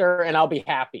roster and I'll be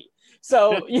happy,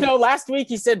 So, last week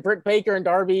he said Britt Baker and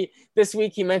Darby. This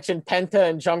week he mentioned Penta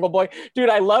and Jungle Boy. Dude,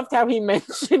 I loved how he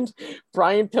mentioned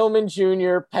Brian Pillman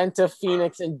Jr., Penta,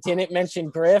 Phoenix, and didn't mention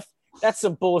Griff. That's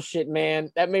some bullshit,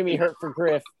 man. That made me hurt for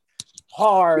Griff.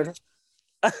 Hard.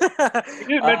 He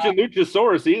didn't mention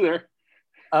Luchasaurus either.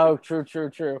 Oh,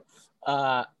 true.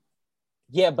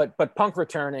 Yeah, but Punk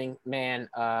returning, man,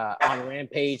 on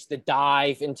Rampage, the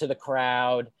dive into the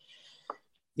crowd,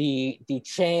 the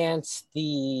chants,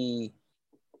 the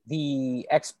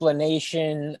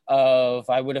explanation of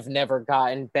I would have never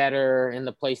gotten better in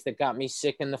the place that got me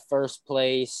sick in the first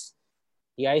place,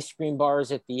 the ice cream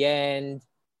bars at the end,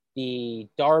 the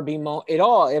Darby moment, it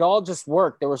all just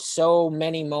worked. There were so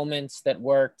many moments that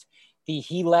worked.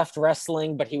 He left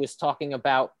wrestling, but he was talking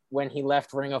about when he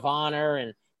left Ring of Honor,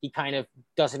 and he kind of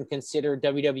doesn't consider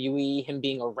WWE, him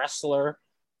being a wrestler,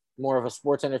 more of a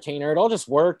sports entertainer. It all just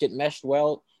worked. It meshed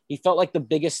well. He felt like the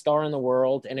biggest star in the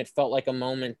world, and it felt like a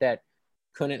moment that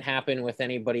couldn't happen with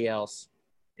anybody else.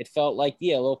 It felt like,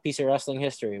 a little piece of wrestling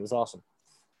history. It was awesome.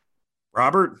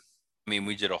 Robert? I mean,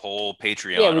 we did a whole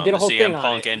Patreon we did on a whole the thing CM on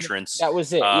Punk it. entrance. That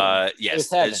was it.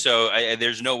 Yes. It was So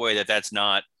there's no way that's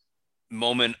not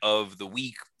moment of the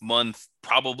week, month,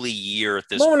 probably year at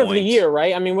this moment point. Of the year,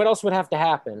 right? I mean, what else would have to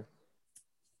happen?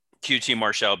 QT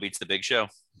Marshall beats the Big Show.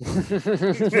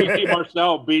 QT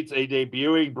Marshall beats a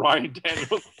debuting Bryan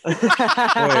Danielson.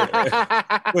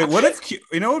 Wait, what if it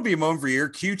would be a moment for a year?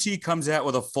 QT comes out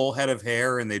with a full head of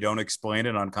hair and they don't explain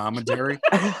it on commentary.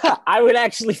 I would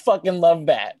actually fucking love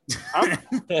that.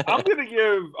 I'm gonna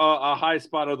give a high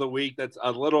spot of the week that's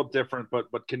a little different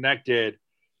but connected.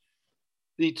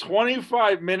 The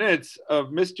 25 minutes of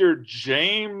Mr.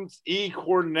 James E.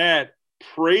 Cornette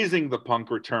praising the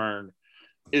Punk return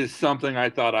is something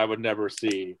I thought I would never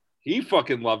see. He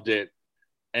fucking loved it,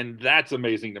 and that's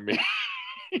amazing to me.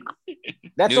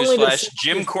 That's Newsflash,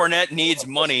 Jim Cornette needs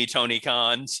money, Tony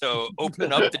Khan, so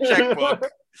open up the checkbook.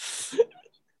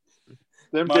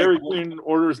 Them Dairy Queen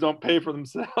orders don't pay for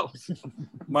themselves.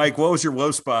 Mike, what was your low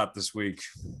spot this week?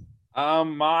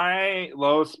 My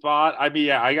low spot,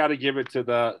 I got to give it to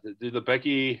the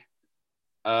Becky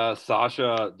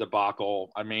Sasha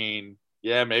debacle. I mean,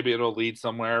 yeah, maybe it'll lead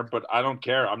somewhere, but I don't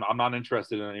care. I'm not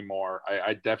interested in it anymore.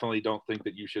 I definitely don't think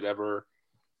that you should ever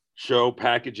show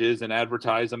packages and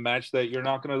advertise a match that you're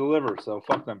not going to deliver. So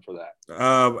fuck them for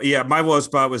that. My low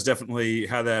spot was definitely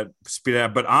how that speed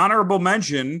up, but honorable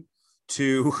mention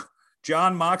to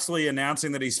Jon Moxley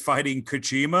announcing that he's fighting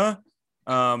Kojima.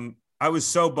 I was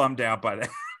so bummed out by that.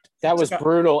 That was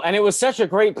brutal, and it was such a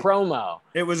great promo.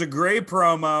 It was a great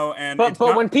promo, and but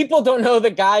when people don't know the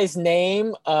guy's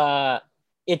name,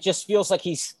 it just feels like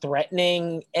he's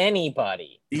threatening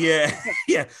anybody. Yeah,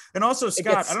 yeah. And also,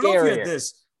 Scott, I don't know if you had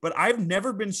this, but I've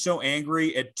never been so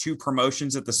angry at two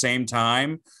promotions at the same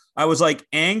time. I was like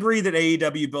angry that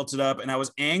AEW built it up, and I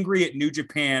was angry at New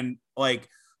Japan, like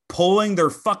pulling their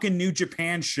fucking New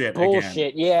Japan shit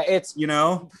bullshit. Again. Yeah, it's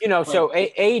like, so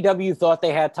AEW thought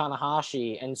they had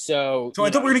Tanahashi, and so I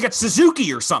thought we were gonna get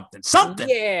Suzuki or something.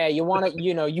 Yeah, you want to,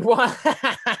 you want.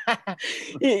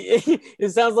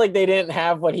 It sounds like they didn't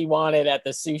have what he wanted at the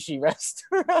sushi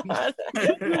restaurant.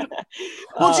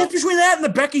 Well, just between that and the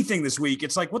Becky thing this week,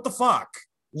 it's like, what the fuck?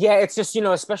 Yeah, it's just,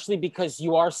 especially because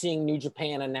you are seeing New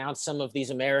Japan announce some of these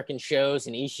American shows,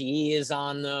 and Ishii is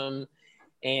on them.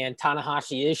 And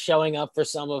Tanahashi is showing up for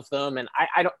some of them. And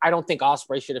I don't think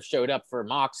Ospreay should have showed up for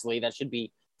Moxley. That should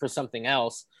be for something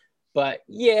else. But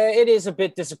yeah, it is a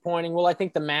bit disappointing. Well, I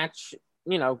think the match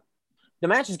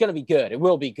is going to be good. It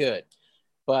will be good.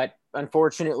 But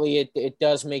unfortunately, it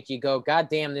does make you go, God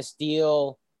damn, this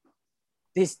deal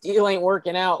ain't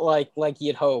working out like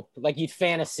you'd hope, like you'd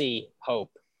fantasy hope.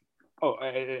 Oh,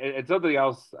 and something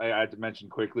else I had to mention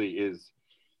quickly is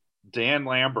Dan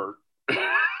Lambert.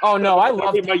 Oh no, I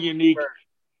love my unique.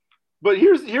 But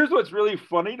here's what's really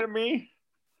funny to me: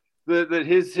 that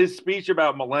his speech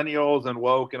about millennials and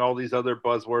woke and all these other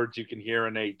buzzwords you can hear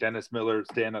in a Dennis Miller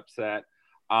stand-up set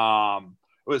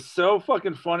was so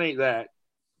fucking funny that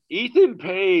Ethan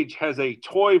Page has a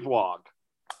toy vlog,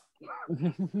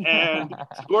 and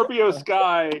Scorpio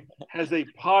Sky has a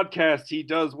podcast he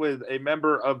does with a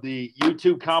member of the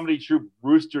YouTube comedy troupe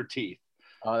Rooster Teeth.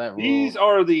 Oh, these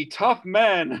are the tough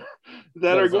men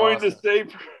that are going to say,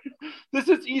 this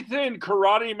is Ethan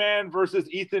Karate Man versus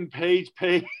Ethan Page.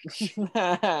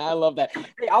 I love that.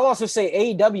 Hey, I'll also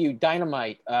say AEW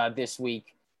Dynamite this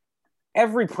week.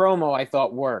 Every promo I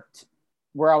thought worked.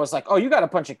 Where I was like, oh, you got a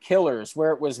bunch of killers.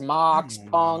 Where it was Mox,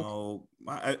 Punk,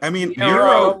 I mean,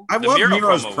 Miro. I The love Miro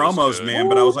Miro's promo was promos, good. man,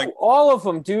 but I was like, all of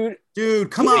them, dude.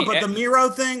 come Dude, on. But the Miro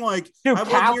thing, like, Dude, I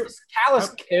love Miro. Callis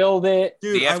killed it.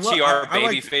 Dude, The I FTR I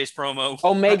like, babyface promo.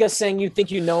 Omega saying, "You think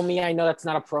you know me?" I know that's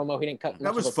not a promo. He didn't cut. that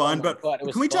much was of a fun, promo, but it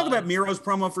was can we talk fun. about Miro's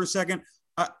promo for a second?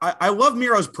 I love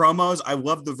Miro's promos. I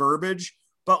love the verbiage,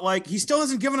 but like, he still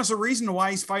hasn't given us a reason to why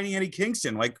he's fighting Eddie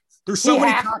Kingston. Like, there's so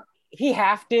many. He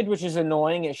half did, which is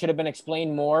annoying. It should have been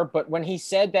explained more. But when he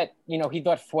said that, he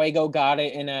thought Fuego got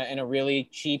it in a really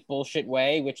cheap bullshit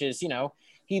way, which is,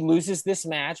 he loses this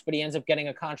match, but he ends up getting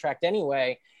a contract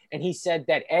anyway. And he said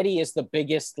that Eddie is the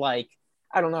biggest, like,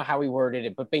 I don't know how he worded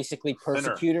it, but basically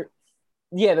persecutor.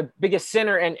 Sinner. Yeah, the biggest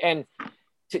sinner. And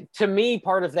to me,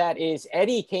 part of that is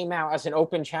Eddie came out as an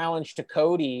open challenge to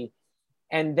Cody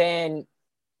and then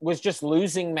was just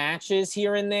losing matches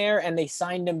here and there. And they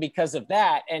signed him because of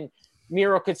that. And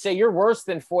Miro could say, you're worse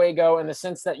than Fuego in the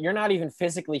sense that you're not even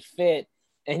physically fit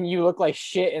and you look like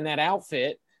shit in that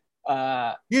outfit.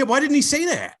 Yeah, why didn't he say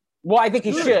that? Well, I think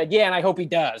he should. Yeah, and I hope he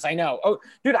does. I know. Oh,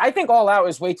 dude, I think All Out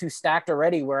is way too stacked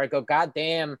already where I go, God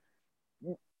damn.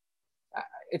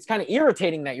 It's kind of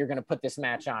irritating that you're going to put this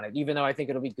match on it, even though I think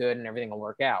it'll be good and everything will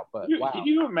work out. But wow. Can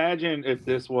you imagine if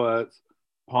this was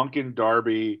Punk and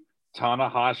Darby,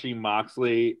 Tanahashi,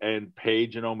 Moxley, and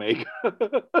Page and Omega?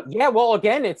 Yeah, well,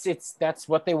 again, that's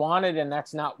what they wanted, and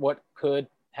that's not what could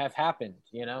have happened,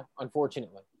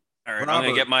 unfortunately. All right, I'm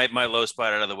gonna get my low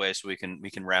spot out of the way so we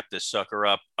can wrap this sucker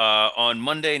up. On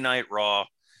Monday Night Raw,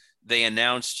 they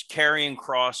announced Karrion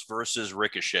Kross versus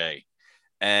Ricochet,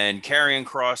 and Karrion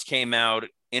Kross came out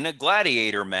in a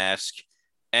gladiator mask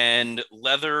and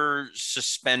leather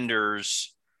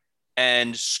suspenders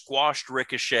and squashed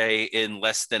Ricochet in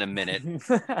less than a minute.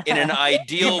 In an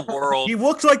ideal world, he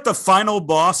looked like the final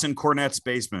boss in Cornette's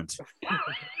basement.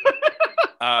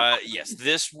 Yes,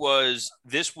 this was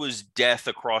death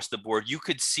across the board. You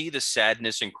could see the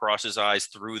sadness in Cross's eyes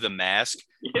through the mask,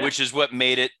 which is what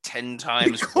made it 10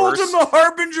 times he called worse. him the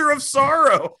harbinger of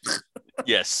sorrow.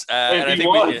 Yes, and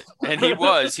he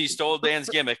was. He stole Dan's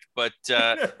gimmick. But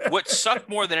what sucked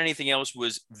more than anything else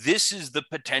was this is the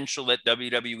potential that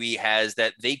WWE has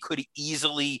that they could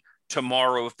easily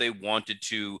tomorrow, if they wanted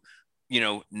to,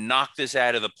 knock this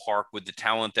out of the park with the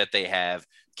talent that they have.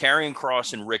 Karrion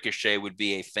Kross and Ricochet would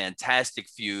be a fantastic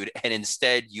feud. And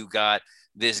instead you got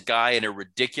this guy in a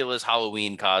ridiculous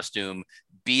Halloween costume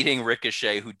beating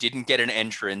Ricochet, who didn't get an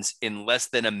entrance in less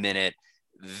than a minute.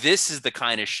 This is the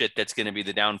kind of shit that's going to be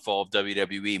the downfall of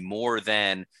WWE more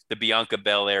than the Bianca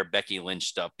Belair, Becky Lynch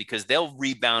stuff, because they'll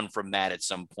rebound from that at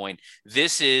some point.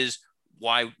 This is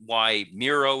why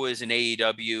Miro is in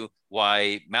AEW,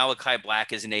 why Malachi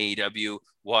Black is in AEW,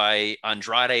 why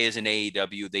Andrade is in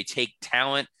AEW. They take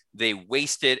talent, they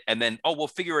waste it, and then, we'll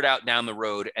figure it out down the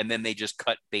road, and then they just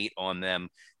cut bait on them.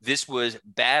 This was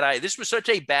bad. This was such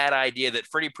a bad idea that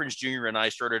Freddie Prinze Jr. and I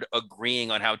started agreeing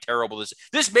on how terrible this is.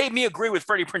 This made me agree with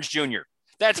Freddie Prinze Jr.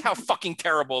 That's how fucking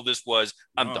terrible this was.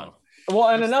 I'm done. Well,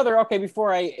 and another,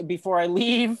 before I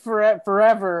leave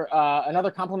forever,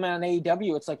 another compliment on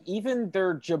AEW. It's like even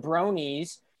their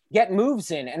jabronis get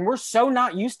moves in, and we're so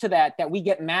not used to that we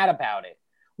get mad about it.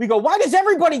 We go, why does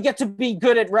everybody get to be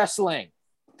good at wrestling?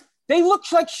 They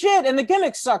look like shit, and the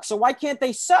gimmick sucks. So why can't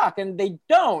they suck? And they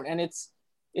don't. And it's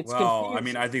confusing. I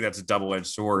mean, I think that's a double-edged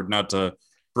sword. Not to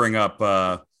bring up.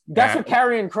 That's what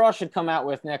Karrion Kross should come out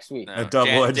with next week. A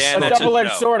double-edged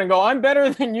sword and go, I'm better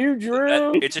than you,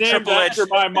 Drew. It's a triple-edged. After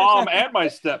my mom and my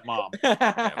stepmom.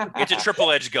 It's a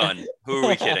triple-edged gun. Who are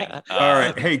we kidding? All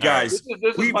right, hey guys,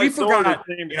 we forgot.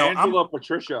 Angela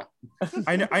Patricia.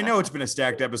 I know it's been a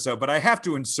stacked episode, but I have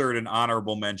to insert an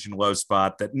honorable mention low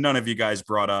spot that none of you guys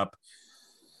brought up.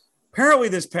 Apparently,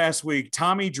 this past week,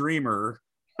 Tommy Dreamer.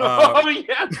 Dan,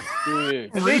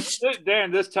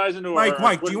 this ties into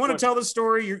Mike, do you want to tell the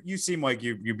story? You seem like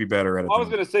you'd be better at it. I was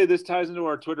going to say this ties into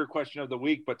our Twitter question of the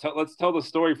week, but let's tell the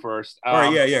story first. All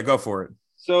right, yeah, go for it.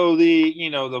 So the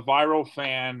viral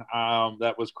fan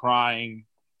that was crying.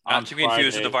 Not to be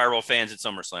confused with the viral fans at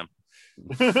SummerSlam.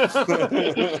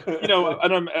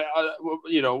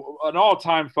 An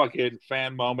all-time fucking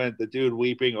fan moment. The dude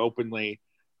weeping openly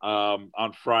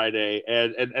on Friday,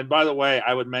 and by the way,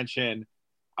 I would mention.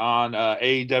 On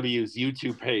AEW's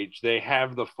YouTube page, they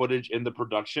have the footage in the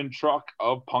production truck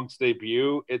of Punk's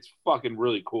debut. It's fucking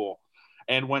really cool.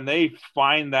 And when they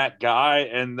find that guy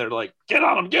and they're like, get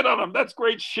on him, that's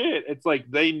great shit. It's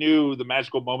like they knew the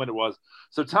magical moment it was.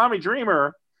 So Tommy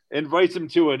Dreamer invites him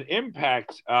to an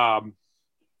Impact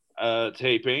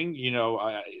taping.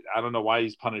 I don't know why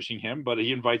he's punishing him, but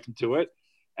he invites him to it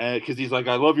because he's like,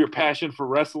 I love your passion for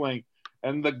wrestling.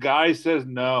 And the guy says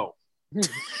no.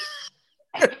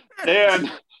 And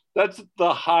That's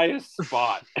the highest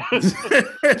spot.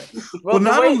 Well,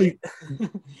 not only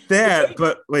that,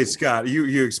 but wait, Scott,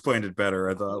 you explained it better.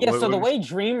 I thought. Yeah, so the way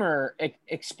Dreamer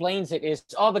explains it is,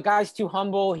 oh, the guy's too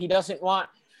humble. He doesn't want,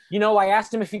 I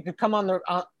asked him if he could come on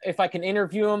if I can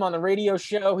interview him on the radio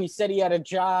show. He said he had a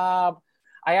job.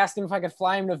 I asked him if I could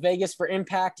fly him to Vegas for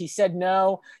Impact. He said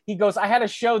no. He goes, I had a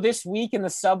show this week in the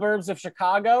suburbs of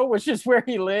Chicago, which is where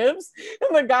he lives.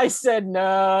 And the guy said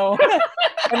no.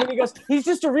 And then he goes, he's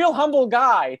just a real humble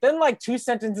guy. Then like 2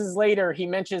 sentences later, he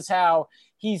mentions how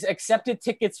he's accepted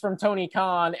tickets from Tony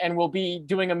Khan and will be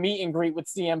doing a meet and greet with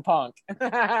CM Punk. It's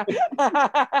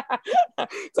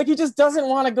like he just doesn't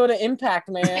want to go to Impact,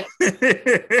 man.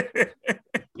 That's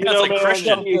like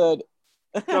Christian. Good.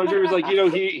 So he was like,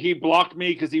 he blocked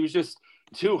me because he was just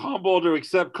too humble to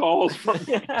accept calls from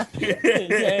me.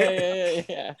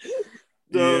 Yeah.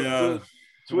 The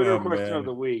Twitter question of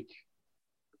the week.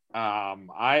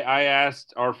 I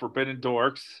asked our Forbidden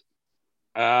Dorks,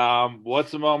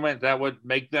 what's the moment that would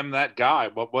make them that guy?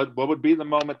 What would be the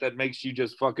moment that makes you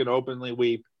just fucking openly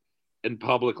weep in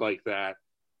public like that?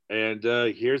 And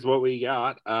here's what we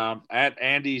got. At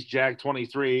Andy's Jack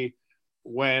 23.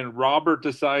 When Robert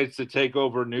decides to take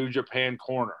over New Japan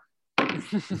Corner. At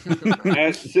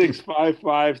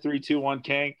 655-321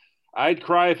 King, I'd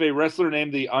cry if a wrestler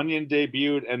named The Onion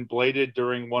debuted and bladed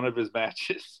during one of his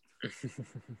matches.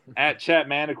 At Chat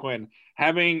Mannequin,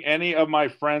 having any of my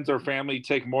friends or family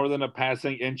take more than a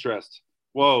passing interest.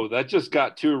 Whoa, that just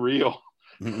got too real.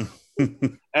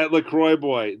 At LaCroix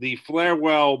Boy, the Flair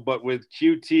well, but with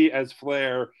QT as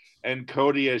Flair and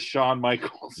Cody as Shawn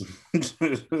Michaels.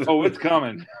 Oh, it's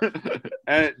coming.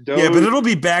 At Doge, yeah, but it'll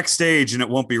be backstage and it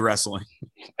won't be wrestling.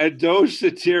 At Doge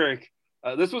Satiric,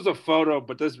 this was a photo,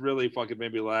 but this really fucking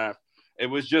made me laugh. It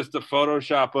was just a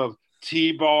Photoshop of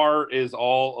T-Bar is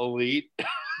all elite. At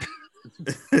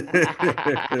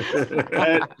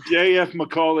JF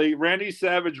McCauley, Randy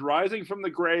Savage rising from the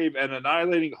grave and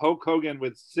annihilating Hulk Hogan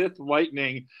with Sith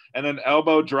lightning and an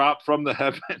elbow drop from the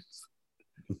heavens.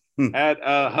 At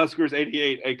Huskers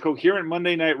 88, a coherent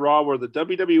Monday Night Raw where the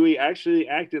WWE actually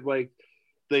acted like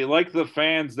they like the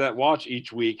fans that watch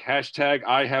each week. Hashtag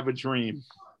I have a dream.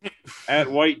 At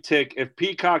White Tick, if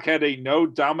Peacock had a no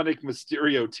Dominic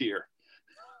Mysterio tier.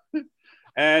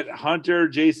 At Hunter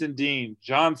Jason Dean,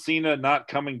 John Cena not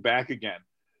coming back again.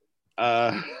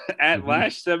 At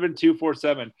Lash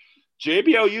 7247,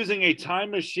 JBL using a time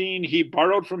machine he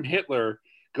borrowed from Hitler,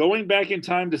 going back in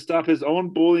time to stop his own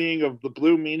bullying of the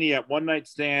Blue Meanie at One Night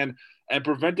Stand and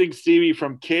preventing Stevie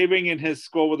from caving in his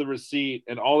skull with a receipt,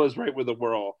 and all is right with the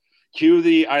world. Cue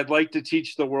the I'd like to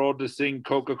teach the world to sing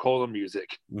Coca-Cola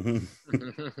music.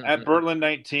 At Berlin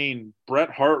 19,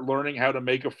 Bret Hart learning how to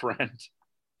make a friend.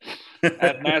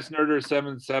 At Mass Nerder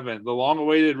 77, the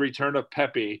long-awaited return of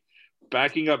Pepe,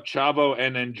 backing up Chavo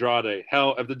and Andrade.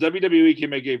 Hell, if the WWE can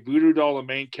make a voodoo doll a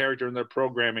main character in their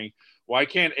programming, why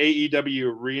can't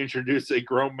AEW reintroduce a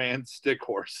grown man stick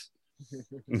horse?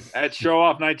 At Show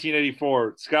Off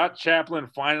 1984, Scott Chaplin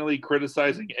finally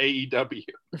criticizing AEW.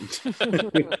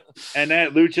 And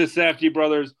at Lucha Safety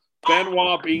Brothers,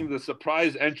 Benoit being the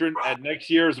surprise entrant at next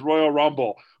year's Royal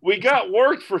Rumble. We got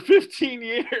worked for 15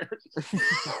 years.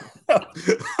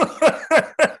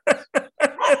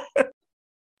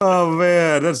 Oh,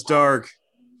 man, that's dark.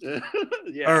 Yeah.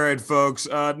 All right, folks.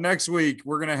 Next week,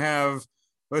 we're going to have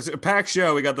a packed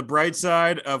show. We got the bright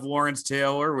side of Lawrence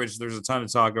Taylor, which there's a ton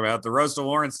to talk about. The roast of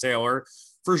Lawrence Taylor.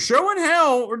 For Show and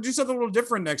Hell, we're do something a little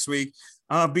different next week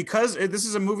because this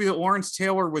is a movie that Lawrence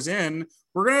Taylor was in.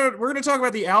 We're gonna talk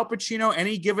about the Al Pacino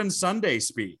Any Given Sunday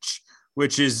speech,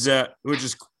 which is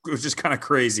kind of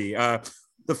crazy.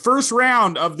 The first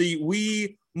round of the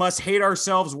We Must Hate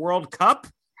Ourselves World Cup.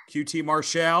 QT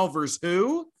Marshall versus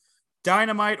who?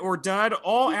 Dynamite or Dud.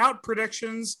 All out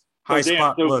predictions. High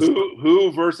spot. So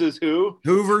who versus who?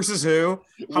 Who versus who?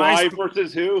 Why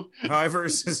versus who? Why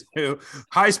versus who?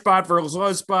 High spot versus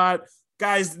low spot.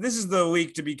 Guys, this is the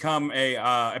week to become a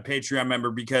Patreon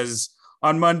member because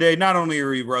on Monday, not only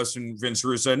are we roasting Vince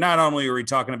Russo, not only are we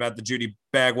talking about the Judy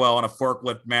Bagwell on a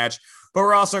forklift match, but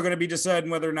we're also going to be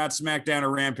deciding whether or not SmackDown or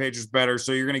Rampage is better.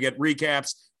 So you're going to get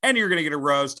recaps and you're going to get a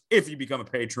roast if you become a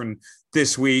patron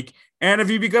this week. And if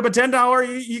you become a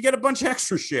 $10, you get a bunch of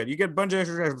extra shit. You get a bunch of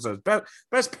extra episodes.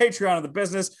 Best Patreon of the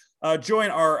business. Join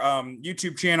our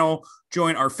YouTube channel.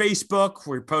 Join our Facebook.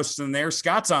 We're posting there.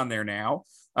 Scott's on there now.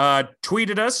 Tweet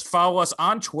at us. Follow us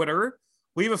on Twitter.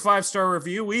 Leave a 5-star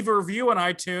review. Leave a review on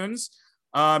iTunes.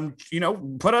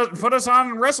 Put us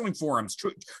on wrestling forums.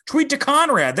 Tweet to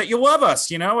Conrad that you love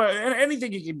us.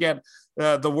 Anything you can get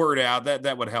the word out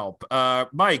that would help.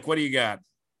 Mike, what do you got?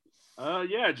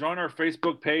 Yeah, join our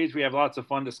Facebook page. We have lots of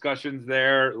fun discussions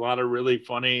there. A lot of really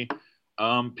funny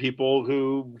people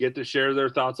who get to share their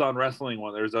thoughts on wrestling.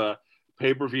 When there's a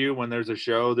pay-per-view, when there's a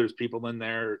show, there's people in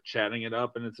there chatting it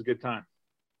up, and it's a good time.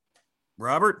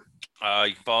 Robert?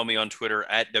 You can follow me on Twitter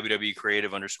at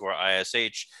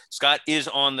WWCreative_ISH. Scott is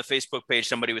on the Facebook page.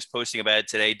 Somebody was posting about it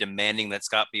today, demanding that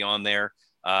Scott be on there.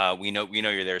 We know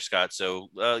you're there, Scott. So,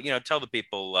 tell the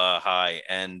people hi.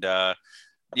 And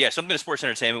something to sports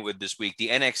entertainment with this week. The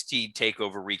NXT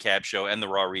TakeOver recap show and the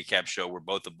Raw recap show were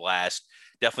both a blast.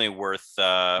 Definitely worth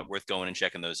going and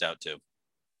checking those out too.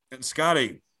 And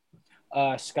Scotty?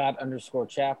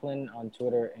 Scott_Chaplin on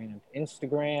Twitter and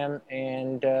Instagram,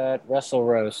 and Wrestle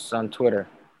Roasts on Twitter.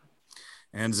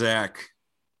 And Zach?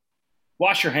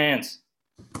 Wash your hands.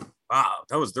 Wow,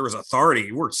 there was authority.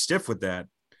 You were stiff with that.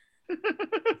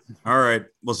 All right,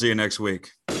 we'll see you next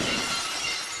week.